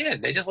left it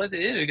in.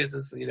 Because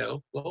it's,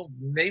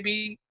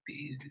 maybe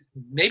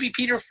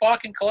Peter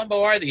Falk and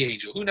Columbo are the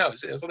angel. Who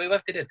knows? So they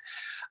left it in.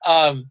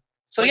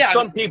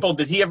 Some people,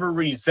 did he ever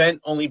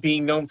resent only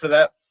being known for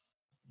that?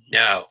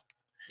 No.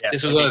 Yeah,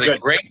 this was one of the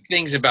great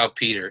things about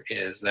Peter,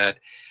 is that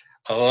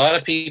a lot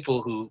of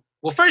people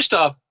first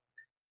off,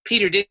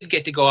 Peter did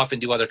get to go off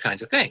and do other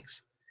kinds of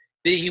things.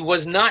 He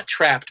was not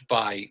trapped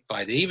by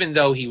even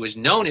though he was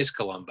known as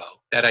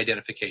Columbo, that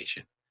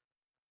identification.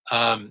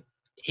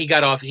 He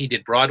got off. He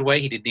did Broadway.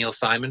 He did Neil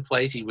Simon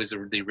plays. He was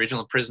the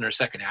original Prisoner of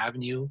Second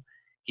Avenue.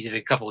 He did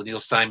a couple of Neil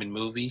Simon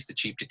movies, The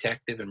Cheap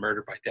Detective and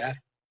Murder by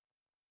Death.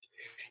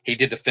 He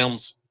did the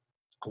films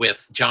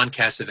with John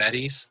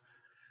Cassavetes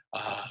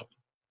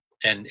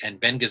and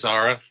Ben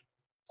Gazzara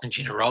and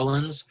Gina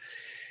Rowlands.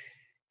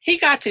 He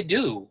got to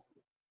do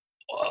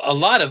a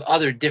lot of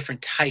other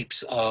different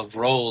types of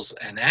roles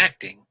and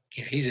acting.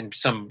 He's in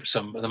some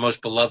of the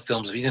most beloved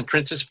films. He's in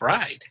Princess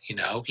Bride.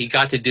 He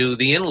got to do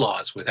The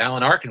In-Laws with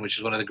Alan Arkin, which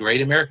is one of the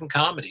great American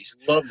comedies.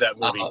 Love that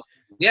movie.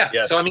 Yeah.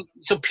 Yes.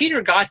 So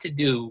Peter got to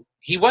do.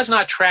 He was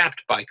not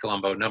trapped by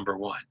Columbo, number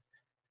one.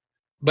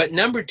 But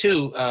number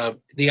two,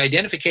 the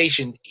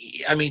identification.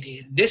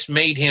 This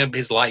made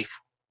his life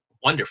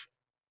wonderful,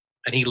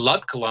 and he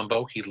loved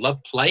Columbo. He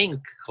loved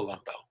playing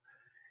Columbo,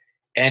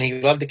 and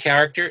he loved the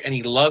character, and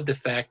he loved the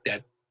fact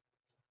that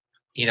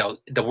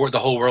the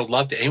whole world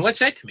loved it. And he once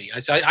said to me,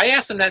 I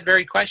asked him that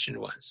very question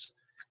once,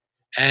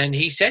 and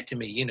he said to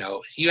me,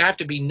 you have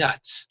to be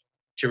nuts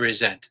to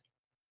resent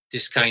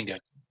this kind of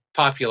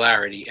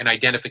popularity and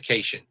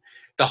identification.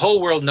 The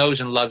whole world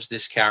knows and loves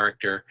this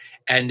character,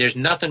 and there's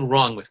nothing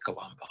wrong with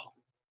Columbo.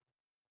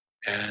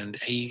 And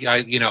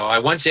I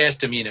once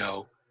asked him,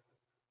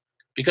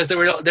 because there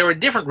were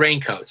different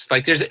raincoats.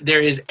 Like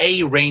there is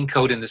a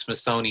raincoat in the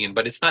Smithsonian,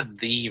 but it's not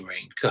the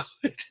raincoat.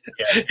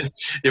 Yeah.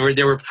 there were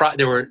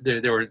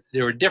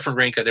different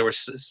raincoats. There were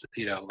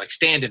like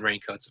stand-in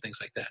raincoats and things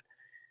like that.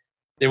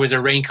 There was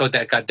a raincoat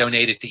that got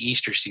donated to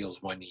Easter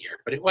Seals one year,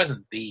 but it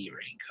wasn't the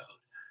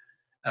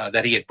raincoat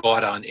that he had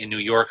bought in New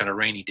York on a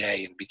rainy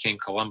day and became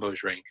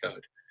Columbo's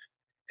raincoat.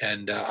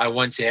 And I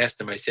once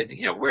asked him, I said,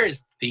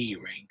 where's the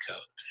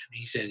raincoat? And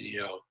he said,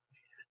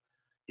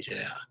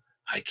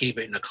 I keep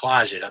it in a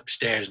closet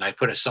upstairs, and I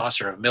put a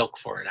saucer of milk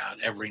for it out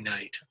every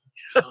night.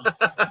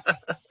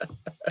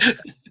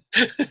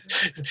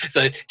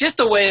 So just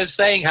a way of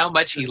saying how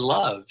much he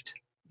loved,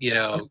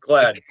 I'm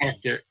glad. the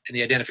character and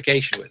the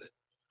identification with it.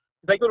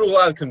 I go to a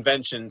lot of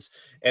conventions,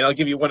 and I'll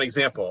give you one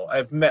example.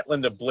 I've met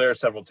Linda Blair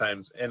several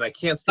times, and I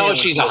can't stand. Oh,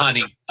 she's a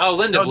honey. Oh,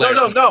 Linda Blair.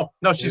 No,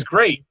 she's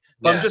great.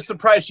 But yeah. I'm just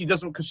surprised she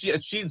doesn't, because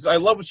she's. I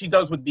love what she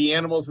does with the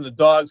animals and the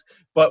dogs.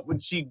 But when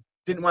she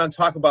didn't want to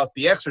talk about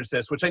The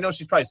Exorcist, which I know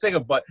she's probably sick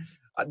of, but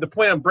the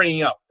point I'm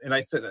bringing up, and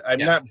I said I'm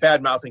not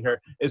bad mouthing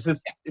her, is that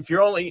if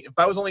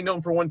I was only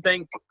known for one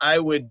thing, I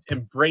would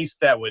embrace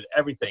that with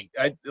everything.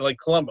 I like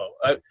Columbo.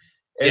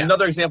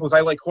 Another example is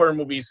I like horror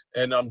movies,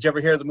 and did you ever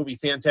hear of the movie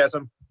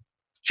Phantasm?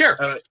 Sure.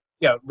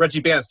 Reggie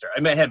Bannister. I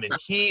met him, and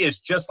he is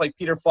just like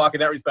Peter Falk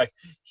in that respect.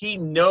 He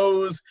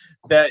knows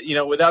that,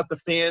 without the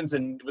fans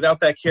and without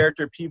that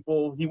character, he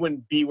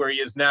wouldn't be where he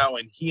is now,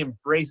 and he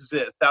embraces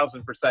it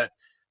 1,000%.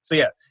 So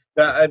yeah,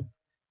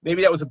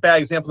 maybe that was a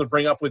bad example to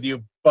bring up with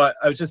you, but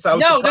I was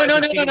surprised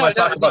to see him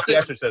talk about The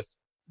Exorcist.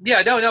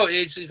 Yeah, no,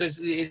 it's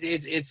because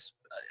it's.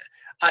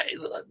 I've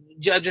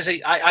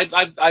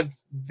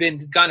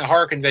gone to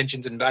horror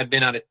conventions, and I've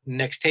been on a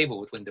next table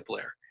with Linda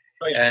Blair.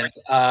 Oh, yeah.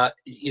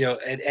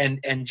 And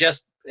and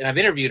I've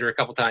interviewed her a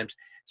couple times.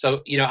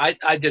 So I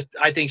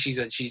think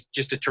she's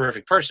just a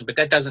terrific person, but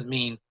that doesn't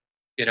mean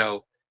you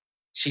know,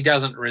 she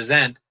doesn't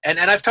resent. And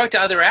I've talked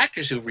to other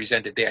actors who've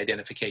resented the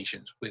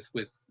identifications with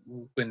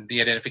when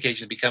the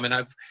identifications become, and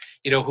I've,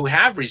 who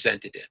have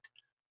resented it,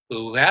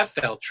 who have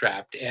felt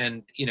trapped.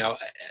 And,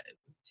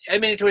 I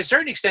mean, to a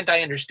certain extent,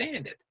 I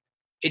understand it.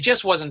 It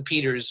just wasn't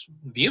Peter's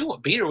view.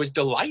 Peter was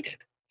delighted.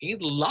 He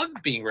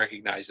loved being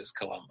recognized as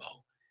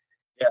Columbo.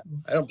 Yeah,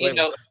 I don't blame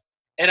him.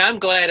 And I'm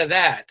glad of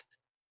that,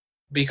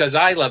 because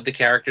I love the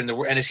character,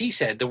 and as he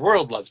said, the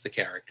world loves the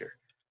character.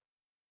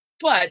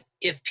 But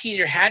if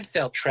Peter had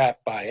felt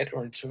trapped by it,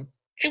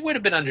 it would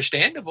have been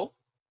understandable.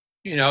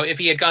 If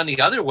he had gone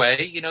the other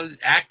way,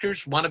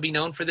 actors want to be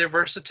known for their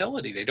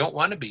versatility. They don't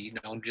want to be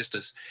known just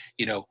as,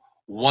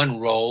 one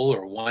role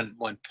or one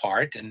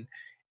part.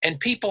 And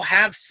people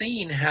have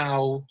seen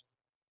how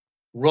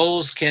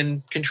roles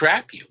can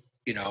trap you,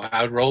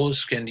 how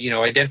roles can,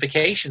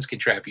 identifications can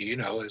trap you.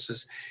 It's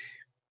just,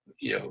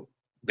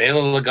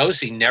 Bela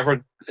Lugosi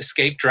never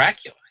escaped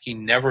Dracula. He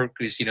never,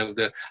 because,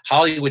 the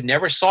Hollywood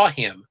never saw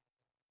him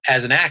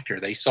as an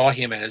actor. They saw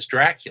him as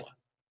Dracula.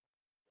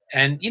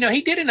 And,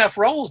 he did enough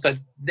roles that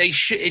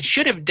it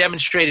should have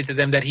demonstrated to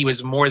them that he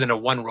was more than a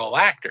one-role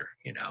actor.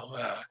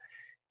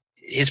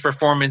 His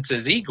performance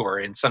as Igor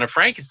in Son of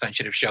Frankenstein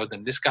should have showed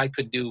them this guy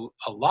could do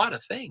a lot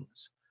of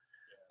things.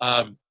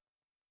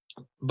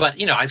 But,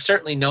 I've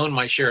certainly known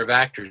my share of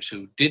actors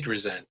who did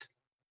resent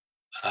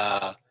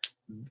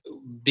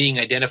being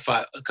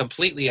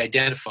completely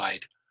identified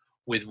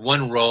with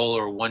one role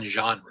or one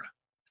genre,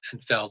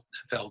 and felt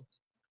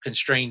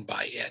constrained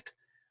by it.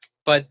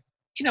 But,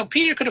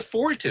 Peter could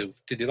afford to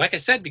do, like I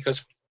said,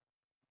 because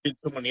he did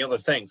so many other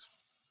things.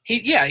 They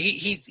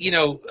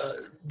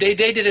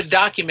did a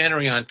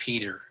documentary on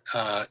Peter,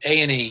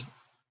 A&E,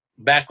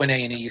 back when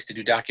A&E used to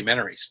do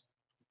documentaries,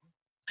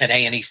 and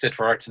A&E stood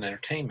for Arts and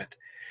Entertainment.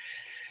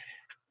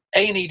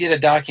 A&E did a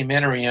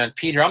documentary on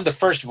Peter. I'm the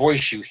first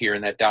voice you hear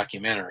in that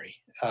documentary.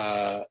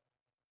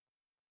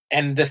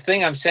 And the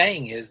thing I'm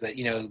saying is that,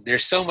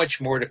 there's so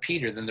much more to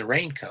Peter than the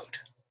raincoat.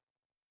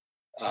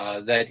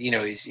 That,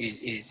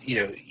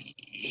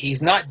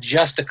 he's not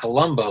just a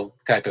Columbo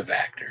type of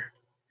actor.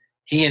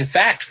 He, in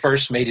fact,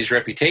 first made his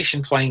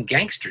reputation playing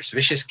gangsters,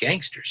 vicious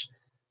gangsters.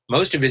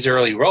 Most of his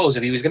early roles,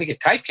 if he was going to get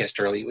typecast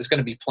early, it was going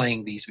to be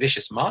playing these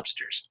vicious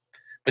mobsters.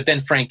 But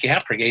then Frank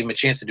Capra gave him a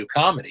chance to do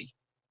comedy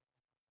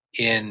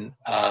in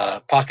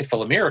Pocket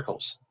Full of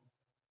Miracles.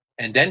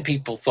 And then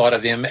people thought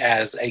of him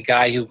as a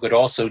guy who could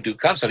also do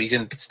comedy. So he's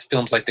in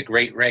films like The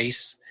Great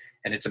Race,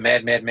 and It's a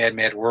Mad, Mad, Mad,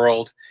 Mad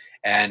World.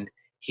 And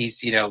he's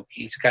the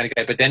kind of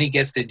guy. But then he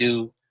gets to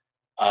do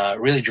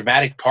really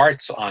dramatic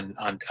parts on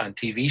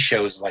TV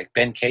shows like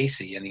Ben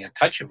Casey and The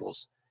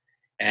Untouchables.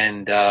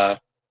 And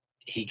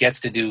he gets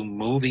to do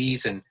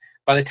movies. And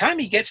by the time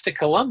he gets to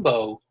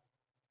Columbo,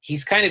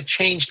 he's kind of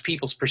changed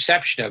people's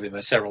perception of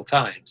him several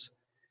times.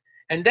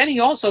 And then he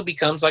also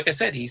becomes, like I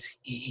said,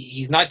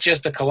 he's not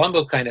just a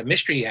Columbo kind of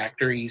mystery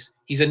actor. He's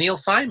a Neil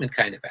Simon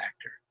kind of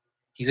actor.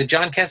 He's a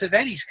John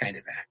Cassavetes kind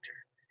of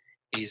actor.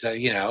 He's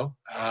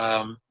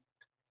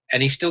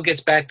and he still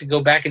gets to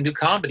go back and do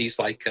comedies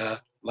like The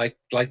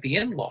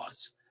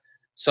In-Laws.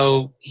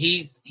 So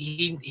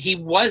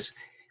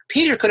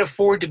Peter could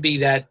afford to be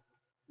that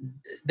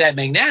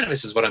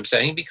magnanimous, is what I'm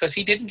saying, because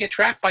he didn't get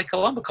trapped by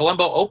Columbo.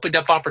 Columbo opened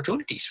up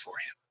opportunities for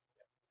him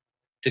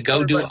to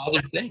go do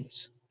other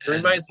things. It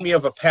reminds me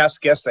of a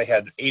past guest I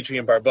had,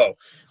 Adrienne Barbeau.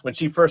 When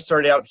she first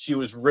started out, she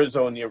was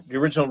Rizzo in the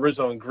original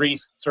Rizzo in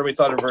Grease. So everybody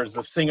thought of her as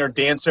a singer,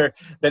 dancer.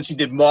 Then she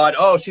did Maude.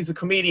 Oh, she's a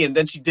comedian.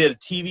 Then she did a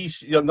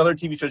another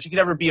TV show. She could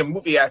never be a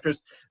movie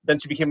actress. Then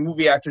she became a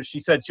movie actress.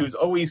 She said she was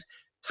always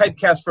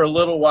typecast for a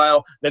little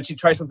while. Then she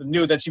tried something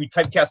new. Then she'd be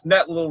typecast in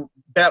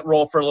that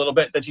role for a little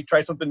bit. Then she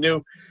tried something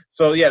new.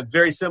 So yeah,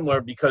 very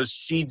similar, because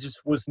she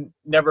just was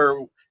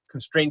never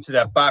constrained to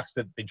that box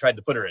that they tried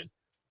to put her in.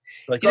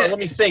 Like, let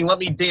me sing, let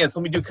me dance,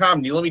 let me do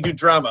comedy, let me do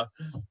drama.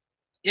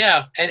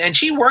 Yeah, and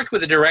she worked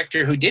with a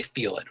director who did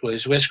feel it,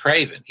 was Wes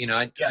Craven.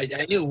 I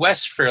knew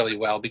Wes fairly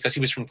well because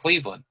he was from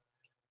Cleveland.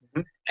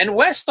 Mm-hmm. And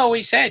Wes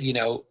always said, he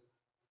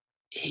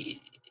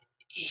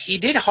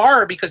did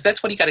horror because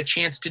that's what he got a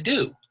chance to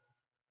do.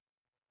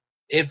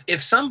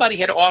 If somebody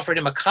had offered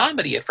him a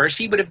comedy at first,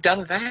 he would have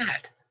done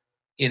that.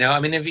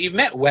 If you've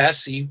met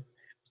Wes, he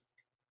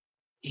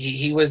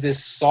was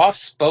this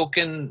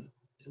soft-spoken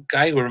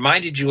guy who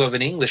reminded you of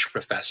an English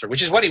professor,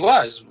 which is what he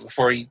was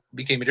before he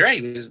became a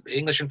director. He was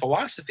English and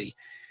philosophy.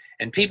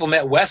 And people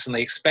met Wes and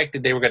they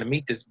expected they were going to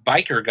meet this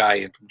biker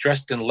guy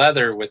dressed in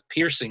leather with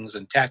piercings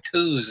and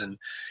tattoos and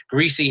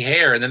greasy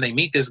hair. And then they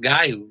meet this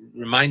guy who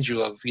reminds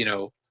you of,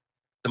 the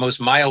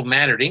most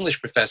mild-mannered English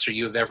professor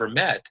you have ever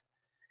met.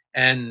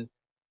 And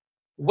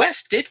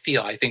Wes did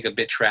feel, I think, a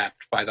bit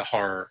trapped by the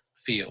horror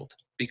field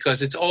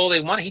because it's all they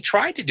wanted. He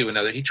tried to do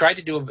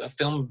a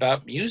film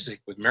about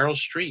music with Meryl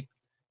Streep.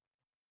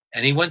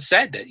 And he once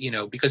said that,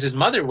 because his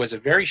mother was a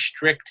very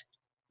strict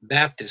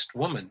Baptist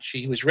woman.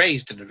 She was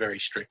raised in a very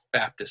strict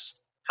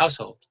Baptist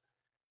household.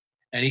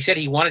 And he said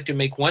he wanted to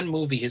make one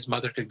movie his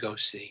mother could go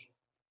see.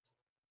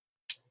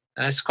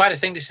 And that's quite a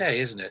thing to say,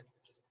 isn't it?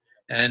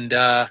 And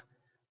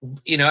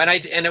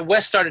and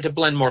Wes started to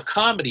blend more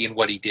comedy in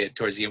what he did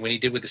towards the end, when he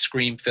did with the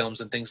Scream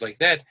films and things like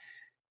that.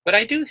 But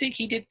I do think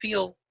he did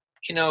feel,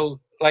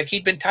 like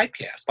he'd been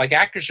typecast. Like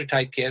actors are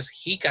typecast.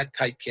 He got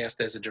typecast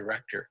as a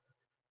director.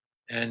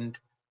 And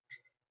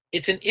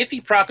it's an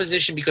iffy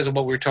proposition because of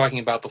what we were talking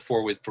about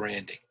before with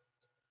branding.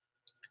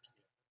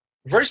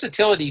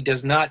 Versatility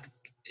does not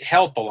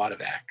help a lot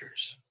of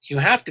actors. You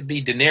have to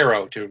be De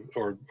Niro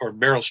or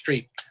Meryl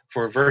Streep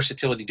for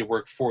versatility to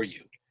work for you.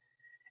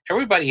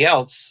 Everybody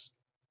else,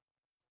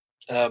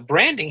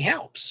 branding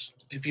helps.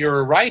 If you're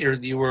a writer,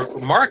 you are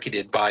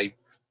marketed by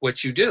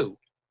what you do,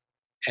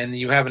 and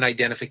you have an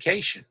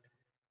identification.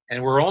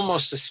 And we're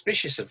almost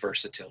suspicious of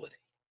versatility.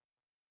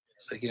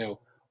 It's like,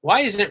 why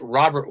isn't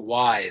Robert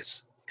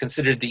Wise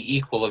considered the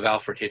equal of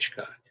Alfred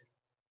Hitchcock?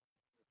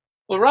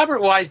 Well,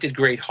 Robert Wise did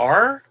great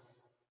horror.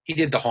 He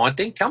did The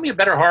Haunting. Tell me a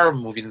better horror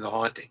movie than The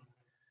Haunting.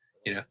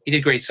 He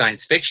did great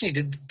science fiction. He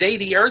did The Day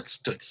the Earth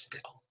Stood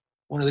Still,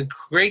 one of the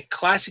great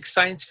classic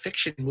science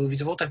fiction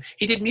movies of all time.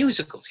 He did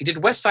musicals. He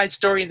did West Side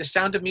Story and The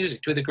Sound of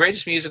Music, two of the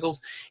greatest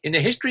musicals in the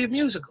history of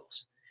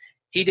musicals.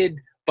 He did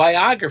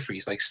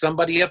biographies like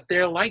Somebody Up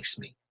There Likes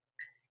Me.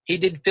 He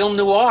did film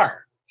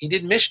noir. He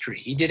did mystery.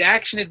 He did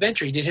action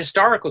adventure. He did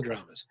historical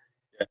dramas.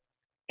 Yeah.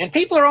 And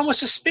people are almost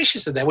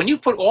suspicious of that. When you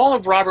put all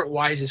of Robert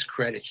Wise's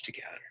credits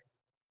together,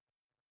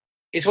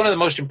 it's one of the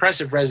most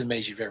impressive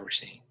resumes you've ever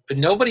seen. But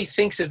nobody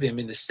thinks of him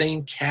in the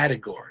same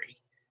category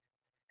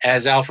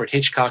as Alfred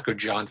Hitchcock or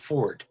John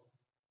Ford.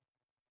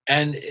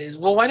 And,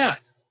 well, why not?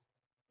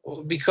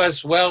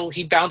 Because,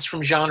 he bounced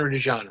from genre to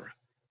genre.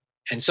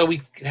 And so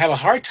we have a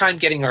hard time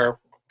getting our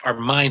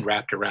mind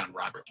wrapped around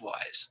Robert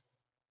Wise.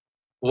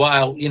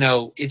 While,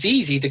 it's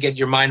easy to get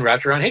your mind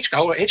wrapped around Hitchcock.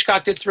 Oh,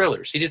 Hitchcock did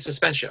thrillers. He did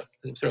suspense show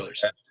thrillers.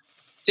 Yeah.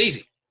 It's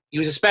easy. He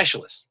was a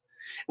specialist.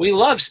 We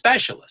love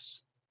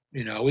specialists.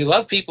 We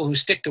love people who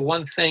stick to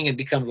one thing and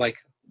become like,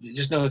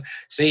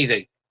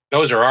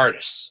 those are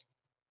artists.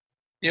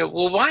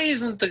 Why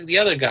isn't the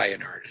other guy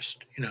an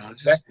artist?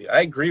 Exactly.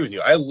 I agree with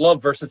you. I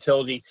love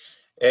versatility.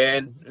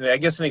 And I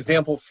guess an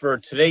example for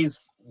today's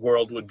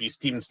world would be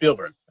Steven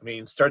Spielberg. I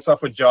mean, starts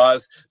off with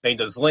Jaws, then he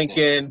does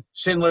Lincoln,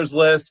 Schindler's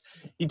List.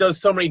 He does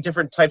so many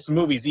different types of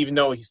movies, even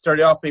though he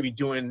started off maybe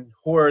doing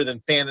horror than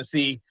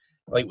fantasy,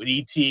 like with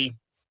E.T.,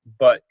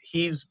 but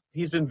he's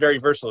been very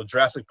versatile.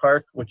 Jurassic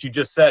Park, what you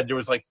just said, there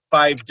was like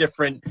 5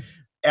 different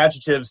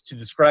adjectives to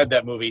describe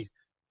that movie.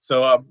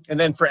 So, and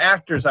then for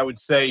actors, I would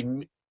say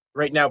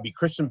right now be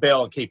Christian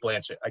Bale and Cate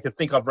Blanchett. I could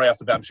think of right off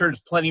the bat. I'm sure there's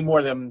plenty more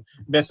of them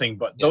missing,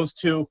 but those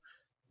two,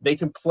 they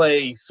can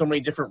play so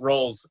many different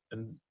roles.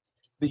 And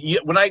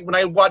when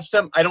I watch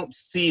them, I don't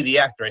see the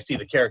actor; I see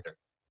the character.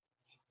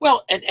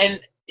 Well, and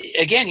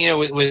again,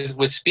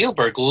 with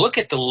Spielberg, look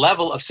at the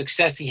level of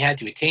success he had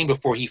to attain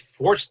before he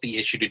forced the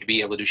issue to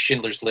be able to do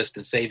Schindler's List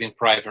and Saving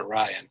Private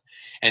Ryan,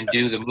 and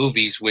do the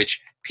movies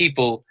which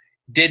people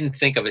didn't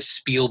think of as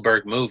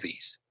Spielberg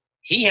movies.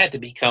 He had to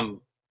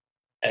become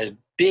a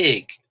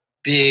big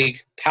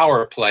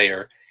power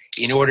player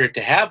in order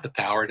to have the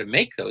power to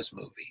make those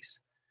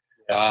movies.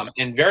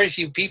 And very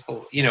few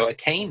people,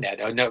 attain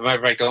that.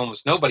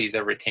 Almost nobody's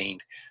ever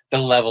attained the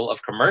level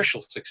of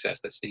commercial success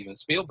that Steven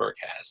Spielberg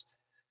has.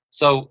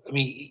 So,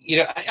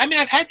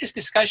 I've had this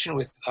discussion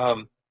with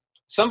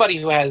somebody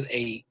who has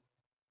a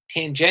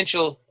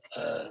tangential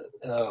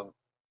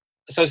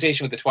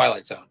association with the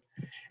Twilight Zone.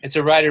 It's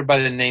a writer by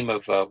the name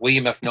of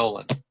William F.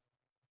 Nolan.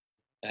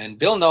 And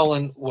Bill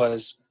Nolan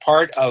was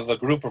part of a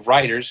group of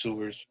writers who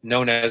was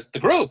known as the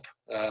Group,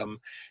 or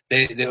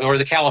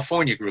the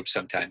California Group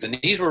sometimes. And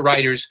these were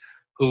writers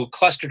who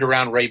clustered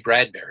around Ray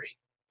Bradbury.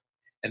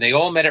 And they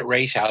all met at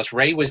Ray's house.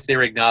 Ray was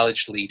their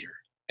acknowledged leader.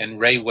 And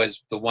Ray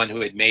was the one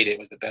who had made it,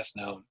 was the best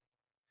known.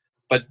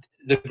 But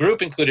the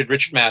group included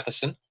Richard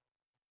Matheson,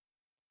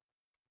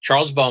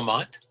 Charles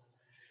Beaumont,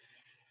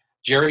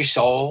 Jerry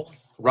Soule,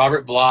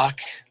 Robert Bloch.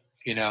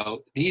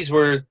 These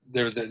were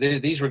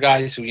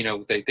guys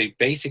who, they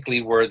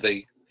basically were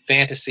the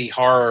fantasy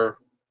horror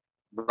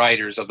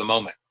writers of the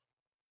moment.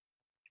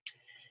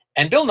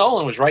 And Bill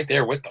Nolan was right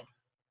there with them.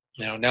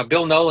 Now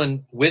Bill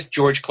Nolan, with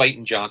George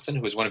Clayton Johnson,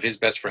 who was one of his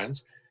best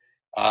friends,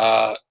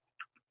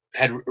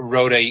 had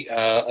wrote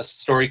a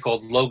story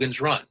called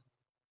Logan's Run.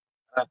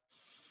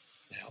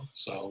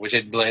 Which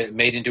had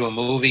made into a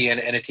movie and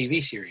a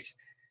TV series.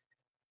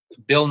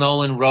 Bill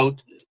Nolan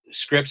wrote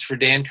scripts for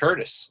Dan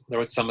Curtis.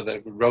 Wrote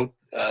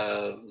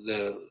a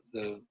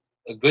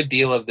good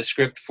deal of the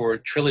script for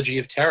Trilogy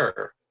of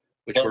Terror,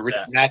 which were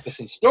Richard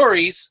Matheson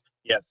stories.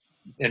 Yes.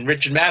 And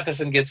Richard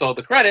Matheson gets all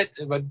the credit,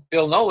 but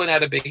Bill Nolan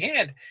had a big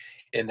hand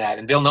in that.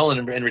 And Bill Nolan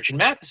and Richard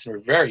Matheson were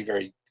very,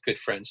 very good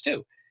friends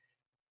too.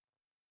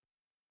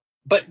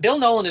 But Bill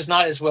Nolan is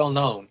not as well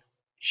known,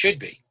 should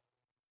be,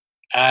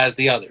 as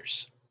the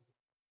others.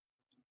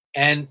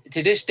 And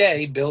to this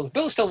day,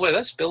 Bill's still with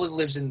us. Bill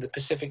lives in the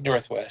Pacific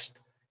Northwest.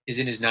 Is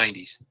in his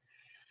 90s.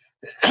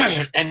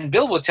 And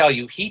Bill will tell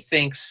you he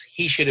thinks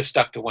he should have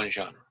stuck to one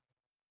genre.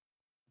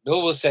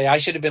 Bill will say, I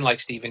should have been like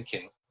Stephen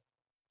King.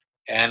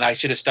 And I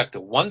should have stuck to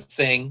one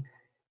thing,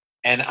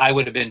 and I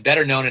would have been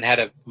better known and had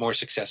a more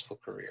successful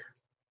career.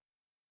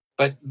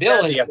 But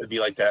Bill, you have to be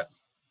like that.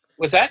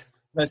 What's that?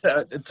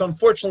 It's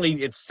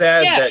unfortunately, it's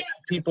sad that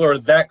people are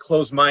that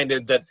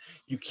close-minded that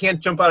you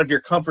can't jump out of your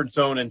comfort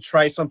zone and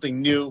try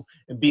something new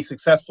and be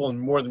successful in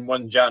more than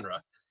one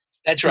genre.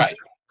 That's right.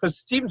 Because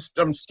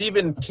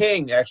Stephen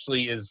King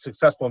actually is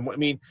successful. I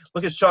mean,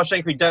 look at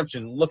Shawshank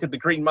Redemption. Look at The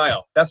Green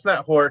Mile. That's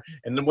not horror.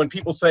 And then when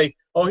people say,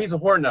 "Oh, he's a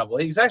horror novel,"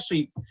 he's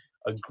actually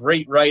a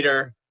great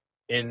writer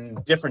in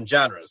different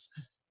genres.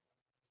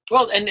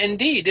 Well, and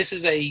indeed, this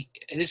is a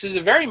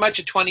very much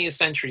a 20th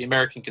century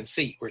American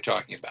conceit we're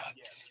talking about,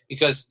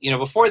 because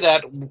before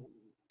that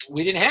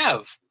we didn't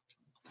have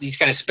these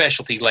kind of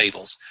specialty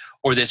labels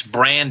or this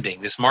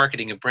branding, this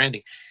marketing of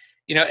branding,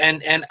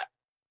 and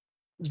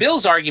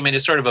Bill's argument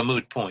is sort of a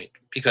moot point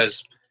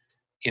because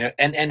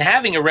and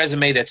having a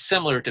resume that's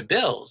similar to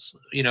Bill's,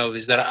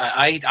 is that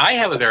I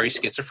have a very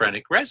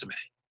schizophrenic resume.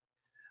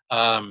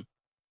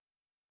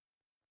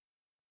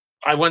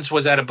 I once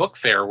was at a book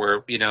fair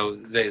where,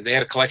 they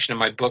had a collection of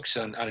my books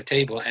on a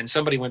table, and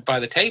somebody went by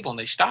the table and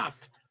they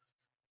stopped.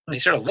 And they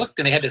sort of looked,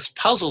 and they had this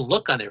puzzled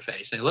look on their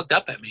face. They looked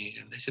up at me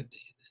and they said,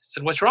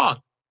 "What's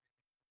wrong?"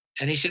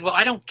 And he said, "Well,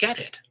 I don't get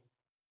it."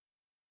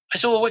 I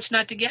said, "Well, what's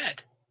not to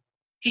get?"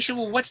 He said,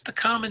 "Well, what's the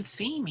common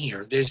theme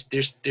here? There's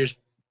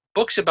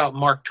books about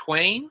Mark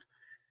Twain.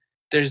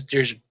 There's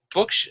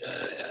books,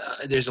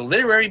 there's a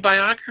literary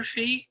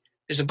biography.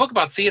 There's a book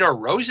about Theodore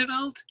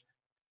Roosevelt.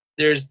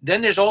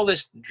 There's all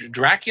this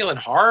Dracula and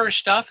horror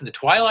stuff and the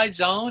Twilight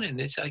Zone,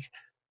 and it's like,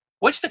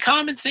 what's the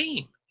common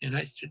theme?" And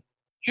I said,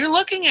 "You're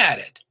looking at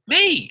it.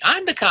 Me,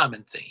 I'm the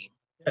common theme.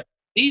 Yeah.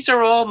 These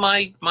are all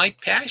my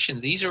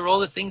passions. These are all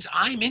the things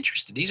I'm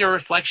interested in. These are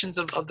reflections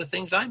of the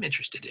things I'm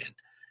interested in.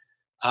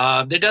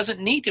 There doesn't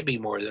need to be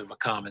more of a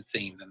common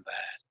theme than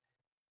that."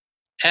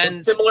 And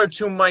it's similar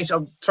to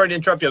I'm sorry to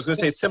interrupt you. I was going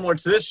to say it's similar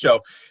to this show.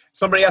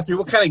 Somebody asked me,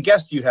 "What kind of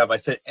guests do you have?" I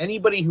said,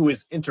 anybody who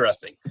is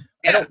interesting.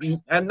 Yeah.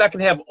 I'm not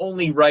going to have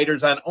only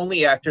writers on,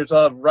 only actors.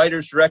 I'll have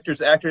writers,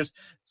 directors, actors.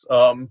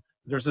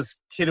 There's this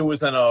kid who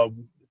was on a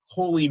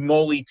Holy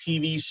Moly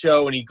TV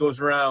show, and he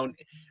goes around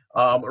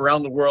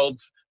the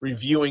world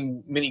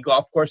reviewing mini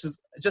golf courses.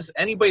 Just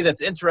anybody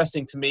that's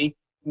interesting to me.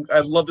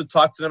 I'd love to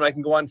talk to them. I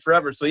can go on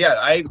forever. So yeah,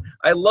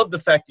 I love the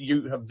fact that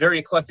you have very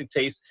eclectic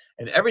taste,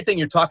 and everything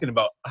you're talking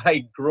about,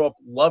 I grew up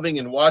loving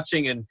and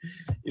watching, and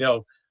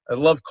I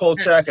love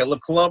Kolchak, I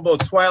love Columbo,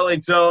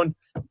 Twilight Zone.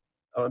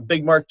 I'm a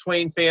big Mark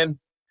Twain fan.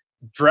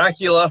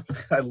 Dracula,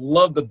 I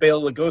love the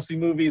Bela Lugosi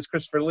movies,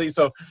 Christopher Lee.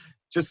 So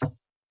just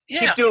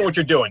keep doing what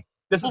you're doing.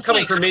 This is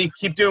coming from me.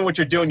 Keep doing what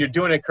you're doing. You're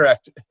doing it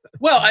correct.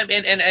 Well,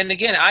 and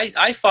again,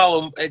 I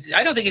follow.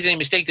 I don't think it's any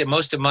mistake that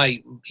most of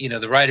my,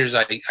 the writers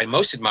I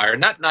most admire,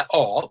 not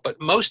all,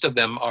 but most of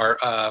them are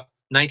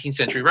 19th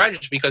century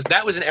writers, because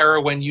that was an era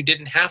when you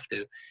didn't have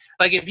to.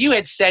 Like if you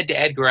had said to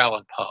Edgar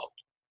Allan Poe,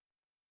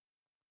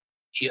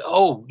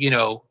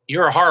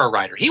 you're a horror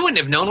writer, he wouldn't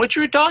have known what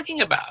you were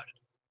talking about.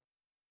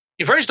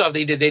 First off,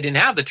 they didn't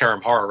have the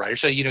term horror writer,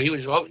 so he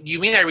was. "Oh, you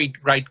mean I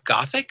write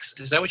Gothics?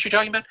 Is that what you're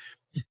talking about?"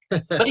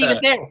 But even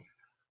there,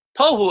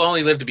 Poe, who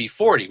only lived to be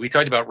 40, we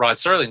talked about Rod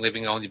Serling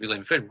living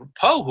 50.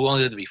 Poe, who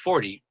only lived to be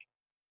 40,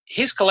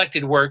 his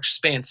collected works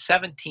spanned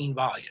 17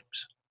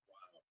 volumes.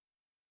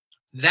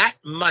 That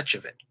much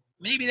of it,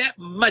 maybe that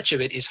much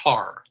of it, is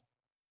horror.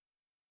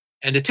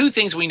 And the two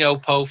things we know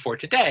Poe for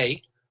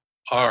today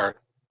are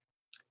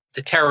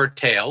the terror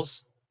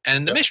tales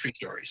and the mystery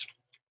stories.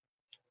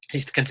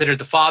 He's considered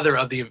the father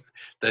of the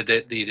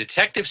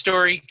detective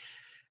story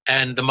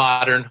and the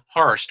modern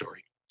horror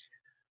story.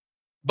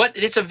 But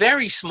it's a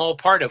very small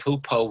part of who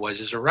Poe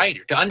was as a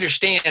writer. To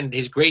understand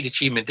his great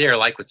achievement there,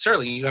 like with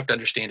Serling, you have to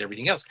understand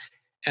everything else.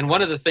 And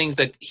one of the things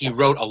that he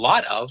wrote a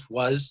lot of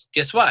was,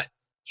 guess what?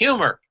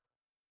 Humor.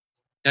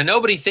 Now,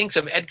 nobody thinks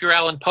of Edgar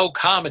Allan Poe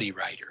comedy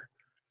writer.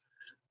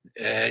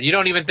 You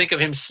don't even think of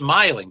him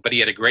smiling, but he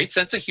had a great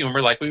sense of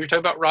humor, like we were talking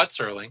about Rod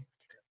Serling.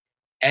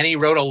 And he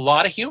wrote a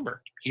lot of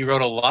humor. He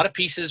wrote a lot of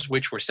pieces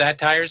which were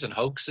satires and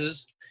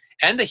hoaxes.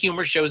 And the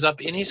humor shows up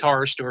in his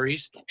horror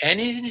stories and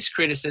in his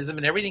criticism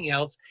and everything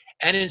else,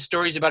 and in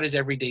stories about his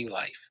everyday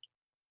life.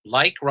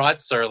 Like Rod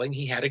Serling,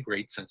 he had a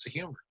great sense of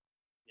humor.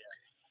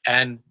 Yeah.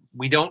 And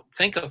we don't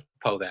think of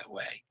Poe that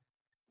way.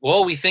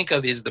 All we think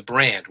of is the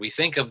brand. We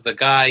think of the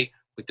guy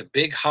with the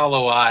big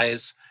hollow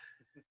eyes,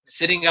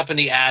 sitting up in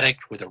the attic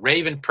with a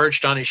raven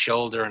perched on his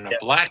shoulder and a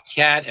black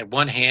cat at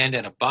one hand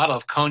and a bottle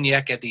of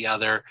cognac at the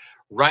other,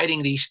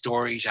 writing these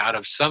stories out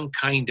of some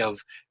kind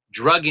of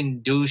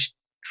drug-induced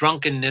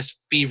drunkenness,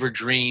 fever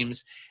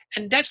dreams.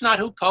 And that's not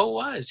who Poe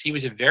was. He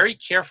was a very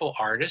careful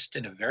artist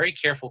and a very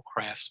careful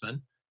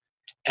craftsman.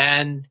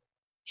 And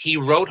he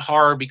wrote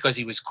horror because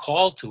he was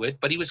called to it,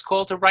 but he was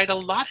called to write a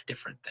lot of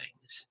different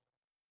things.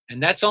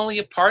 And that's only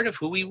a part of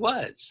who he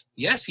was.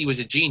 Yes, he was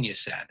a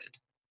genius at it,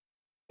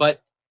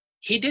 but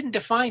he didn't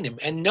define him.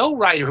 And no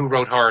writer who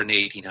wrote horror in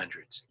the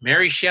 1800s,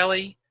 Mary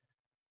Shelley,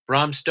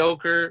 Bram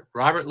Stoker,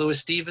 Robert Louis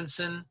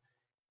Stevenson,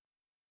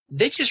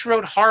 they just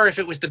wrote horror if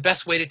it was the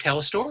best way to tell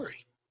a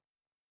story.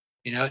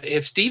 You know,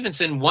 if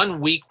Stevenson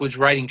 1 week was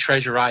writing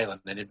Treasure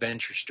Island, an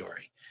adventure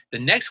story, the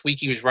next week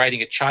he was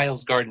writing A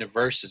Child's Garden of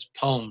Verses,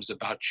 poems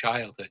about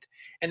childhood,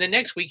 and the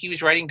next week he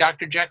was writing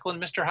Dr. Jekyll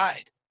and Mr.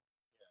 Hyde.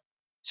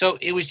 So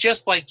it was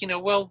just like,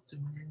 well,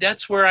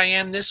 that's where I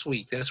am this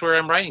week. That's where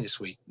I'm writing this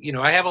week.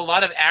 I have a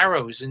lot of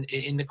arrows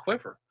in the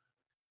quiver.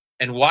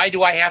 And why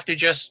do I have to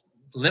just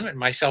limit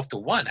myself to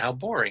one? How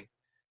boring.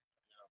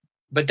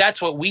 But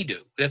that's what we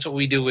do. That's what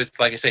we do with,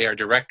 like I say, our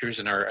directors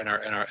and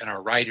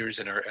our writers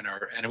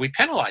and we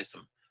penalize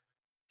them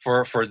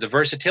for the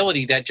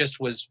versatility that just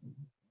was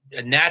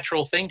a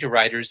natural thing to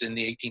writers in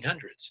the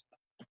 1800s.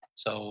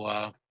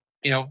 So,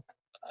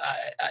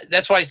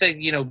 that's why I say,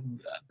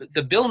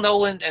 the Bill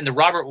Nolan and the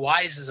Robert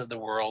Wises of the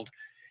world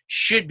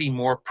should be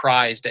more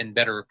prized and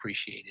better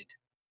appreciated,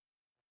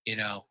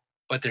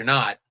 but they're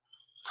not.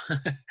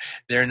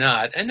 They're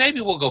not. And maybe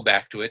we'll go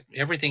back to it.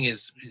 Everything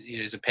is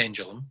a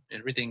pendulum.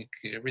 Everything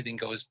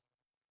goes,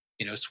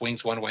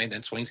 swings one way and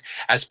then swings,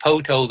 as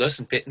Poe told us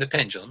in Pit and the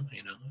Pendulum,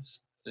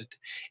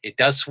 it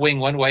does swing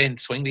one way and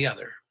swing the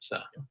other. So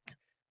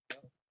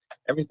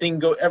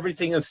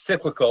everything is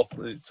cyclical.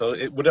 So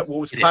what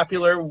was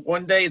popular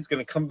one day, it's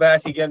going to come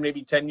back again,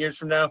 maybe 10 years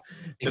from now.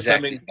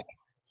 Exactly.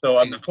 So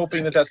I'm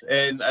hoping that's,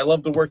 and I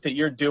love the work that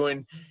you're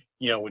doing,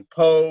 with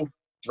Poe,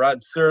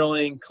 Rod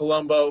Serling,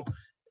 Columbo,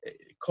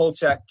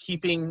 Kolchak,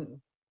 keeping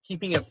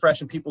it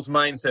fresh in people's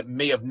minds that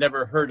may have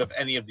never heard of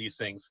any of these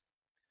things.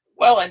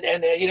 Well,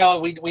 and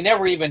we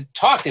never even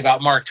talked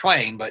about Mark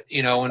Twain, but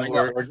when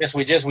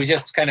we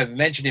just kind of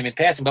mentioned him in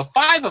passing. But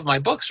 5 of my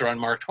books are on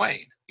Mark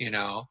Twain.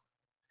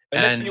 I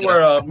mentioned you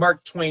were a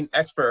Mark Twain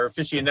expert or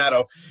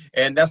aficionado,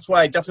 and that's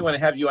why I definitely want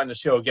to have you on the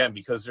show again,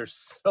 because there's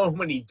so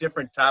many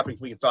different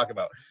topics we can talk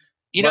about.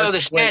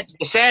 The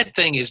sad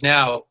thing is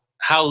now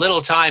how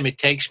little time it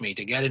takes me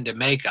to get into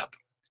makeup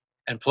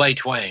and play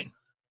Twain.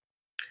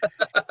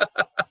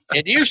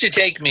 It used to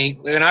take me,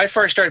 when I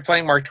first started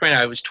playing Mark Twain,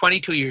 I was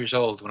 22 years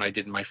old when I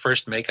did my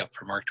first makeup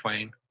for Mark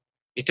Twain.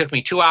 It took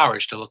me 2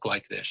 hours to look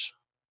like this.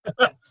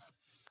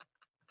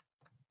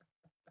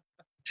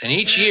 And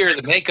each year,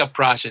 the makeup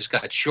process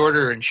got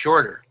shorter and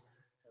shorter.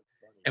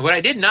 And what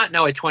I did not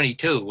know at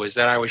 22 was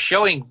that I was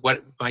showing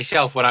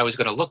myself what I was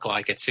going to look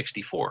like at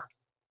 64.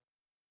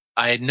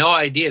 I had no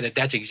idea that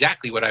that's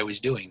exactly what I was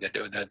doing,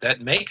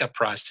 that makeup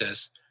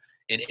process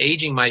in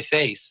aging my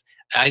face.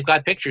 I've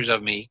got pictures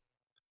of me,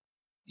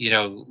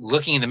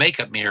 looking in the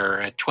makeup mirror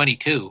at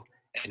 22,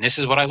 and this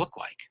is what I look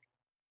like,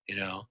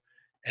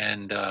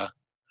 And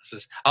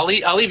I'll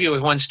leave you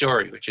with one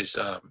story, which is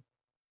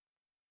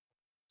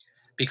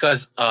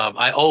because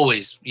I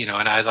always,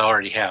 and as I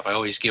already have, I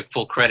always give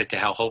full credit to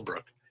Hal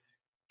Holbrook,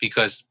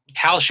 because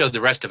Hal showed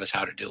the rest of us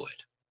how to do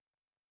it.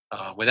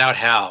 Without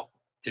Hal,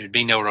 there'd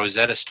be no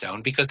Rosetta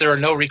Stone, because there are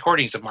no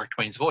recordings of Mark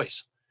Twain's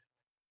voice.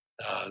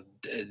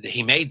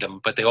 He made them,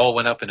 but they all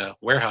went up in a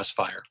warehouse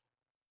fire.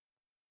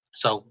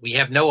 So we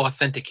have no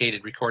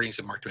authenticated recordings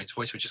of Mark Twain's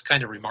voice, which is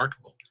kind of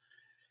remarkable,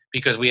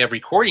 because we have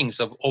recordings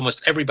of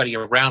almost everybody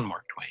around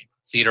Mark Twain.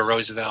 Theodore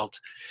Roosevelt,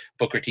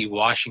 Booker T.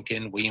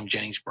 Washington, William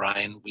Jennings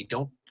Bryan. We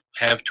don't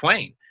have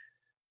Twain.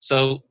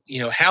 So,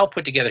 Hal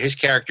put together his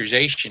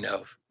characterization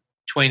of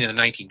Twain in the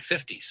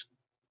 1950s,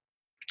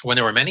 when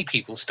there were many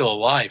people still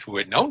alive who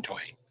had known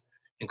Twain,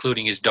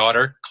 including his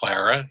daughter,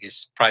 Clara,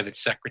 his private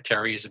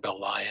secretary, Isabel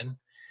Lyon,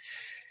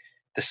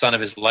 the son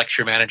of his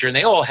lecture manager, and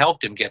they all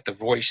helped him get the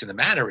voice and the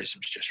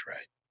mannerisms just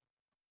right.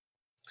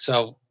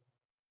 So,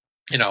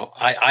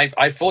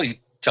 I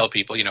fully tell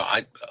people,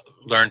 I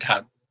learned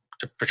how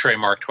to portray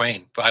Mark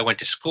Twain. I went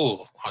to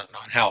school on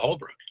Hal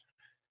Holbrook,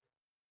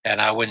 and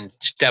I wouldn't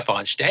step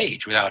on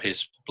stage without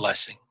his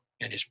blessing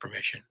and his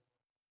permission.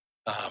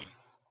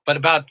 But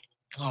about,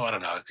 I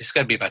don't know, it's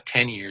got to be about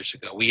 10 years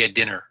ago, we had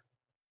dinner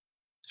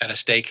at a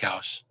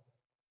steakhouse.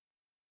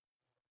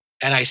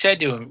 And I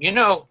said to him,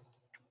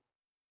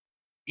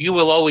 you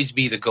will always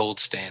be the gold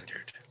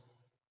standard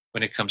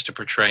when it comes to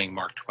portraying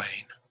Mark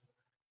Twain.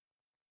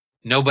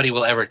 Nobody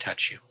will ever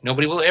touch you.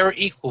 Nobody will ever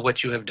equal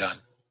what you have done.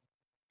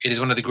 It is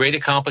one of the great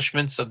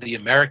accomplishments of the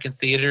American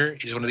theater.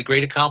 It is one of the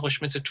great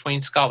accomplishments of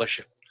Twain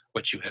scholarship,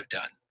 what you have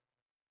done.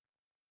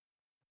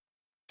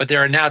 But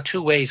there are now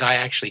 2 ways I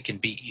actually can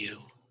beat you.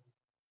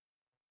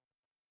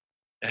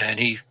 And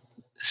he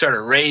sort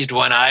of raised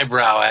one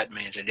eyebrow at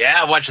me and said,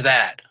 yeah, what's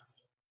that?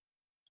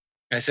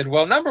 And I said,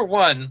 well, number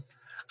one,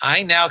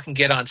 I now can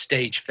get on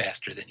stage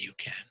faster than you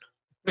can.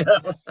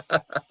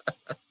 I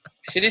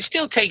said, it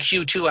still takes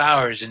you 2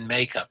 hours in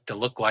makeup to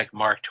look like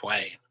Mark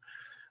Twain.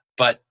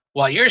 But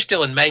while you're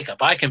still in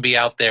makeup, I can be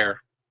out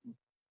there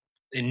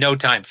in no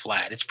time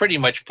flat. It's pretty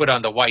much put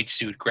on the white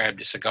suit, grab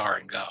the cigar,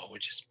 and go,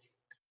 which is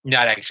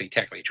not actually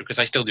technically true, because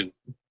I still do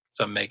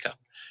some makeup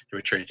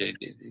to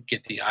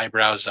get the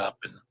eyebrows up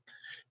and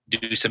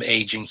do some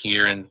aging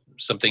here and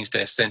some things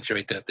to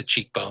accentuate the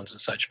cheekbones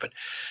and such. But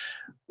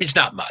it's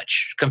not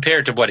much.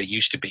 Compared to what it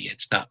used to be,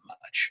 it's not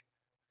much.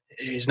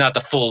 It's not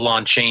the full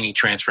Lon Chaney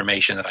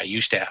transformation that I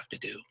used to have to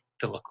do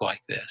to look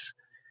like this.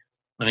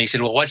 And he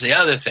said, well, what's the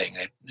other thing?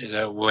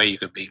 The way you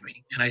could beat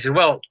me? And I said,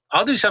 well,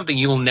 I'll do something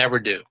you'll never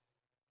do.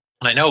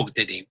 And I know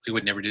that he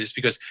would never do this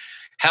because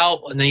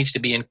Hal needs to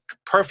be in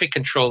perfect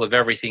control of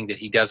everything that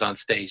he does on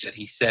stage, that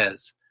he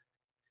says.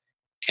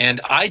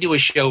 And I do a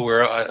show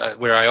where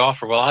I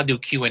offer, well, I'll do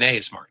Q&A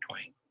as Mark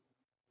Twain,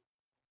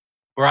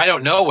 where I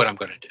don't know what I'm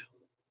going to do.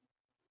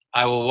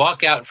 I will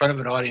walk out in front of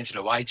an audience in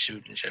a white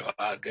suit and say,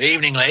 good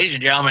evening, ladies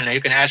and gentlemen.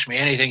 You can ask me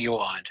anything you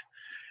want.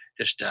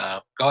 Just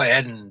go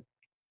ahead and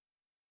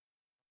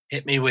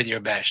hit me with your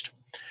best.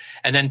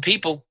 And then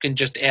people can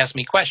just ask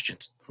me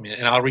questions,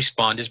 and I'll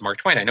respond as Mark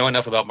Twain. I know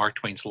enough about Mark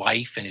Twain's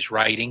life and his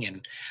writing,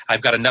 and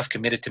I've got enough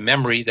committed to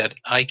memory that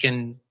I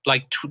can,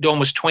 like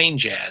almost Twain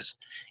jazz,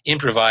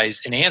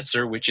 improvise an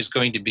answer which is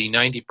going to be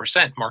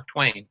 90% Mark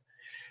Twain.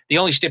 The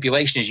only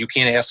stipulation is you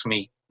can't ask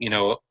me,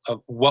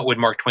 what would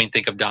Mark Twain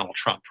think of Donald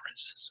Trump, for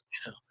instance.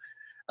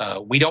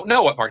 We don't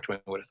know what Mark Twain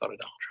would have thought of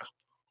Donald Trump.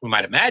 We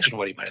might imagine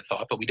what he might have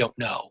thought, but we don't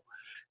know.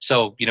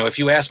 So, if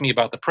you ask me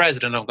about the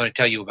president, I'm going to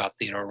tell you about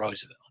Theodore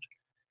Roosevelt.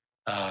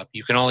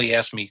 You can only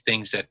ask me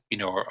things that,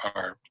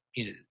 are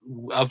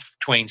of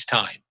Twain's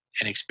time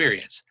and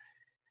experience.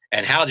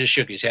 And Hal just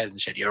shook his head and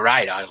said, you're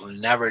right, I'll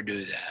never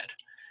do that.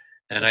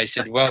 And I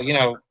said, well,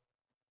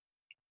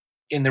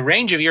 in the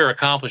range of your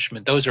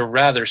accomplishment, those are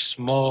rather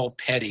small,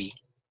 petty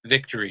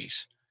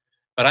victories.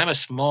 But I'm a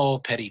small,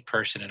 petty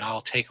person, and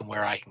I'll take them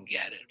where I can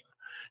get it.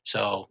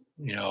 So,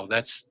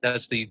 that's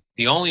the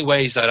only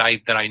ways that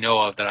I know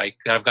of that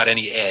I've got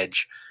any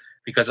edge,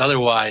 because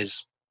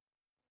otherwise,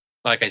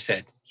 like I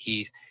said,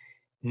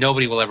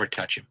 nobody will ever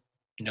touch him.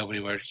 Nobody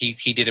will.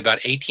 He did about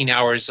 18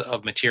 hours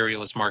of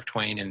material as Mark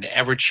Twain in an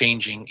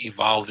ever-changing,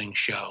 evolving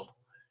show.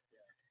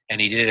 And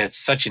he did it at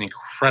such an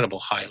incredible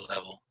high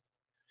level.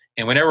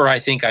 And whenever I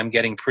think I'm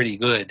getting pretty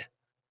good,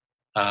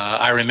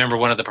 I remember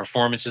one of the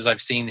performances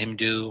I've seen him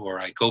do, or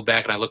I go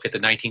back and I look at the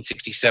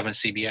 1967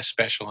 CBS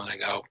special and I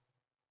go,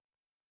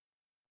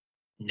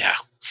 no.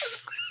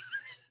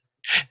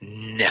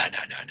 No.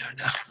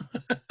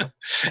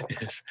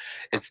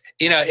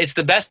 It's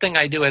the best thing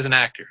I do as an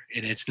actor,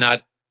 and it's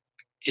not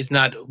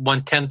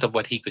 1/10 of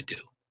what he could do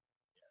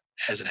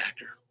as an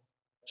actor.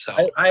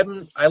 So I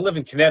live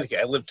in Connecticut.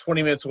 I live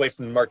 20 minutes away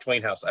from the Mark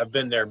Twain house. I've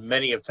been there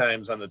many of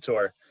times on the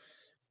tour,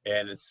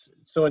 and it's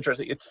so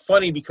interesting. It's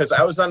funny because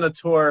I was on the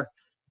tour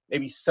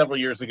maybe several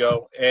years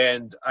ago,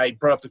 and I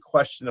brought up the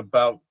question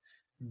about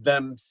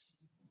them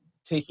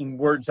taking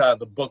words out of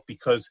the book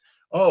because,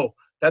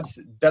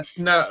 that's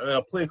not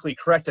politically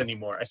correct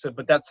anymore. I said,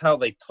 but that's how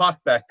they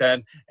talked back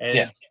then,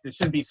 and it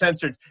shouldn't be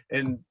censored.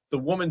 And the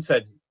woman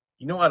said,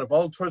 out of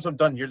all the tours I've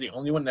done, you're the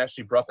only one that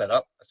actually brought that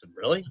up. I said,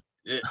 really?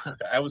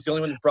 I was the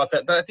only one who brought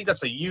that. I think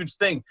that's a huge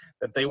thing,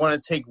 that they want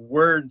to take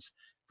words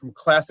from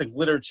classic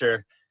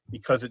literature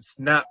because it's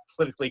not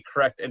politically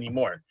correct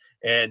anymore.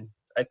 And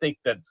I think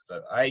that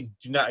I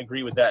do not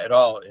agree with that at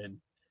all. And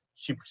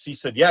she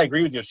said, yeah, I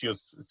agree with you. She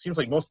goes, it seems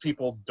like most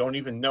people don't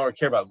even know or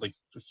care about it. Like,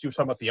 she was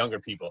talking about the younger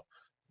people.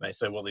 And I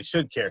said, well, they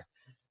should care.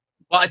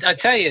 Well, I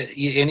tell you,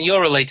 and you'll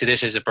relate to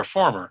this as a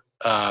performer,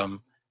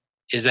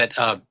 is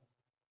that,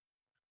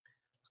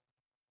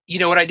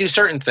 when I do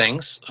certain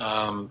things,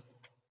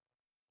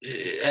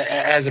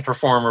 as a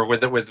performer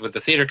with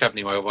the theater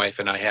company my wife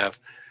and I have,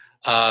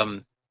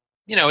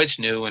 it's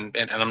new and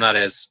I'm not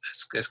as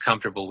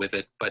comfortable with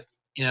it, but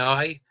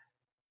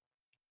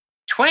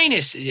Twain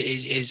is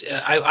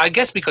I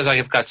guess because I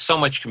have got so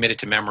much committed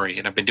to memory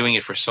and I've been doing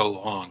it for so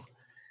long,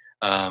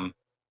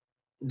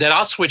 that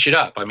I'll switch it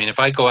up. I mean, if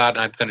I go out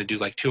and I'm going to do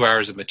like 2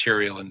 hours of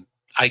material and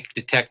I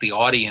detect the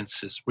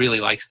audience really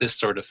likes this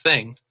sort of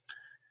thing,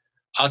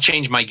 I'll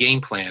change my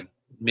game plan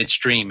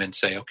midstream and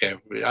say, okay,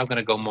 I'm going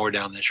to go more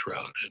down this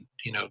road. And,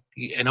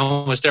 and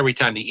almost every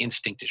time the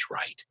instinct is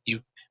right.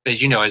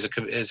 As you know, as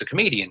a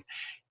comedian,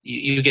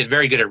 you get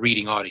very good at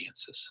reading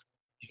audiences.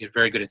 You get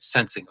very good at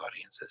sensing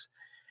audiences.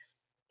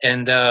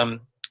 And,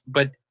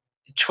 but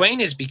Twain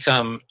has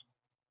become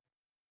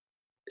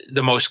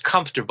the most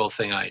comfortable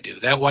thing I do.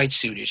 That white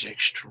suit is an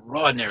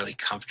extraordinarily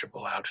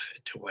comfortable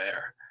outfit to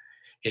wear.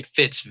 It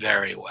fits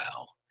very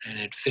well and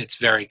it fits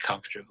very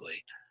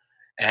comfortably.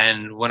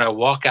 And when I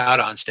walk out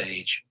on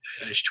stage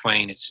as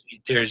Twain,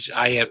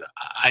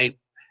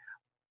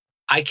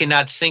 I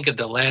cannot think of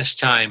the last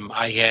time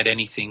I had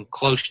anything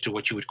close to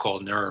what you would call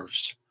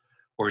nerves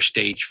or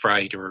stage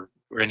fright or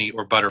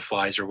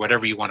butterflies or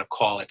whatever you want to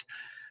call it.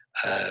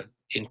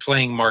 In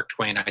playing Mark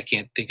Twain, I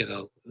can't think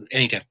of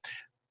any time.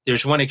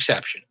 There's one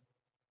exception,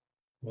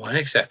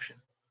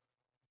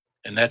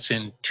 and that's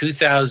in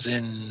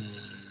 2000.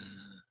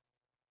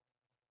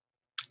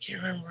 I can't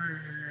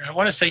remember. I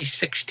want to say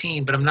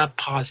 16, but I'm not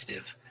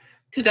positive.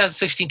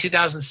 2016,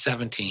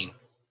 2017.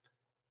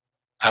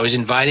 I was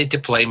invited to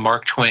play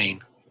Mark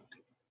Twain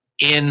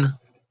in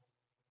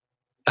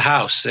the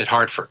house at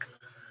Hartford.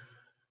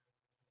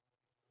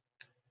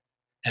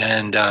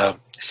 And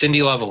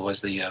Cindy Lovell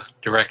was the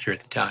director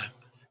at the time.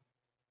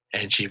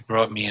 And she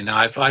brought me in.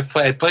 I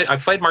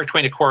played Mark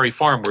Twain at Quarry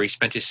Farm, where he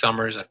spent his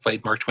summers. I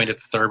played Mark Twain at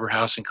the Thurber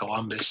House in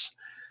Columbus.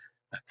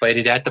 I played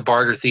it at the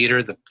Barter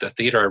Theater, the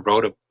theater I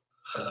wrote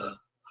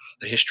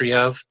the history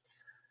of.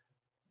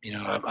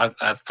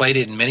 I've played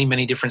it in many,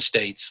 many different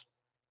states.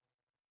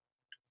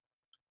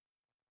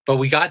 But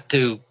we got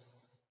to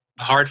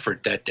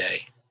Hartford that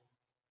day,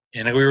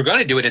 and we were going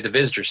to do it at the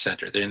visitor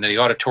center, in the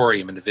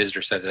auditorium in the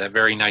visitor center, that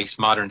very nice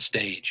modern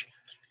stage.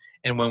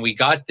 And when we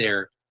got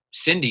there,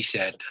 Cindy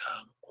said,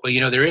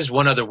 well, there is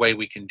one other way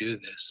we can do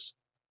this.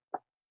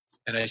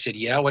 And I said,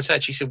 yeah, what's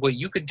that? She said, well,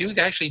 you could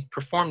actually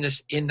perform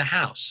this in the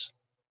house,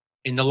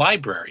 in the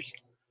library,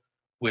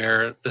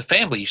 where the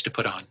family used to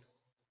put on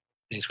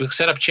things. We'll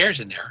set up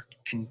chairs in there,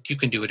 and you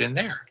can do it in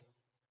there.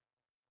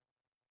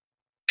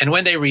 And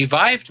when they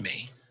revived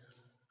me,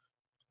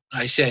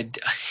 I said,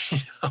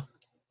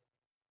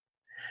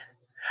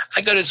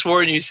 I could have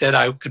sworn you said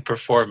I could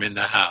perform in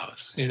the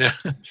house,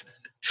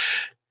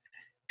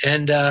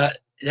 And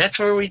that's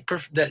where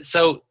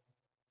so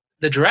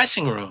the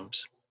dressing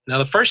rooms. Now,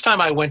 the first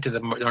time I went to the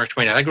Mark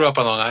Twain, I grew up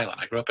on Long Island.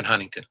 I grew up in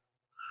Huntington,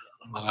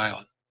 Long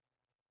Island.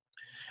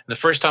 And the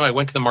first time I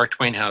went to the Mark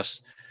Twain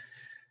house,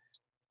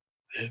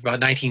 about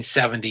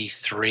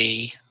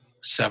 1973,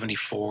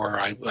 74,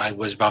 I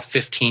was about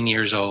 15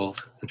 years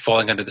old and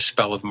falling under the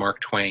spell of Mark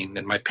Twain.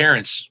 And my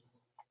parents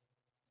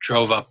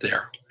drove up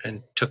there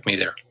and took me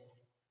there.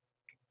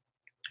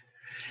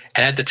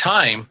 And at the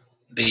time,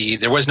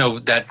 there was no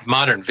that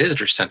modern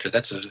visitor center.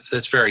 That's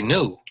very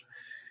new.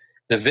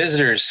 The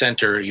visitor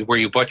center where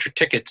you bought your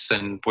tickets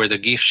and where the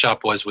gift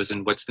shop was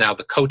in what's now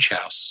the Coach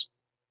House.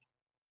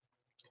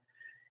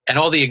 And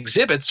all the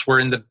exhibits were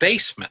in the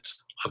basement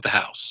of the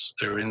house.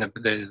 They were in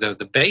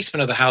the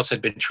basement of the house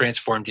had been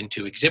transformed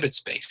into exhibit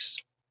space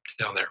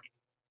down there.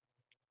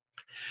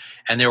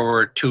 And there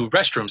were 2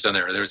 restrooms down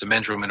there. There was a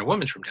men's room and a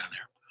women's room down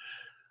there.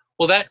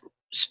 Well, that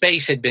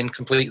space had been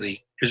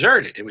completely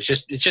deserted.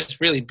 It's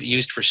just really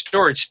used for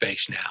storage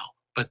space now.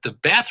 But the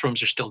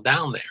bathrooms are still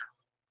down there.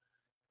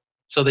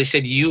 So they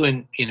said,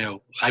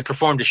 I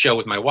performed a show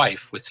with my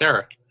wife, with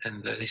Sarah,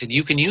 and they said,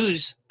 you can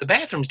use the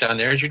bathrooms down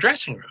there as your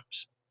dressing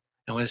rooms.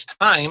 And when it's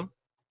time,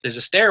 there's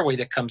a stairway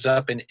that comes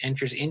up and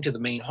enters into the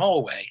main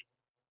hallway.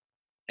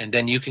 And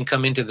then you can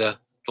come into the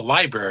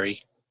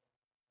library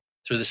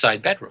through the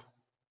side bedroom.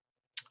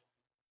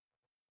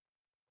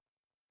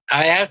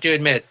 I have to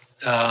admit,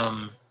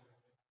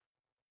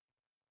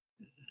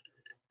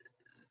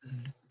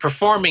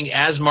 performing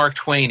as Mark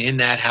Twain in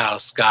that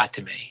house got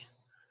to me.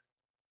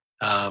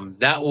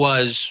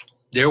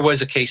 There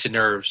was a case of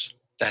nerves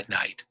that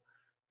night.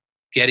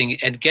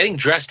 Getting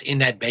dressed in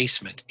that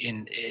basement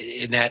in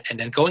that, and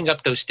then going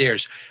up those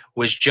stairs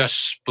was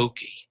just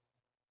spooky.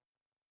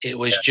 It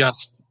was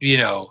just,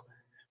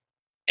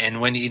 and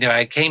when,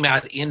 I came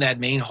out in that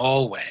main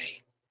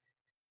hallway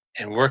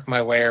and worked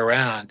my way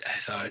around, I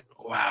thought,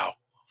 wow,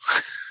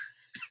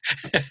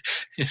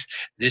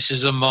 this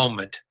is a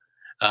moment.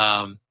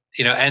 And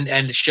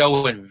the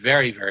show went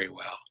very, very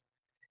well.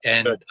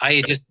 And good. I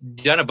had just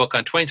done a book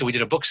on Twain, so we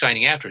did a book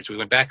signing afterwards. We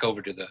went back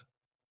over to the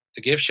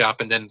gift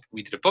shop, and then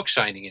we did a book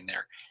signing in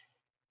there.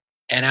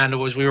 And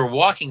as we were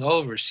walking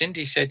over,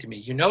 Cindy said to me,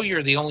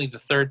 you're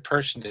the third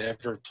person to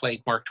ever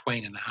played Mark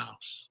Twain in the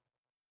house.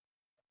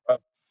 Oh.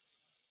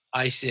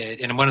 I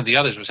said, and one of the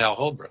others was Hal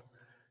Holbrook.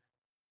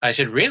 I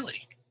said,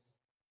 really?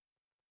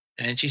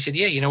 And she said,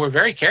 yeah, we're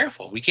very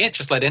careful. We can't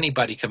just let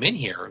anybody come in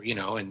here,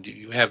 and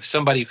you have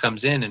somebody who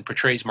comes in and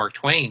portrays Mark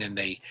Twain and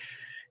they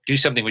do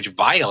something which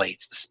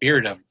violates the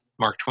spirit of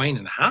Mark Twain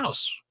in the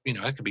house,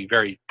 it could be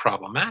very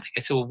problematic.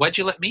 I said, well, what'd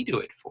you let me do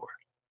it for?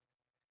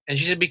 And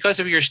she said, because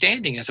of your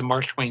standing as a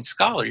Mark Twain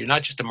scholar, you're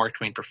not just a Mark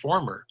Twain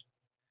performer.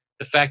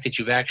 The fact that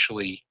you've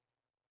actually,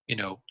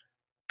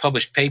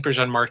 published papers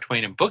on Mark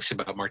Twain and books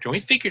about Mark Twain, we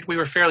figured we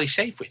were fairly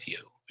safe with you.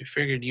 We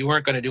figured you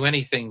weren't going to do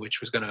anything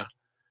which was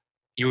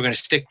you were going to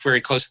stick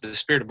very close to the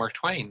spirit of Mark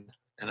Twain.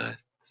 And I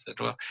said,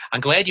 well,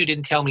 I'm glad you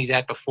didn't tell me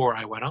that before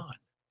I went on.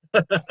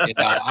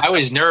 I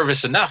was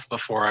nervous enough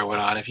before I went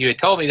on. If you had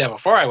told me that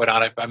before I went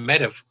on, I might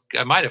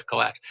have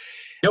collapsed.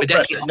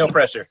 No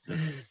pressure.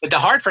 But the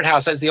Hartford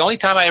house, that's the only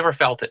time I ever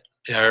felt it.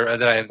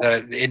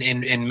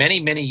 In many,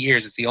 many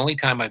years, it's the only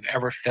time I've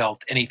ever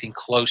felt anything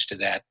close to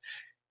that.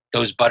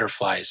 Those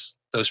butterflies,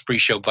 those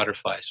pre-show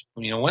butterflies.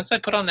 Once I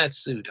put on that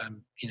suit,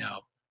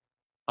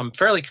 I'm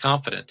fairly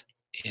confident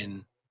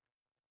in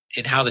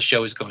how the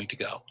show is going to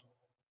go.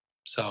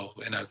 So,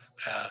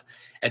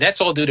 and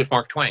that's all due to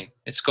Mark Twain.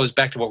 It goes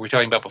back to what we were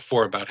talking about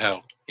before about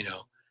how,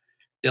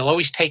 they'll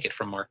always take it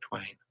from Mark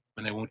Twain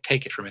when they won't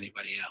take it from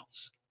anybody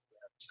else.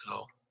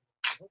 So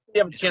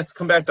you have a chance to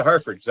come back to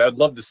Hartford, because I'd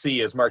love to see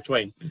you as Mark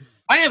Twain.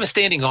 I have a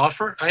standing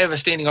offer.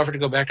 To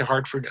go back to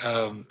Hartford.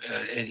 As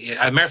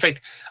a matter of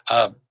fact,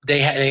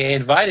 they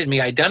invited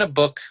me. I'd done a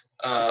book.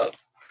 I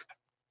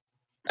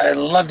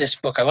love this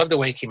book. I love the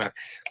way it came out,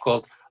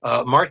 called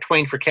Mark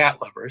Twain for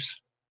Cat Lovers.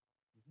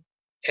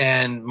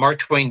 And Mark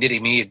Twain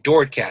he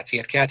adored cats. He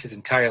had cats his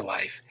entire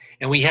life.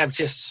 And we have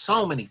just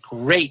so many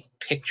great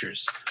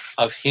pictures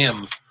of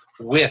him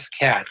with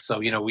cats. So,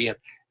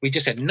 we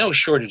just had no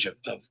shortage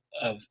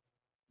of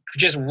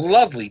just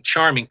lovely,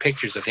 charming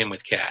pictures of him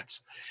with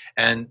cats.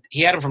 And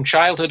he had them from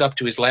childhood up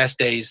to his last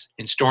days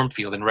in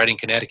Stormfield in Redding,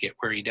 Connecticut,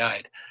 where he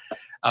died.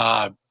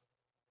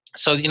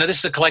 So, this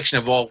is a collection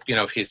of all,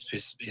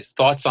 his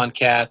thoughts on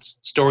cats,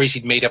 stories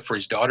he'd made up for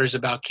his daughters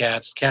about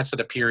cats, cats that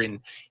appear in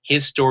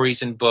his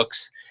stories and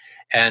books.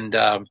 And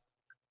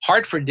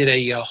Hartford did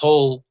a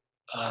whole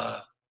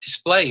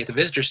display at the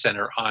Visitor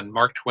Center on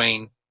Mark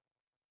Twain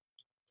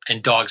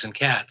and dogs and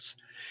cats.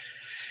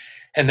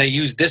 And they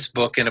used this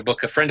book and a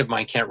book a friend of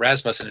mine, Kent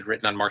Rasmussen, had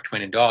written on Mark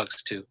Twain and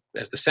dogs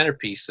as the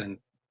centerpiece. And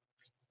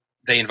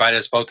they invited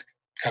us both to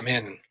come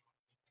in.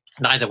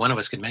 Neither one of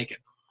us could make it.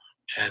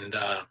 And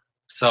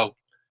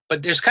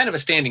but there's kind of a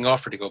standing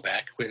offer to go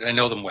back. I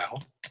know them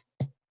well.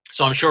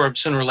 So I'm sure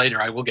sooner or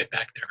later I will get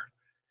back there.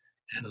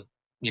 And,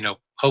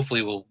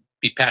 hopefully we'll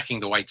be packing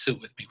the white suit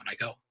with me when I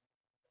go.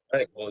 All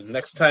right. Well,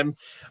 next time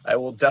I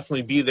will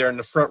definitely be there in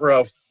the front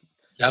row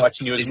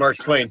watching you as Mark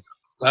Twain.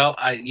 Well,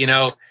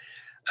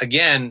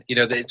 again,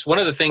 it's one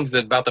of the things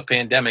about the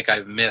pandemic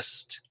I've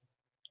missed.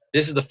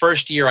 This is the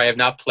first year I have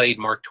not played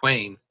Mark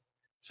Twain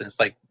since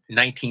like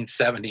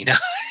 1979.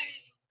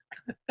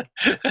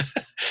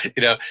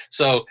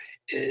 So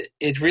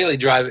it really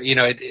drives,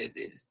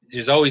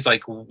 there's always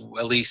like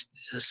at least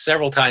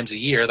several times a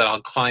year that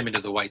I'll climb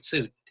into the white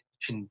suit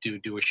and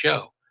do a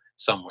show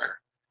somewhere.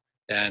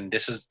 And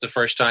this is the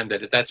first time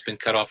that's been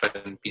cut off.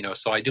 And,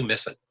 so I do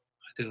miss it.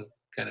 I do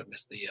kind of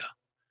miss the,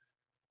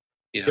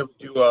 You ever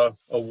do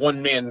a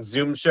one-man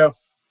Zoom show?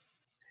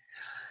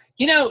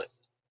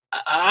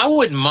 I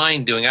wouldn't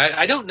mind doing it.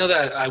 I don't know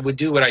that I would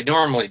do what I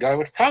normally do. I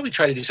would probably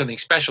try to do something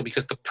special,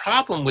 because the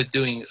problem with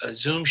doing a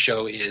Zoom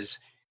show is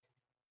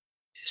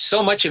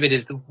so much of it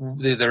is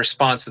the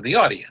response of the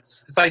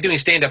audience. It's like doing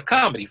stand-up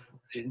comedy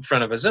in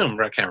front of a Zoom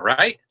camera,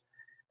 right?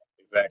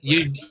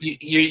 Exactly.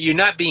 You're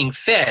not being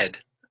fed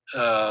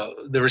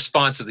the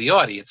response of the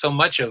audience. So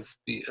much of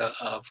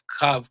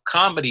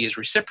comedy is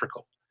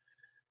reciprocal,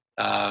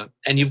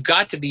 and you've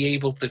got to be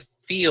able to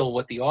feel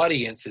what the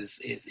audience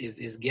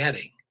is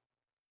getting.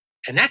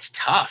 And that's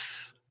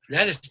tough.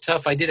 That is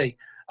tough. I did a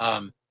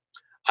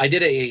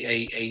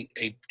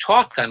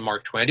talk on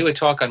Mark Twain. I do a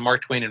talk on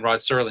Mark Twain and Rod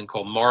Serling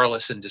called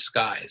Moralists in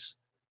Disguise,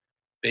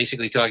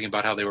 basically talking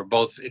about how they were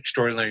both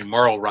extraordinary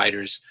moral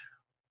writers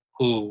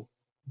who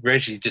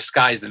gradually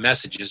disguised the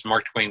messages,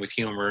 Mark Twain with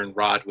humor and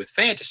Rod with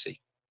fantasy.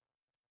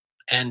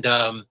 And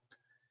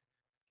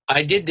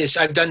I've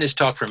done this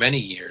talk for many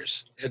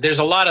years. There's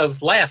a lot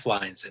of laugh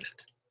lines in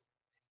it.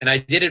 And I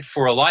did it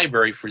for a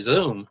library for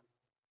Zoom.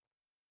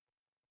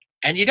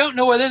 And you don't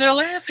know whether they're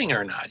laughing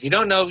or not. You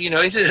don't know,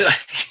 is it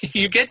like,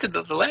 you get to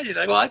the legend, you're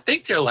like, well, I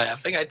think they're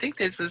laughing. I think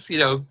this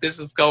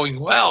is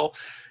going well.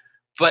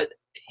 But,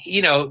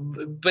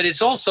 but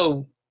it's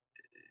also,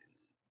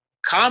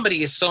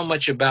 comedy is so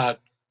much about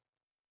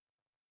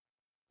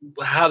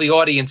how the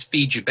audience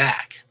feeds you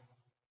back.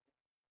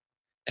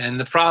 And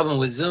the problem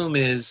with Zoom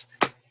is,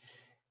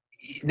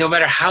 no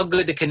matter how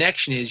good the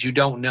connection is, you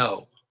don't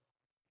know.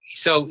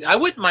 So I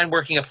wouldn't mind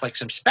working up like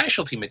some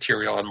specialty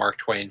material on Mark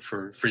Twain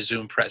for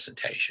Zoom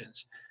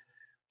presentations,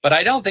 but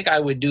I don't think I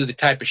would do the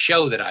type of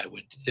show that I've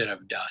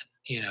done,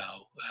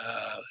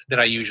 that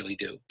I usually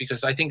do,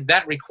 because I think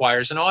that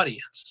requires an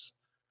audience.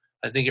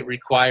 I think it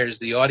requires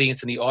the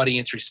audience and the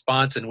audience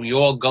response, and we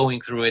all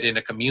going through it in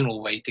a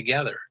communal way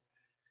together.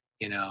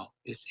 I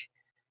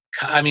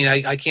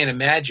can't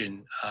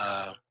imagine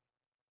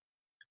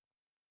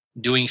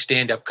doing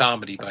stand-up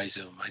comedy by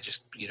Zoom.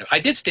 I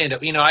did stand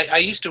up. I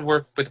used to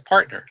work with a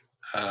partner.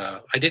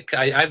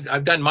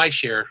 I've done my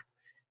share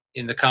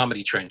in the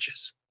comedy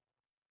trenches.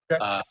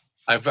 Okay.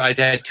 I've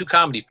had two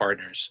comedy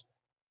partners,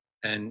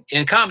 and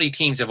comedy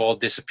teams have all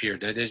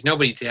disappeared. There's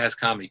nobody that has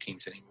comedy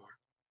teams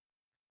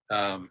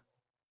anymore.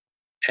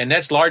 And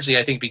that's largely,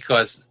 I think,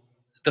 because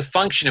the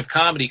function of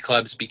comedy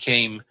clubs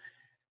became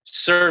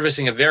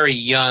servicing a very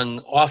young,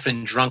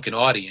 often drunken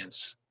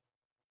audience.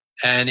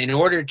 And in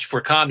order for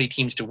comedy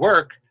teams to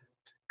work,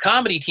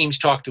 comedy teams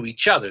talk to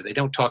each other. They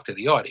don't talk to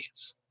the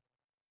audience.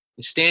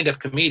 Stand-up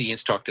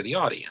comedians talk to the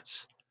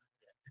audience.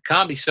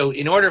 So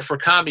in order for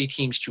comedy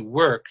teams to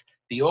work,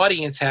 the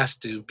audience has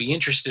to be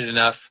interested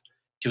enough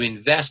to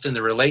invest in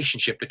the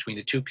relationship between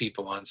the two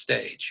people on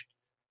stage.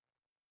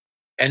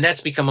 And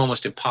that's become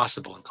almost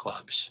impossible in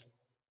clubs.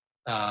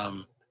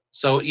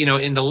 So,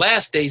 in the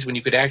last days when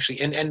you could actually,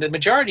 and the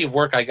majority of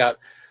work I got,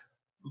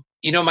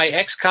 my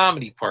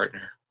ex-comedy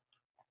partner,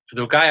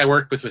 the guy I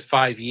worked with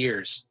 5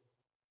 years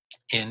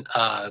in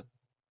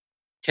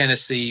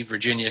Tennessee,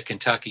 Virginia,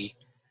 Kentucky,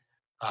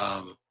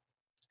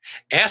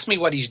 asked me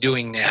what he's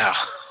doing now.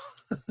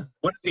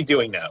 What is he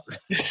doing now?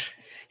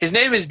 His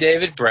name is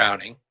David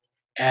Browning,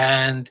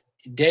 and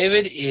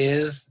David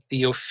is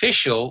the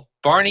official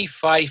Barney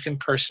Fife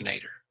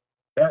impersonator.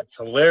 That's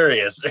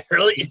hilarious.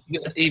 Really?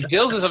 He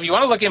bills himself. You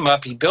want to look him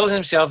up? He bills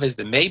himself as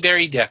the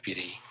Mayberry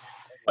deputy.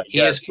 He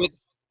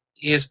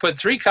has put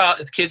 3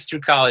 kids through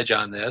college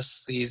on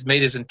this. He's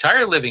made his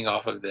entire living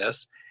off of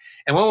this.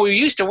 And when we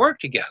used to work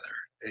together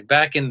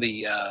back in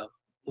the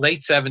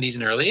late 70s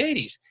and early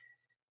 80s,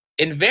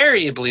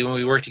 invariably when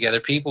we worked together,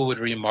 people would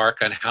remark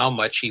on how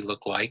much he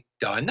looked like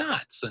Don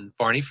Knotts and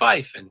Barney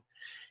Fife. And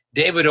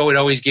David would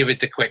always give it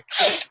the quick,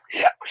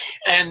 yeah.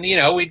 And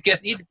we'd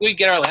get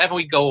our laugh and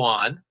we'd go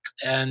on.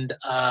 And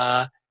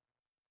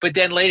but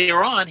then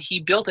later on, he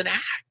built an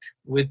act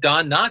with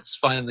Don Knotts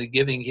finally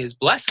giving his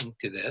blessing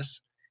to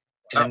this.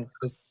 And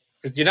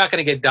because you're not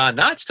going to get Don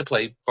Knotts to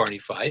play Barney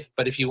Fife,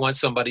 but if you want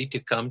somebody to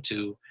come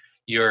to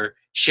your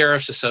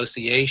sheriff's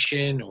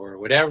association or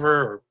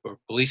whatever, or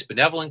police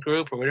benevolent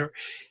group or whatever,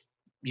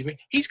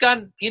 he's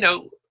gone,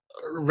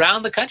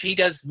 around the country. He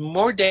does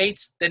more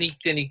dates than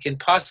he can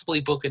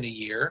possibly book in a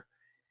year,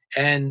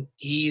 and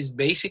he's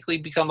basically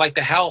become like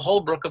the Hal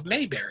Holbrook of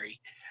Mayberry,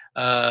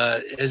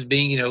 as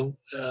being,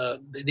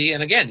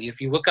 and again, if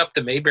you look up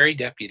the Mayberry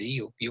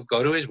deputy, you'll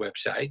go to his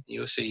website,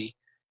 you'll see,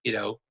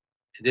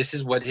 this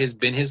is what has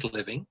been his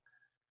living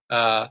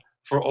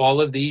for all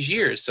of these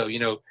years. So,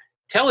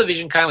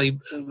 television kindly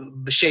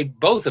shaped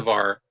both of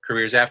our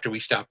careers after we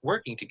stopped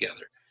working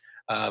together.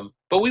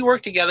 But we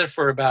worked together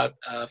for about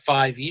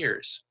 5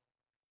 years,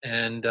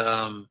 and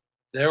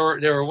there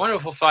were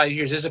wonderful 5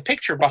 years. There's a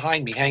picture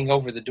behind me hanging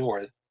over the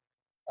door.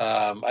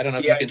 I don't know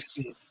if you can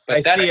see it,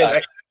 but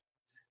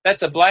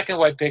that's a black and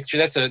white picture.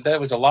 That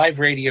was a live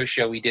radio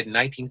show we did in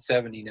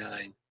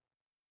 1979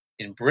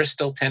 in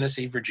Bristol,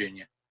 Tennessee,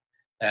 Virginia,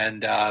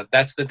 and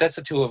that's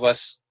the two of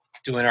us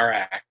doing our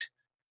act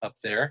up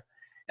there.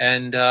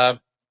 And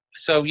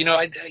so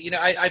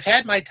I've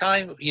had my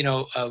time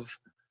of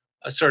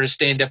a sort of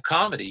stand-up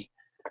comedy,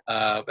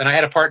 and I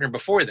had a partner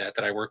before that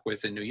I worked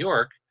with in New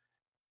York,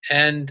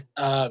 and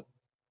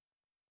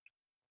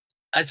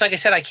it's like I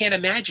said, I can't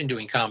imagine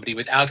doing comedy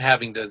without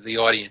having the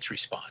audience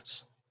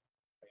response.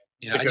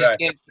 I just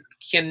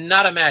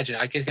cannot imagine.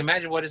 I can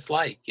imagine what it's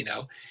like,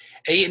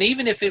 and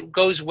even if it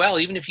goes well,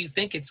 even if you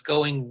think it's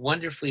going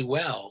wonderfully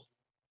well,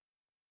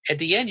 at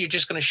the end you're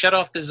just going to shut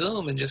off the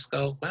Zoom and just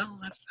go, well,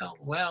 that felt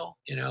well,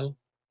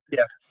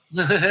 Yeah.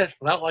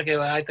 Well,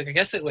 I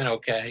guess it went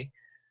okay.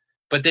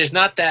 But there's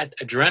not that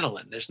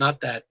adrenaline. There's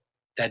not that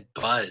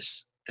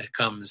buzz that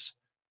comes,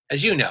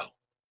 as you know.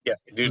 Yeah,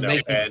 I do know.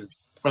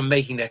 From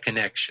making that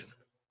connection.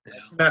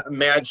 Not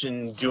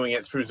imagine doing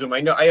it through Zoom.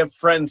 I know I have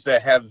friends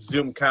that have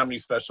Zoom comedy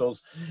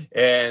specials,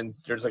 and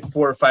there's like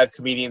 4 or 5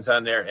 comedians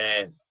on there,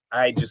 and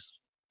I just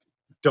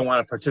don't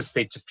want to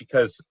participate just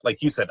because,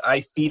 like you said, I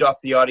feed off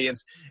the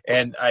audience,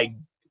 and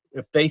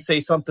if they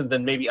say something,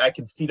 then maybe I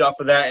can feed off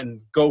of that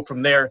and go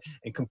from there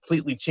and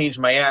completely change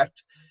my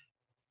act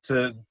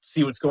to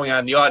see what's going on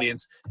in the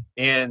audience.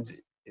 And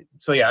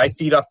so, yeah, I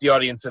feed off the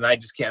audience, and I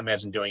just can't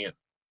imagine doing it.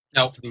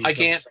 No, I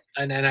can't.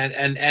 And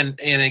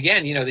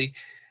again, the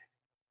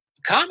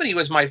comedy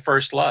was my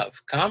first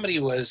love. Comedy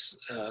was,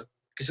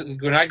 because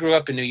when I grew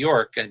up in New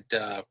York, and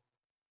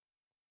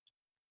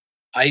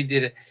I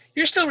did it.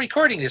 You're still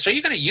recording this. Are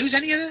you going to use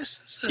any of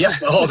this? Yeah,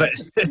 all of it.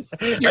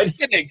 You're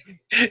kidding.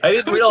 I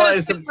didn't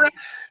realize.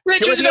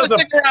 Richard's going to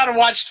stick around and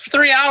watch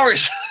 3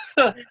 hours.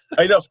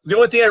 I know. The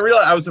only thing I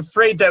realized, I was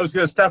afraid that I was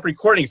going to stop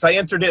recording, so I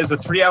entered it as a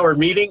 3-hour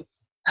meeting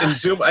in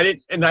Zoom.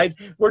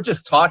 We're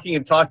just talking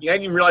and talking. I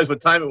didn't even realize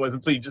what time it was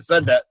until you just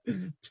said that.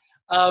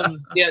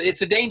 Yeah,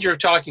 it's a danger of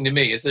talking to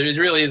me. It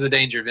really is a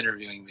danger of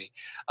interviewing me.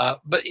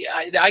 But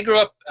I grew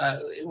up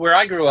where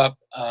I grew up,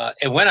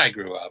 and when I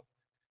grew up,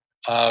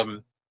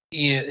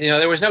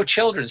 there was no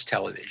children's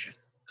television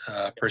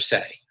per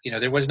se.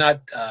 There was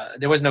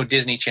no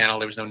Disney Channel,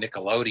 there was no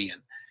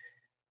Nickelodeon.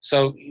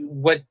 So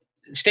what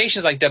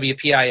stations like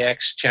WPIX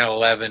Channel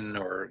 11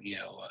 or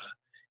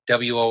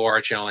WOR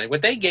Channel 9,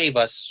 what they gave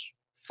us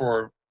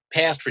for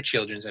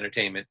children's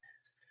entertainment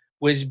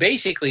was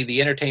basically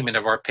the entertainment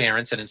of our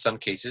parents and in some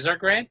cases our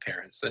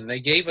grandparents, and they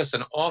gave us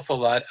an awful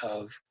lot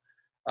of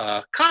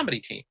comedy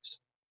teams.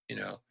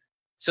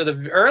 So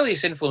the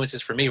earliest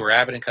influences for me were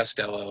Abbott and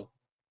Costello,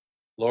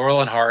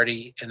 Laurel and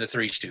Hardy, and the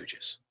Three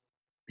Stooges.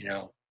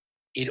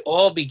 It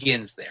all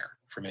begins there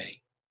for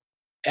me.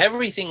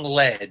 Everything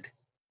led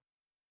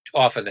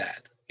off of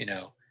that.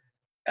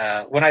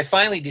 When I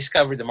finally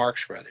discovered the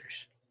Marx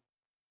Brothers,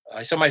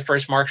 I saw my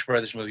first Marx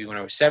Brothers movie when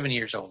I was 7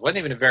 years old. It wasn't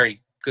even a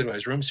very good one. It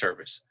was Room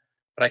Service.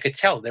 But I could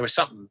tell there was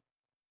something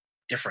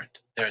different.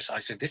 I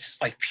said, this is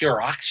like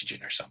pure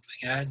oxygen or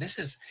something.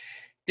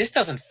 This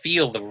doesn't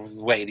feel the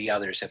way the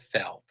others have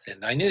felt.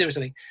 And I knew there was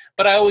something,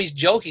 but I always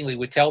jokingly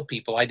would tell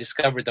people I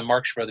discovered the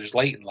Marx Brothers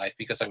late in life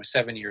because I was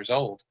 7 years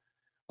old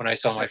when I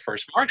saw my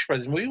first Marx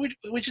Brothers movie,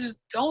 which is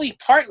only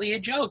partly a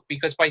joke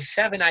because by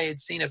 7 I had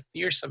seen a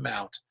fierce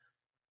amount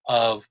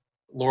of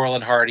Laurel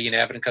and Hardy and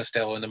Abbott and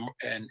Costello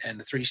and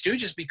the Three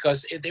Stooges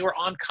because they were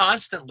on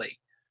constantly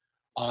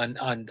on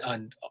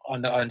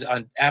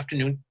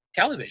afternoon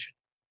television.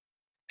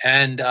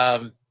 And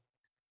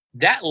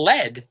that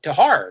led to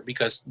horror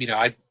because,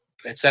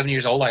 at 7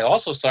 years old, I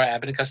also saw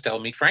Abbott and Costello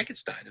meet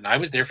Frankenstein, and I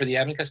was there for the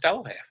Abbott and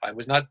Costello half. I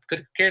was not could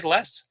have cared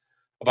less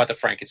about the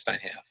Frankenstein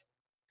half.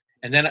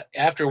 And then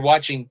after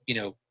watching,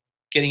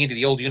 getting into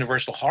the old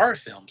Universal horror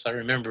films, I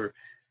remember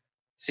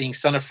seeing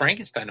Son of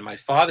Frankenstein and my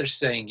father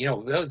saying,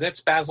 oh,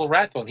 that's Basil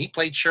Rathbone. He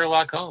played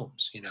Sherlock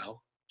Holmes,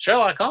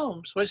 Sherlock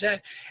Holmes, what's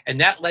that? And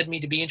that led me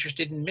to be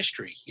interested in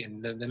mystery,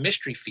 in the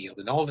mystery field.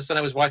 And all of a sudden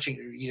I was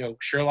watching,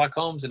 Sherlock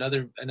Holmes and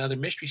other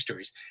mystery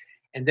stories.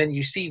 And then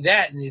you see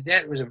that, and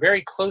that was a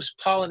very close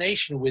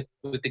pollination with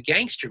the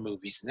gangster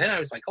movies. And then I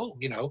was like, oh,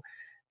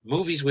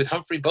 movies with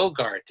Humphrey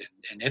Bogart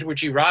and Edward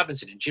G.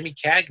 Robinson and Jimmy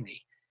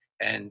Cagney.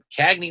 And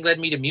Cagney led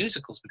me to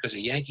musicals because of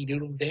Yankee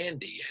Doodle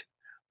Dandy.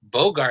 And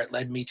Bogart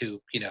led me to,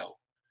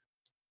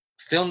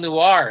 film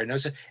noir. And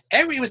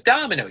it was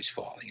dominoes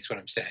falling, is what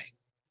I'm saying.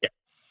 Yeah.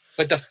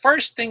 But the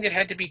first thing that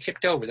had to be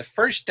tipped over, the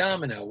first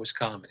domino was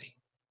comedy.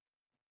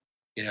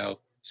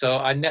 So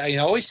I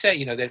always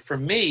say, that for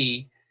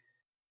me,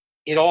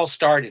 it all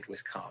started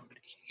with comedy.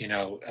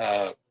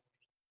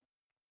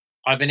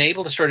 I've been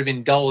able to sort of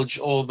indulge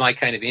all of my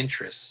kind of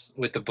interests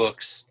with the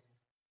books.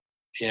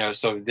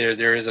 So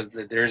there is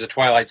a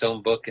Twilight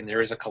Zone book, and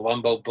there is a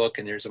Columbo book,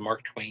 and there's a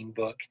Mark Twain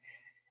book,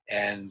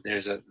 and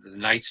there's the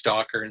Night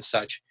Stalker and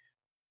such.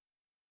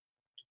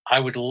 I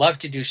would love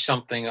to do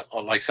something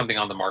like something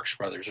on the Marx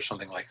Brothers or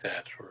something like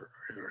that,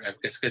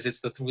 because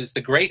it's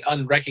the great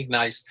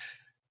unrecognized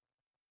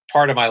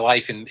part of my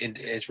life, and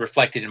is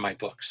reflected in my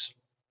books.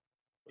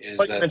 You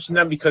mentioned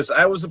them because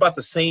I was about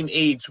the same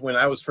age when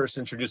I was first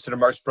introduced to the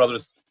Marx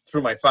Brothers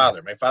through my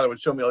father. My father would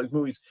show me all these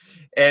movies,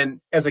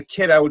 and as a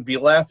kid, I would be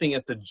laughing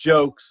at the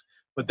jokes.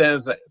 But then,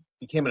 as I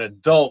became an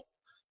adult,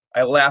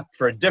 I laughed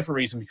for a different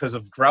reason because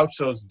of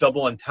Groucho's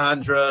double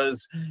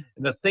entendres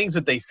and the things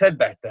that they said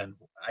back then.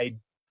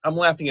 I'm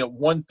laughing at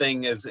one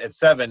thing at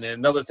 7 and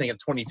another thing at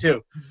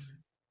 22.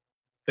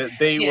 That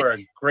they were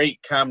a great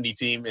comedy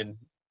team, and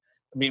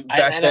I mean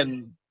back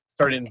then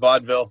started in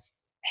vaudeville.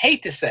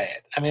 Hate to say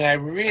it. I mean, I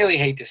really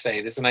hate to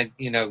say this, and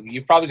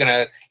you're probably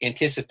going to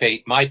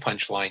anticipate my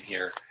punchline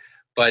here,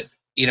 but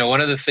one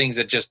of the things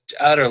that just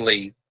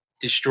utterly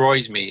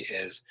destroys me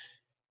is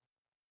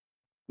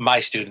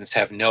my students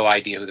have no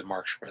idea who the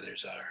Marx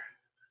Brothers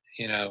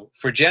are.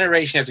 For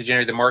generation after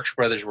generation, the Marx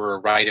Brothers were a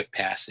rite of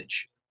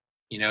passage.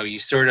 You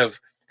sort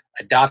of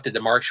adopted the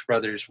Marx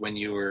Brothers when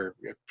you were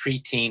a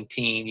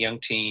preteen,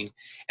 young teen,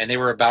 and they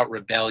were about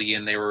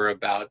rebellion. They were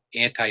about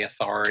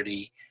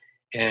anti-authority,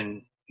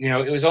 and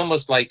it was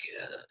almost like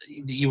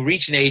you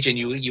reach an age and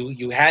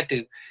you had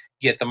to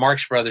get the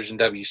Marx Brothers and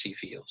W.C.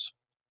 Fields.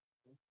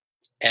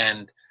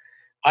 And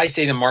I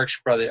say the Marx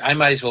Brothers, I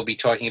might as well be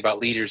talking about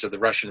leaders of the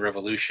Russian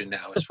Revolution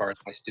now, as far as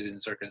my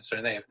students are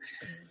concerned. They have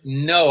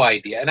no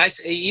idea. And I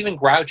say even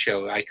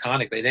Groucho,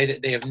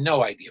 iconically, they have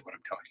no idea what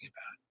I'm talking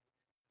about.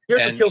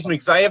 Here's what kills me,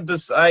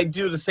 because I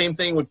do the same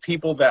thing with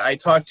people that I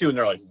talk to, and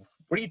they're like,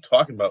 what are you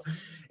talking about?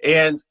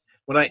 And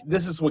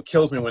this is what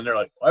kills me when they're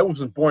like, I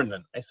wasn't born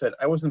then. I said,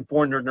 I wasn't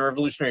born during the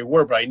Revolutionary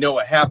War, but I know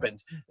what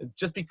happened.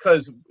 Just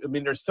because,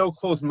 they're so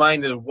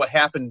close-minded of what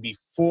happened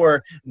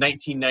before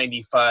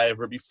 1995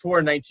 or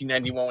before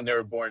 1991 when they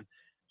were born.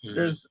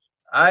 Mm-hmm.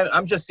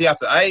 I'm just the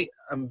opposite.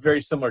 I'm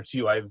very similar to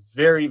you. I have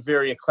very,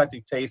 very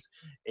eclectic taste,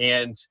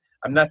 and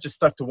I'm not just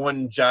stuck to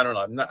one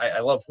genre. I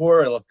love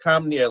horror, I love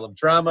comedy, I love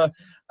drama,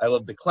 I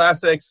love the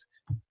classics.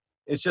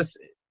 It's just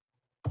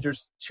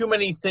there's too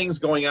many things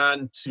going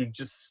on to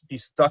just be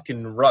stuck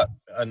in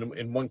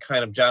one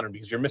kind of genre,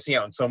 because you're missing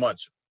out on so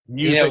much.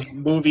 Music,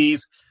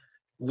 movies,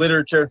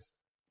 literature.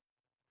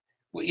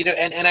 Well,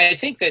 and I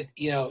think that,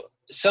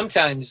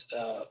 sometimes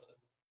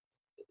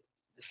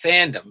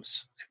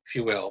fandoms, if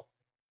you will,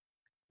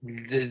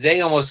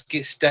 they almost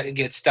get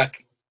stuck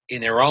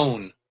in their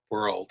own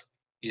world.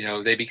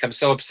 They become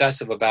so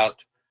obsessive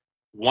about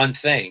one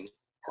thing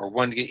or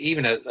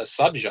even a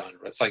subgenre.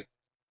 It's like,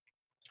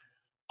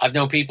 I've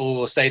known people who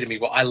will say to me,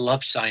 well, I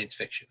love science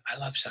fiction. I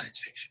love science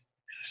fiction.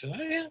 I said,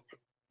 oh, yeah.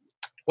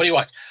 What do you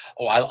watch?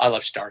 Oh, I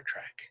love Star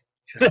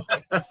Trek.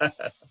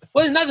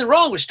 Well, there's nothing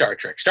wrong with Star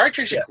Trek. Star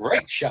Trek's a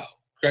great show.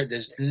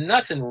 There's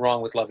nothing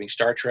wrong with loving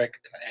Star Trek.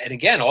 And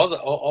again,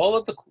 all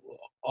of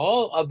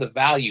the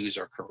values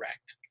are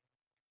correct.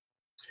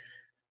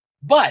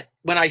 But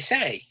when I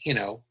say,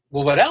 well,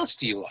 what else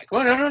do you like?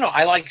 Well, no.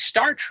 I like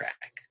Star Trek.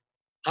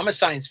 I'm a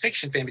science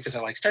fiction fan because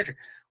I like Star Trek.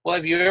 Well,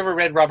 have you ever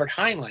read Robert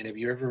Heinlein? Have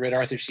you ever read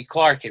Arthur C.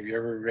 Clarke? Have you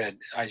ever read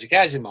Isaac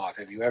Asimov?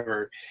 Have you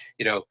ever,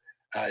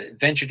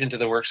 ventured into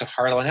the works of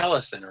Harlan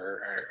Ellison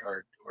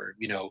or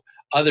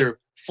other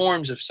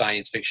forms of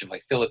science fiction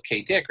like Philip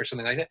K. Dick or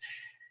something like that?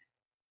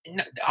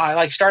 No, I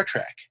like Star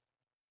Trek.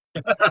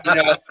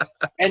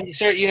 And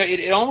so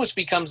it almost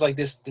becomes like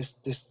this.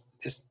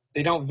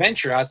 They don't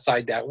venture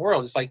outside that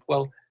world. It's like,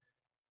 well,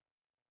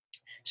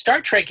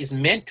 Star Trek is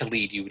meant to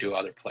lead you to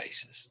other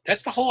places.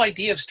 That's the whole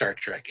idea of Star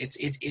Trek. It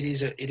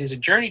is a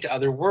journey to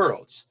other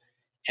worlds,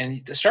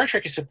 and the Star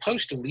Trek is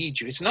supposed to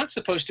lead you. It's not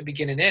supposed to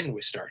begin and end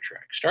with Star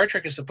Trek. Star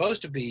Trek is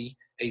supposed to be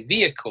a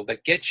vehicle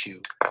that gets you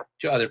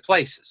to other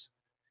places.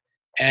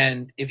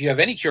 And if you have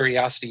any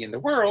curiosity in the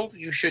world,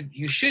 you should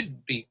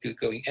be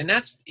going. And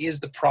that is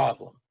the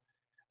problem.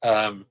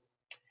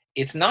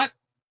 It's not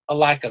a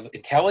lack of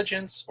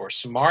intelligence or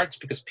smarts,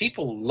 because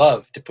people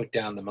love to put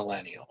down the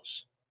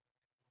millennials.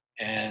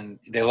 And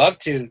they love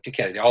to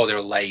carry,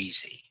 they're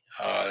lazy,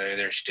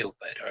 they're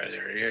stupid, or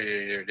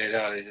they're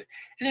and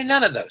they're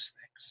none of those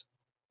things.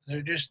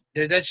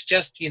 That's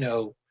just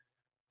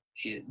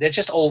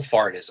old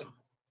fartism,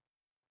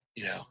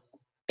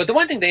 But the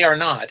one thing they are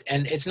not,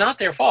 and it's not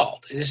their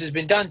fault, this has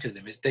been done to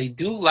them, is they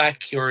do lack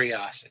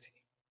curiosity.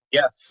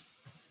 Yes.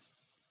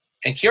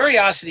 And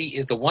curiosity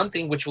is the one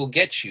thing which will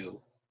get you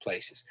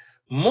places.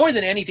 More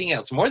than anything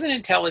else, more than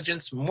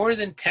intelligence, more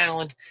than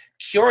talent,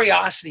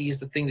 curiosity is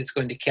the thing that's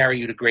going to carry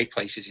you to great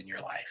places in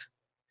your life.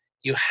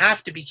 You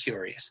have to be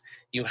curious.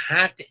 You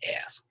have to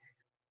ask.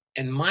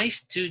 And my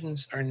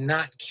students are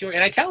not curious.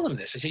 And I tell them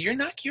this. I say, you're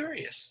not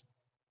curious.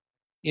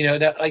 You know,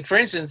 that, like, for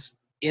instance,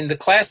 in the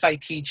class I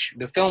teach,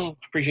 the film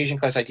appreciation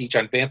class I teach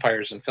on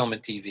vampires and film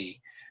and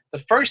TV, the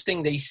first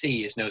thing they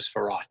see is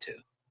Nosferatu,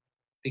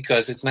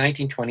 because it's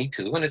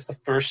 1922 and it's the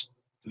first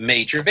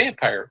major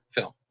vampire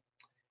film.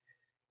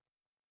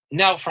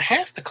 Now, for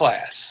half the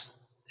class,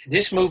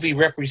 this movie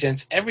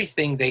represents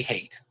everything they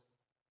hate.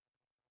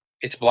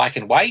 It's black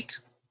and white.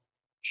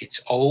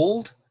 It's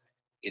old.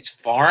 It's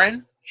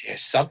foreign. It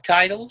has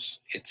subtitles.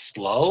 It's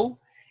slow.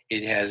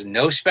 It has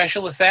no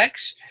special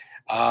effects.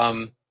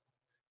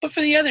 But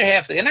for the other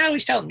half, and I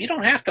always tell them, you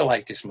don't have to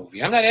like this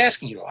movie. I'm not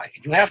asking you to like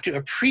it. You have to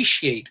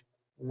appreciate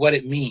what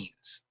it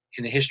means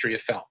in the history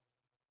of film.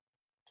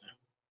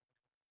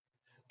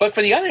 But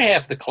for the other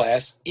half of the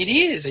class, it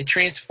is a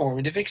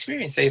transformative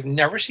experience. They've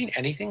never seen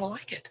anything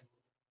like it.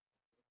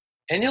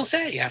 And they'll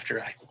say after,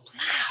 like,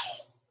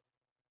 wow,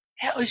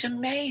 that was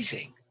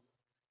amazing,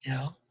 you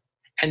know?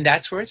 And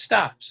that's where it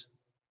stops.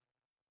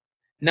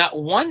 Not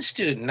one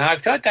student, now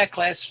I've taught that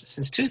class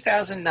since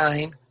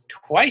 2009,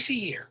 twice a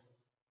year.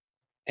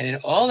 And in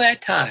all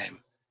that time,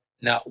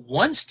 not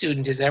one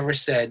student has ever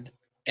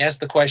asked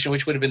the question,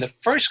 which would have been the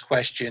first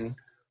question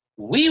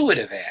we would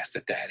have asked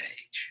at that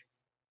age.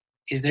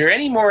 Is there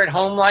any more at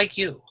home like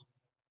you?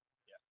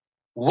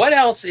 What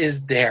else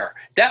is there?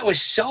 That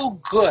was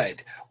so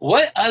good.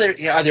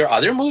 Are there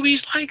other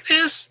movies like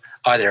this?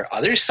 Are there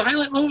other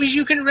silent movies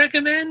you can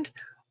recommend?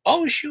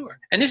 Oh, sure.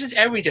 And this is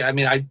every day. I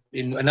mean,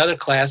 in another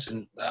class,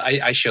 and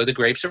I show The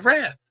Grapes of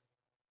Wrath.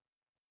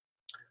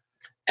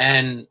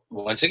 And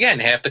once again,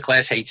 half the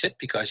class hates it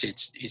because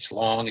it's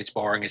long, it's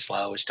boring, it's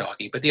slow, it's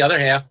talky. But the other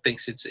half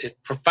thinks it's a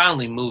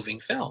profoundly moving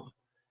film.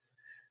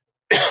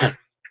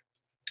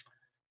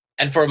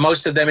 And for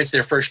most of them, it's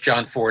their first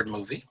John Ford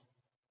movie.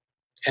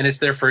 And it's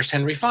their first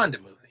Henry Fonda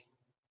movie.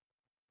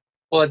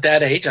 Well, at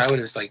that age, I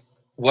was like,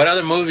 what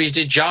other movies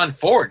did John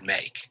Ford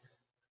make?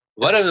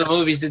 What other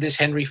movies did this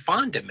Henry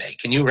Fonda make?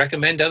 Can you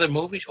recommend other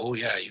movies? Oh,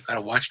 yeah, you got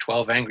to watch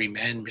 12 Angry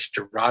Men,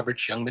 Mr.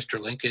 Roberts, Young Mr.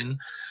 Lincoln,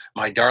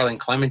 My Darling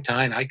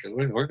Clementine.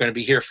 We're going to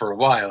be here for a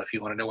while if you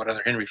want to know what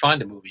other Henry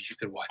Fonda movies you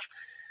could watch.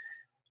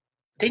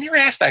 They never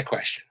asked that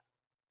question.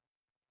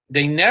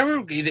 They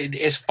never,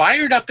 as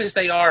fired up as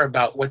they are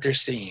about what they're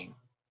seeing,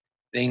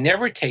 they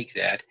never take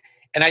that.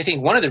 And I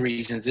think one of the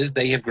reasons is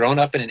they have grown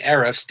up in an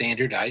era of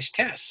standardized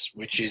tests,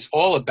 which is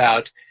all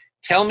about,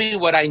 tell me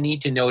what I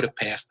need to know to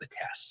pass the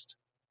test.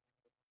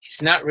 It's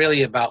not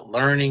really about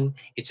learning.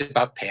 It's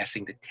about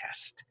passing the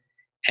test.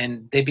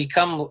 And they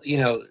become,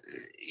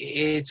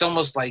 it's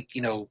almost like,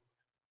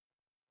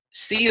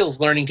 seals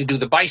learning to do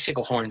the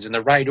bicycle horns in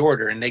the right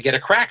order, and they get a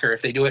cracker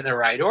if they do it in the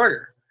right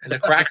order. And the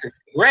cracker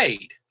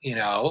grade,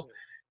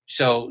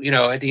 So,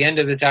 at the end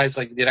of the time, it's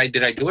like, did I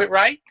do it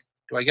right?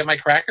 Do I get my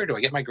cracker? Do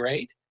I get my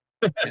grade?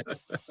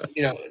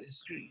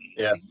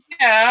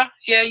 Yeah,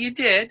 you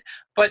did.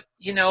 But,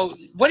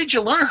 what did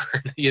you learn?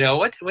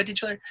 What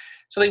did you learn?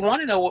 So they want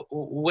to know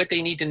what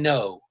they need to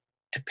know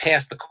to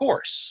pass the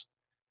course.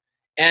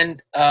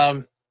 And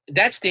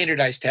that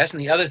standardized test.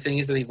 And the other thing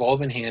is that they've all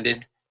been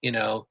handed,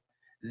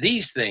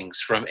 these things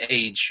from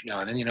age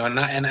on.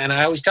 And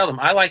I always tell them,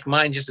 I like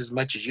mine just as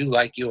much as you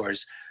like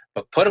yours,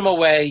 but put them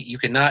away. You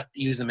cannot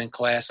use them in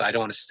class. I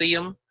don't want to see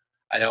them.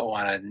 I don't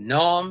want to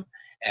know them.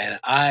 And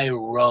I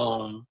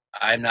roam.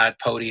 I'm not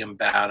podium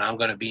bound. I'm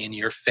going to be in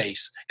your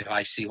face if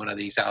I see one of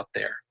these out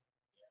there,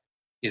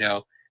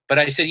 But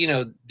I said,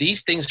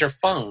 these things are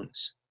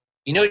phones.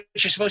 You know what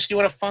you're supposed to do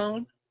on a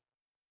phone?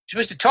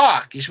 You're supposed to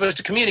talk. You're supposed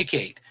to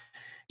communicate.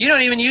 You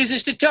don't even use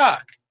this to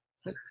talk.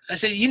 I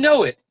said,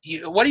 it.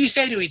 What do you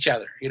say to each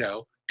other?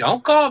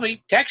 Don't call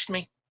me. Text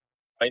me.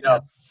 I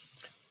know.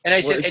 And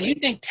I said, and you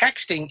think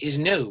texting is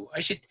new?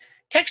 I said,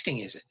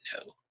 texting isn't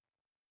new.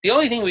 The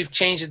only thing we've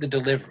changed is the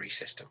delivery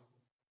system.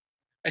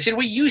 I said,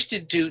 we used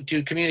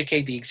to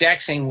communicate the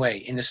exact same way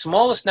in the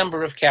smallest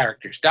number of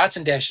characters, dots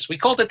and dashes. We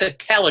called it the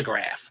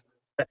telegraph.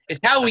 It's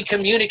how we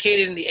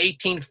communicated in the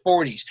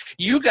 1840s.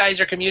 You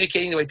guys are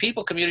communicating the way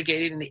people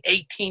communicated in the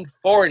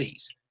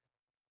 1840s.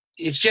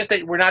 It's just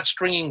that we're not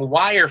stringing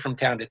wire from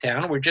town to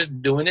town. We're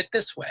just doing it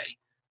this way.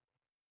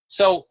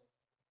 So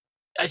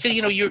I said,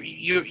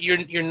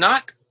 you're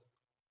not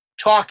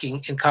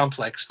talking in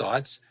complex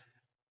thoughts,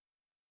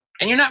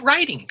 and you're not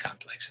writing in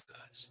complex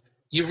thoughts.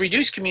 You've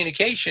reduced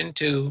communication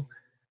to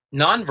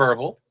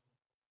nonverbal,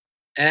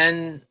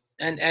 and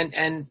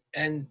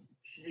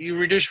you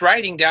reduce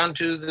writing down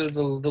to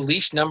the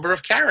least number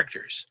of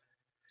characters.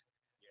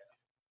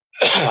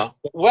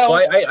 Well,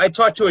 I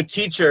talked to a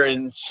teacher,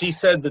 and she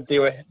said that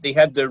they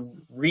had to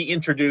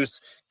reintroduce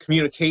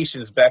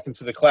communications back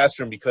into the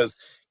classroom because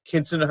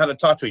kids didn't know how to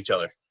talk to each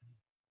other.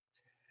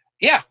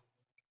 Yeah,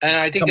 and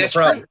I think that's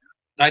true.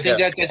 I think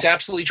that's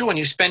absolutely true. When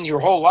you spend your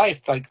whole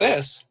life like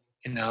this,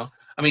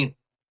 I mean,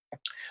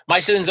 my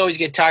students always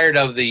get tired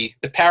of the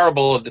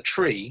parable of the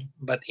tree,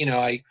 but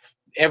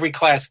every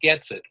class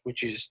gets it,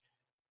 which is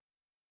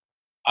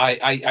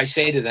I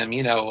say to them,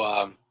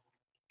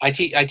 I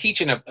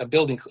teach in a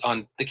building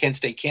on the Kent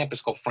State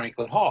campus called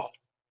Franklin Hall,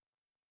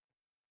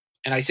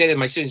 and I say to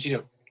my students,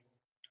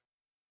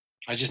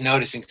 I'm just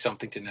noticing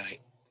something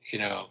tonight.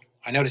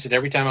 I notice it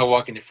every time I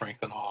walk into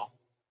Franklin Hall.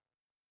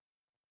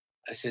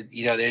 I said,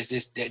 there's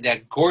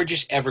that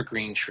gorgeous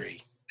evergreen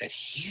tree, that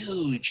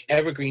huge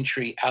evergreen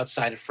tree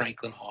outside of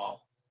Franklin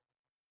Hall.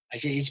 I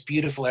said, it's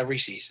beautiful every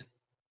season.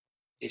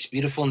 It's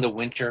beautiful in the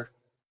winter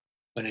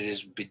when it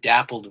is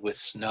bedappled with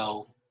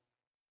snow.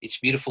 It's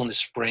beautiful in the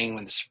spring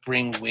when the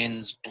spring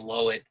winds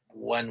blow it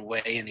one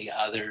way and the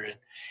other. And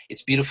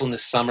it's beautiful in the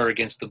summer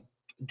against the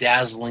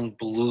dazzling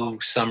blue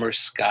summer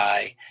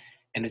sky.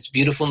 And it's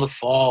beautiful in the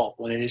fall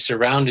when it is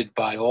surrounded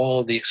by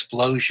all the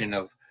explosion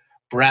of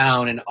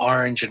brown and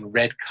orange and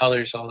red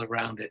colors all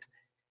around it.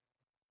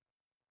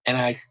 And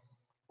I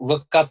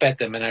look up at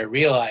them and I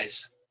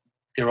realize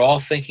they're all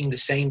thinking the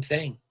same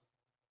thing.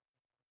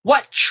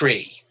 What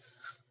tree?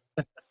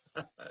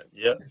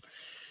 Yeah.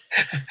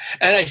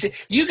 And I said,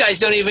 you guys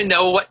don't even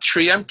know what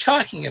tree I'm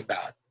talking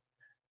about.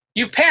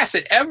 You pass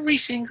it every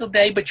single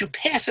day, but you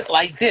pass it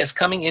like this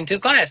coming into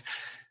class.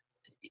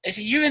 I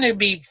said, you're going to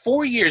be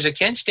 4 years at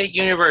Kent State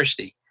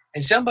University,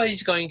 and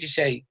somebody's going to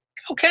say,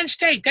 oh, Kent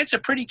State, that's a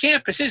pretty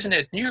campus, isn't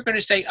it? And you're going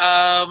to say,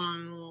 I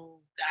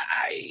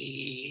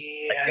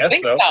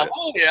think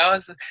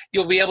so.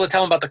 You'll be able to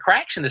tell them about the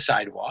cracks in the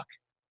sidewalk.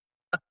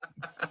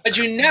 But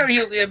you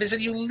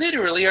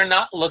literally are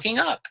not looking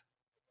up.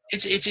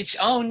 It's its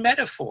own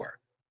metaphor.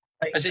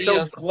 I'm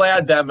so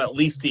glad that I'm at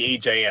least the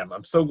age I am.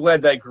 I'm so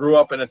glad that I grew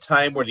up in a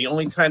time where the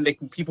only time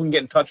people can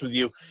get in touch with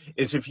you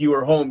is if you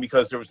were home,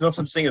 because there was no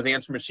such thing as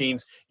answer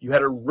machines. You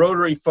had a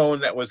rotary phone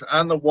that was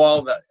on the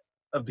wall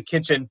of the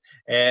kitchen,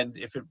 and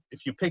if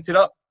you picked it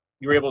up,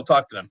 you were able to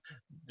talk to them.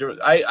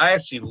 I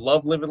actually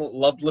loved living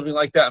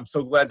like that. I'm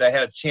so glad that I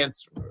had a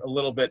chance a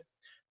little bit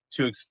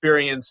to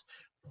experience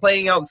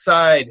playing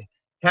outside,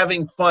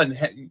 having fun,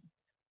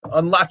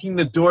 unlocking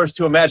the doors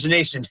to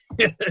imagination.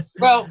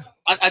 Well,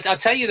 I'll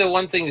tell you the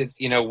one thing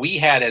that we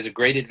had as a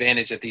great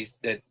advantage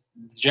that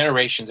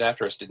generations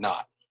after us did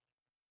not.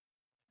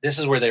 This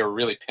is where they were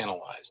really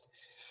penalized.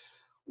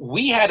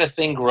 We had a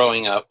thing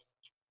growing up,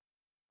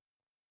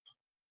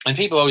 and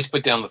people always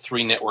put down the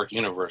 3-network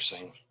universe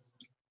thing.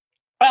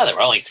 Well, there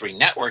were only 3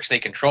 networks; they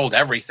controlled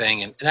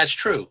everything, and that's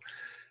true.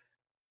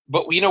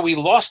 But we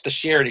lost the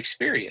shared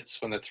experience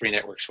when the 3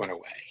 networks went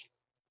away.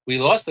 We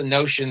lost the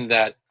notion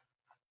that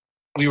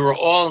we were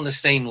all in the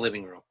same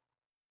living room.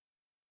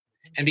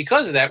 And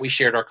because of that, we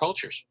shared our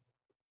cultures.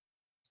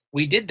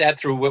 We did that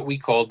through what we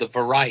called the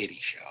variety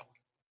show.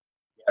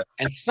 Yes.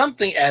 And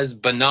something as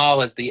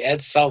banal as the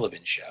Ed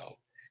Sullivan Show.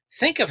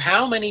 Think of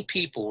how many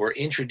people were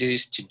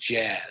introduced to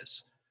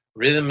jazz,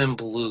 rhythm and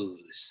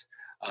blues,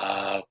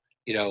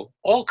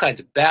 all kinds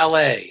of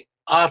ballet,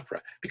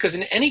 opera. Because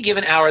in any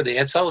given hour of the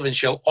Ed Sullivan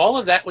Show, all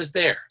of that was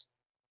there.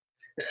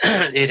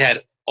 It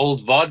had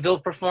old vaudeville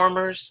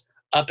performers,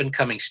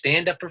 up-and-coming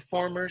stand-up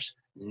performers,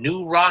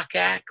 new rock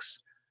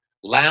acts,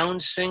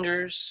 lounge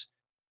singers,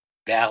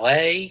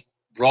 ballet,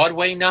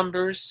 Broadway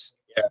numbers,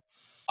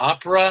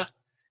 opera,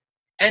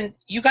 and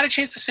you got a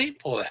chance to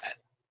sample that.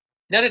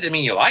 Now, that didn't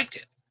mean you liked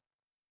it,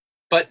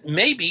 but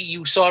maybe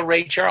you saw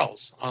Ray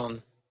Charles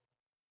on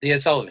the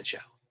Ed Sullivan Show,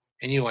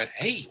 and you went,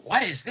 hey,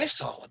 what is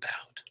this all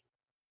about?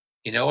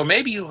 Or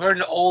maybe you heard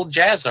an old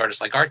jazz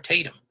artist like Art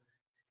Tatum,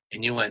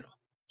 and you went,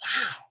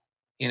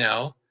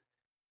 wow,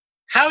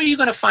 how are you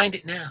going to find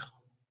it now?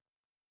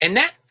 And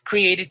that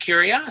created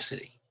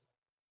curiosity.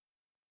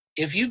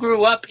 If you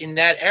grew up in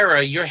that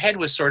era, your head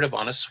was sort of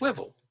on a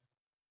swivel.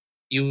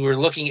 You were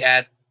looking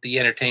at the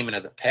entertainment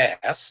of the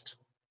past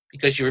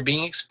because you were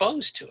being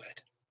exposed to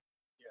it.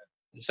 Yeah.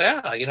 You say,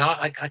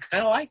 I kind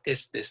of like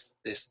this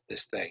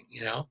thing,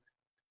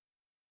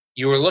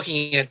 You were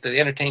looking at the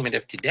entertainment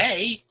of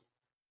today,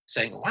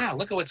 saying, wow,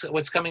 look at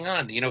what's coming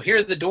on. Here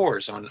are the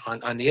Doors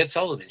on the Ed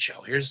Sullivan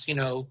Show. Here's,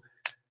 the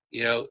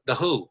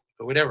Who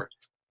or whatever.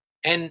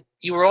 And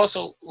you were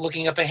also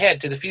looking up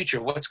ahead to the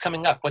future. What's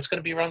coming up? What's going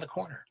to be around the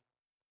corner?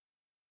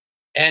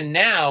 And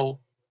now,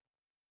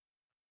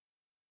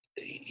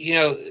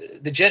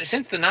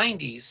 since the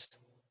 90s,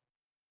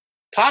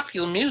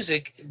 popular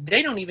music,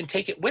 they don't even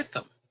take it with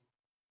them.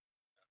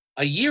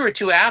 A year or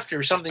two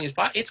after something is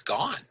popular, it's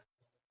gone.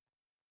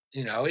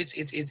 It's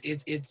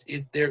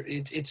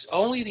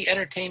only the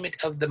entertainment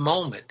of the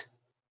moment,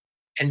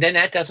 and then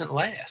that doesn't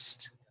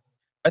last.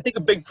 I think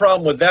a big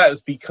problem with that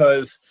is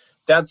because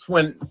that's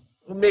when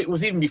it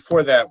was even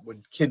before that,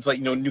 when kids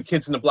New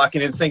Kids in the Block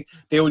and NSYNC,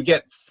 they would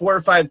get 4 or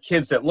 5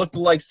 kids that looked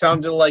alike,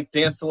 sounded alike,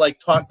 danced alike,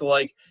 talked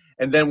alike,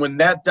 and then when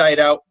that died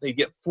out, they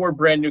get 4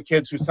 brand new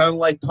kids who sounded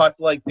alike, talked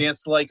alike,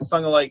 danced alike,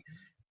 sung alike.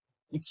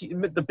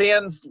 The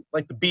bands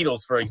like the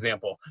Beatles, for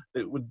example,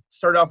 that would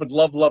start off with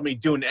Love, Love Me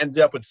Do and ended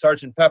up with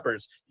Sgt.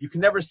 Pepper's. You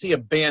can never see a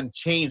band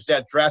change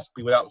that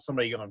drastically without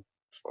somebody going,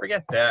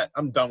 forget that.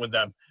 I'm done with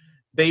them.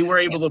 They were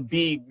able to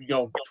be,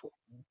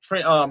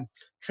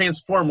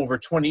 transform over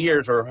 20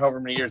 years or however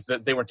many years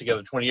that they weren't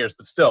together, 20 years,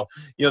 but still,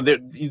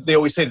 they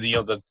always say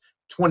that, the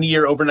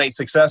 20-year overnight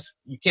success,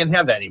 you can't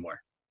have that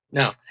anymore.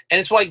 No. And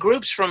it's why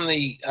groups from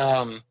the,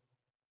 the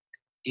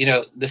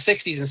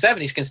 60s and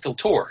 70s can still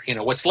tour.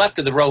 What's left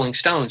of the Rolling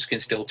Stones can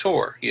still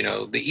tour.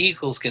 The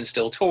Eagles can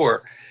still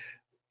tour.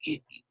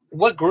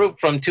 What group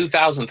from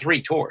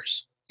 2003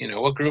 tours?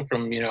 What group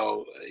from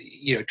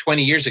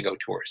 20 years ago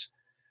tours?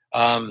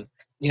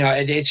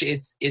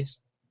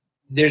 It's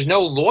there's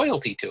no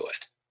loyalty to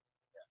it.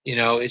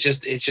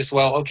 It's just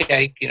well,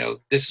 okay,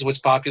 this is what's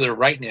popular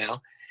right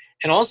now,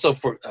 and also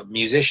for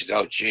musicians.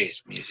 Oh,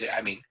 geez, music.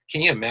 I mean,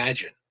 can you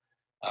imagine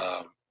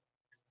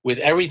with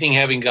everything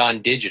having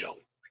gone digital,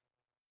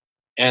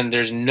 and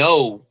there's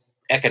no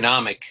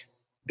economic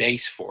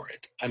base for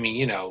it? I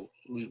mean,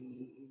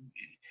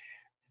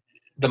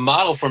 the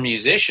model for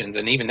musicians,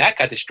 and even that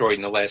got destroyed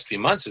in the last few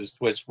months,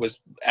 was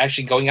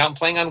actually going out and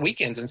playing on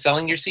weekends and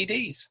selling your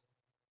CDs.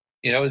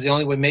 It was the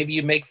only way. Maybe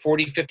you make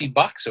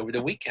 $40-$50 over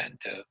the weekend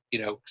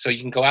so you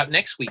can go out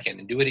next weekend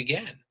and do it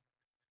again.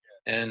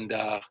 And,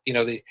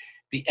 the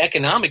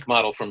economic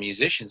model for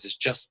musicians has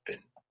just been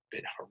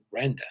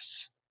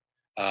horrendous.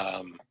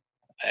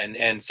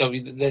 And so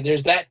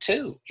there's that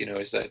too,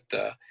 is that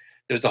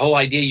there's the whole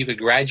idea you could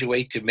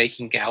graduate to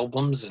making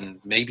albums and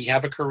maybe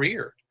have a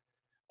career.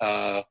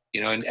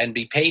 And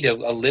be paid a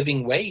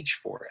living wage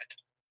for it.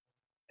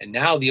 And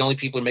now the only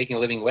people who are making a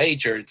living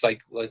wage are, it's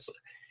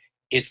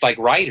like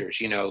writers,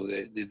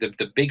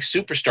 the big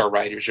superstar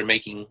writers are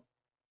making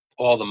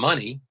all the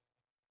money,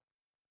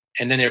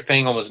 and then they're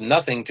paying almost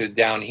nothing to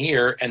down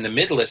here, and the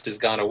mid list has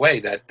gone away.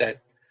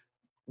 That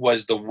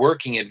was the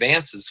working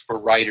advances for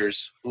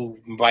writers who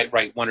might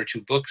write 1 or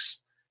 2 books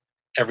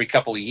every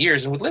couple of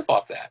years and would live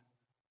off that.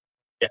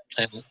 Yeah.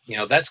 And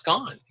that's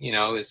gone.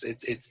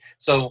 It's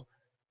so.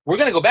 We're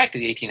going to go back to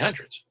the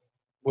 1800s.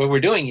 What we're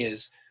doing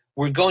is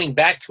we're going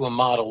back to a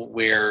model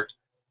where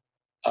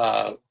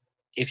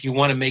if you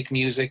want to make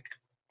music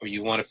or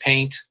you want to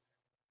paint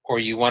or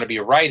you want to be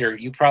a writer,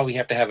 you probably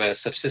have to have a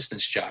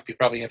subsistence job. You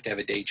probably have to have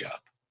a day job,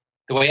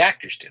 the way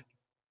actors do.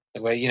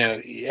 The way,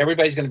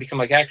 everybody's going to become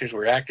like actors,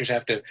 where actors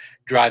have to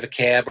drive a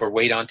cab or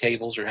wait on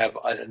tables or have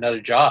another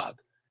job.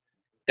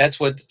 That's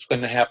what's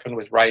going to happen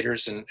with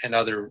writers and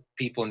other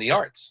people in the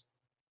arts,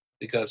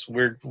 because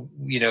we've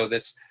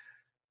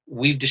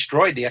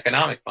destroyed the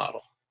economic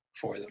model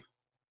for them.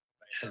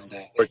 And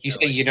you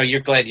say, you're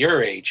glad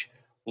your age.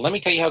 Well, let me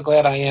tell you how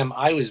glad I am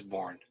I was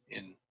born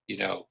in,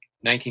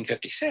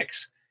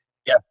 1956.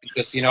 Yeah.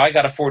 Because, I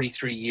got a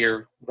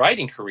 43-year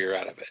writing career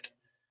out of it,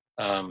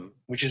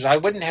 which is I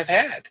wouldn't have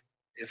had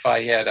if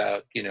I had,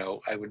 I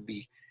would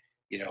be,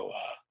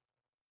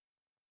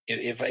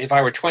 if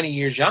I were 20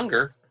 years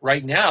younger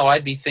right now,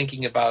 I'd be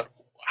thinking about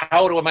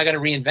am I going to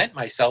reinvent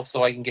myself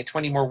so I can get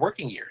 20 more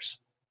working years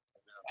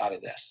out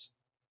of this.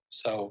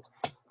 So,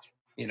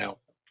 yeah.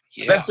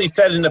 I've actually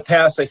said in the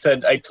past,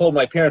 I told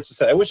my parents,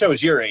 I wish I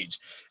was your age.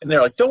 And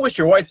they're like, don't wish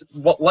your life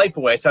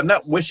away. I said, I'm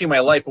not wishing my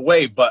life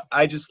away, but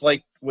I just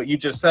like what you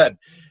just said.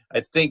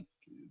 I think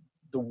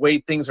the way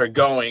things are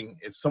going,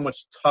 it's so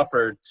much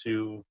tougher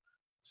to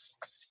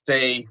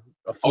stay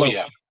afloat.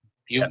 Oh,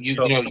 yeah.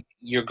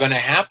 You're going to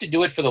have to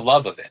do it for the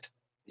love of it,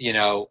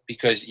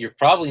 because you're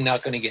probably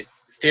not going to get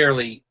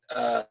fairly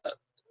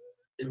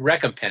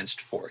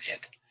recompensed for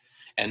it.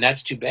 And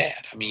that's too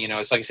bad. I mean,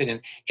 it's like I said,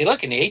 in the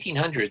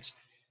 1800s,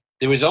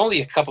 there was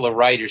only a couple of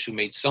writers who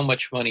made so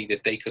much money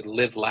that they could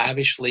live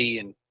lavishly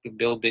and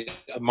build big.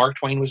 Mark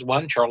Twain was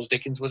one. Charles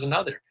Dickens was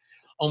another.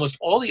 Almost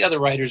all the other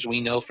writers we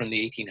know from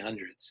the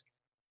 1800s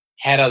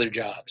had other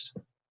jobs.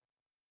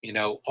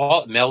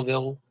 All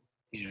Melville,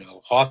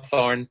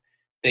 Hawthorne,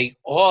 they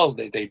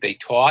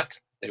taught,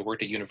 they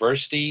worked at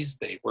universities,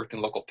 they worked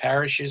in local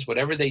parishes,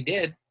 whatever they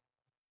did,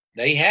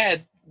 they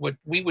had what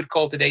we would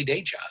call today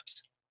day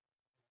jobs.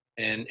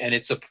 And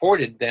it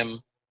supported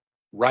them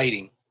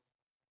writing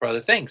for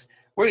other things.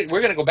 We're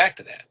going to go back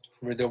to that.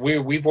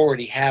 We've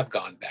already have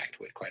gone back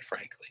to it, quite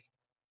frankly.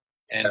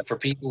 And for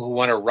people who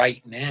want to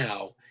write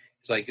now,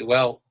 it's like,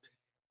 well,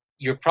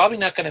 you're probably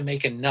not going to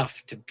make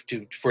enough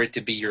for it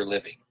to be your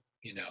living.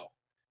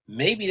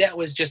 Maybe that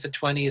was just a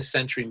 20th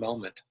century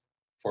moment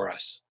for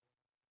us.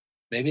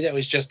 Maybe that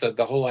was just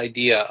the whole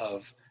idea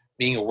of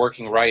being a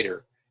working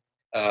writer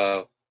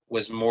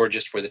was more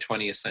just for the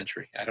 20th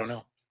century. I don't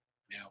know,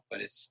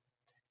 but it's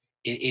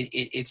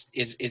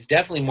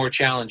definitely more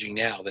challenging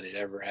now than it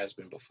ever has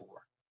been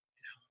before.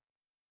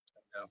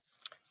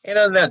 And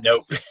on that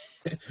note,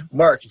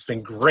 Mark, it's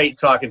been great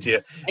talking to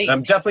you. Hey,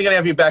 I'm definitely going to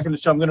have you back in the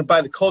show. I'm going to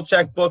buy the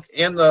Kolchak book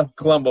and the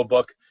Columbo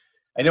book.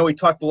 I know we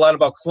talked a lot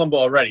about Columbo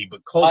already,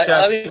 but Kolchak.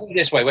 Let me put it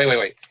this way.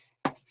 Wait.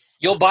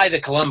 You'll buy the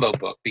Columbo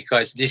book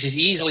because this is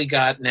easily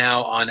got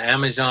now on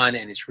Amazon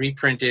and it's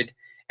reprinted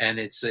and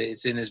it's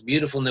in this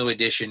beautiful new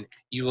edition.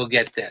 You will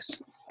get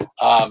this.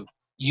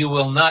 You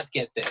will not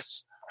get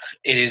this.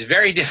 It is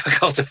very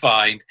difficult to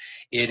find.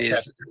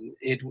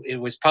 It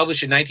was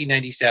published in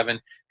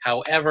 1997.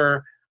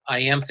 However, I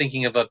am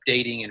thinking of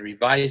updating and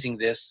revising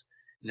this.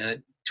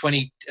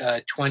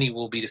 2020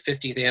 will be the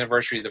 50th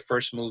anniversary of the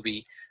first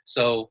movie.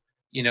 So,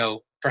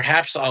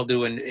 perhaps I'll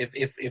do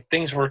if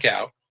things work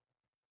out.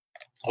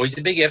 Always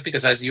a big if,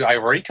 because I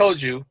already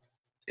told you,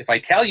 if I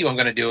tell you I'm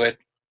going to do it,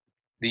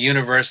 the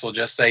universe will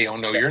just say, "Oh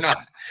no, you're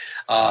not."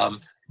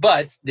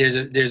 But there's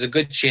a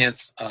good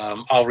chance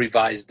I'll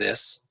revise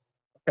this,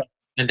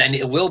 and then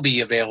it will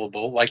be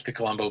available, like the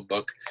Columbo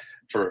book,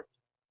 for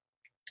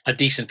a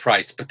decent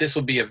price. But this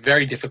will be a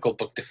very difficult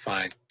book to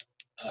find.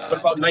 What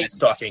about Night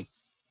Stalking?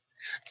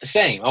 The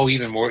same. Oh,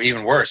 even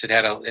worse. It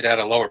had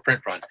a lower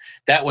print run.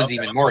 That one's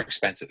even more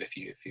expensive if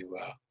you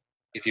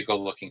go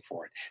looking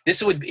for it.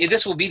 This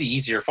will be the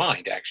easier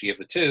find, actually, of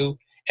the two,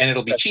 and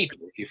it'll be cheaper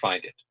if you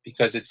find it,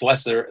 because it's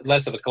less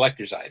of a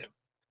collector's item,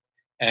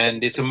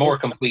 and it's a more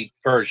complete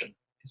version.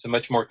 It's a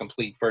much more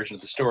complete version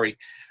of the story,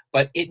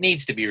 but it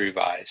needs to be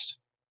revised.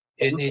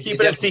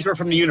 Keep it a secret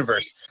from the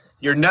universe.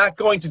 You're not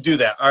going to do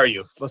that, are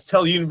you? Let's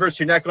tell the universe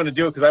you're not going to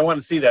do it, because I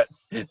want to see that.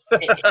 It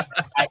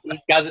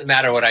doesn't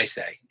matter what I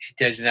say. It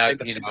does not,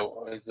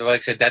 like I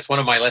said, that's one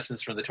of my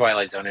lessons from the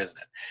Twilight Zone, isn't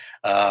it?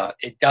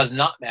 It does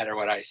not matter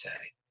what I say.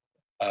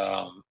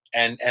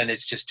 And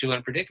it's just too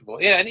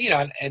unpredictable. Yeah,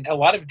 and a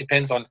lot of it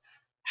depends on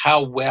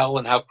how well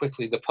and how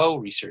quickly the Poe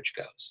research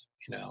goes.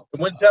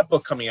 When's that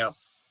book coming out?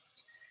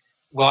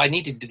 Well, I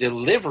need to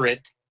deliver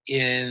it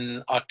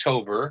in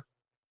October,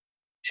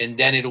 and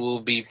then it will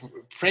be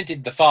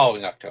printed the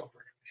following October.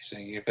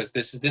 Because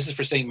this is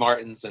for St.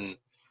 Martin's, and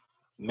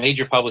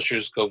major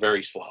publishers go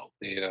very slow.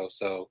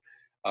 So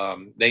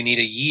they need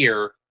a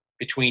year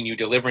between you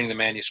delivering the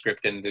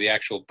manuscript and the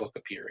actual book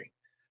appearing.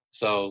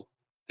 So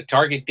the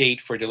target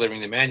date for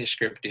delivering the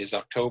manuscript is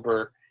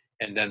October,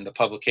 and then the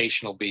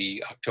publication will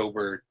be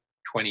October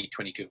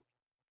 2022.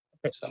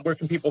 Okay. So where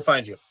can people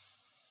find you?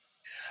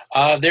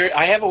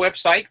 I have a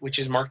website, which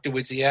is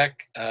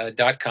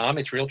markdawidziak.com.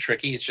 It's real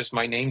tricky. It's just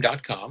my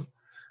name.com.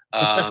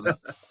 I'm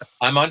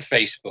on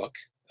Facebook,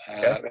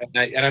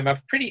 and I'm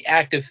a pretty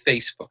active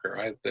Facebooker.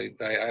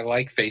 I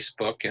like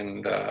Facebook,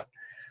 and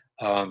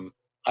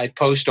I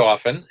post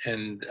often,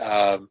 and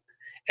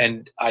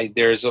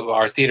there's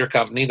our theater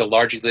company, the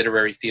Largely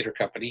Literary Theater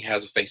Company,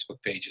 has a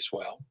Facebook page as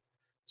well.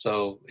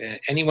 So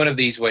any one of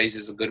these ways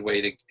is a good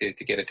way to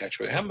get in touch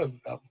with me. I'm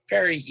a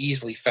very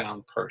easily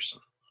found person.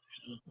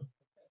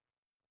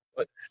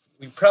 But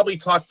we probably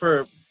talked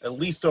for at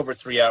least over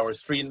 3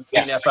 hours, three and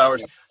a half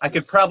hours. I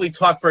could probably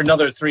talk for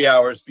another 3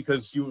 hours,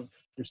 because you're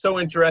so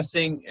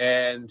interesting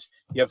and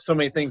you have so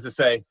many things to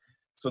say.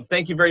 So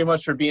thank you very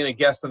much for being a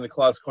guest on the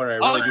Claus Corner. I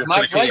really do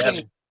appreciate you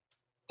having.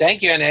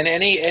 Thank you, and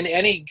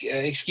any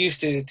excuse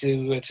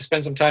to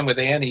spend some time with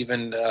Anne,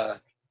 even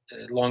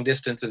long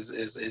distance,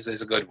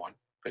 is a good one,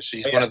 because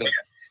she's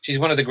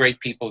one of the great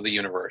people of the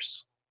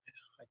universe.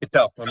 I could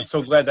tell. I'm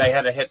so glad that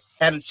I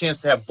had a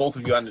chance to have both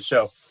of you on the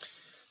show.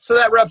 So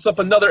that wraps up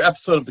another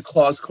episode of the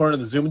Claus Corner,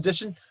 the Zoom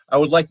edition. I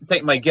would like to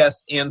thank my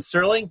guests, Anne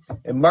Serling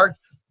and Mark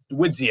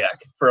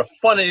Dawidziak, for a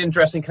fun and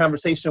interesting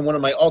conversation on one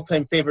of my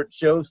all-time favorite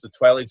shows, The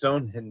Twilight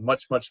Zone, and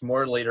much, much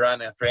more later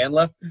on after Anne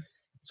left.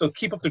 So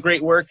keep up the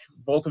great work,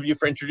 both of you,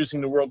 for introducing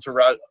the world of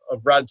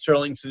Rod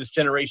Serling to this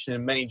generation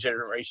and many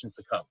generations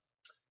to come.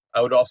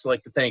 I would also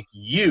like to thank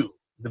you,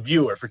 the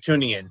viewer, for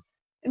tuning in.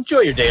 Enjoy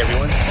your day,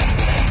 everyone.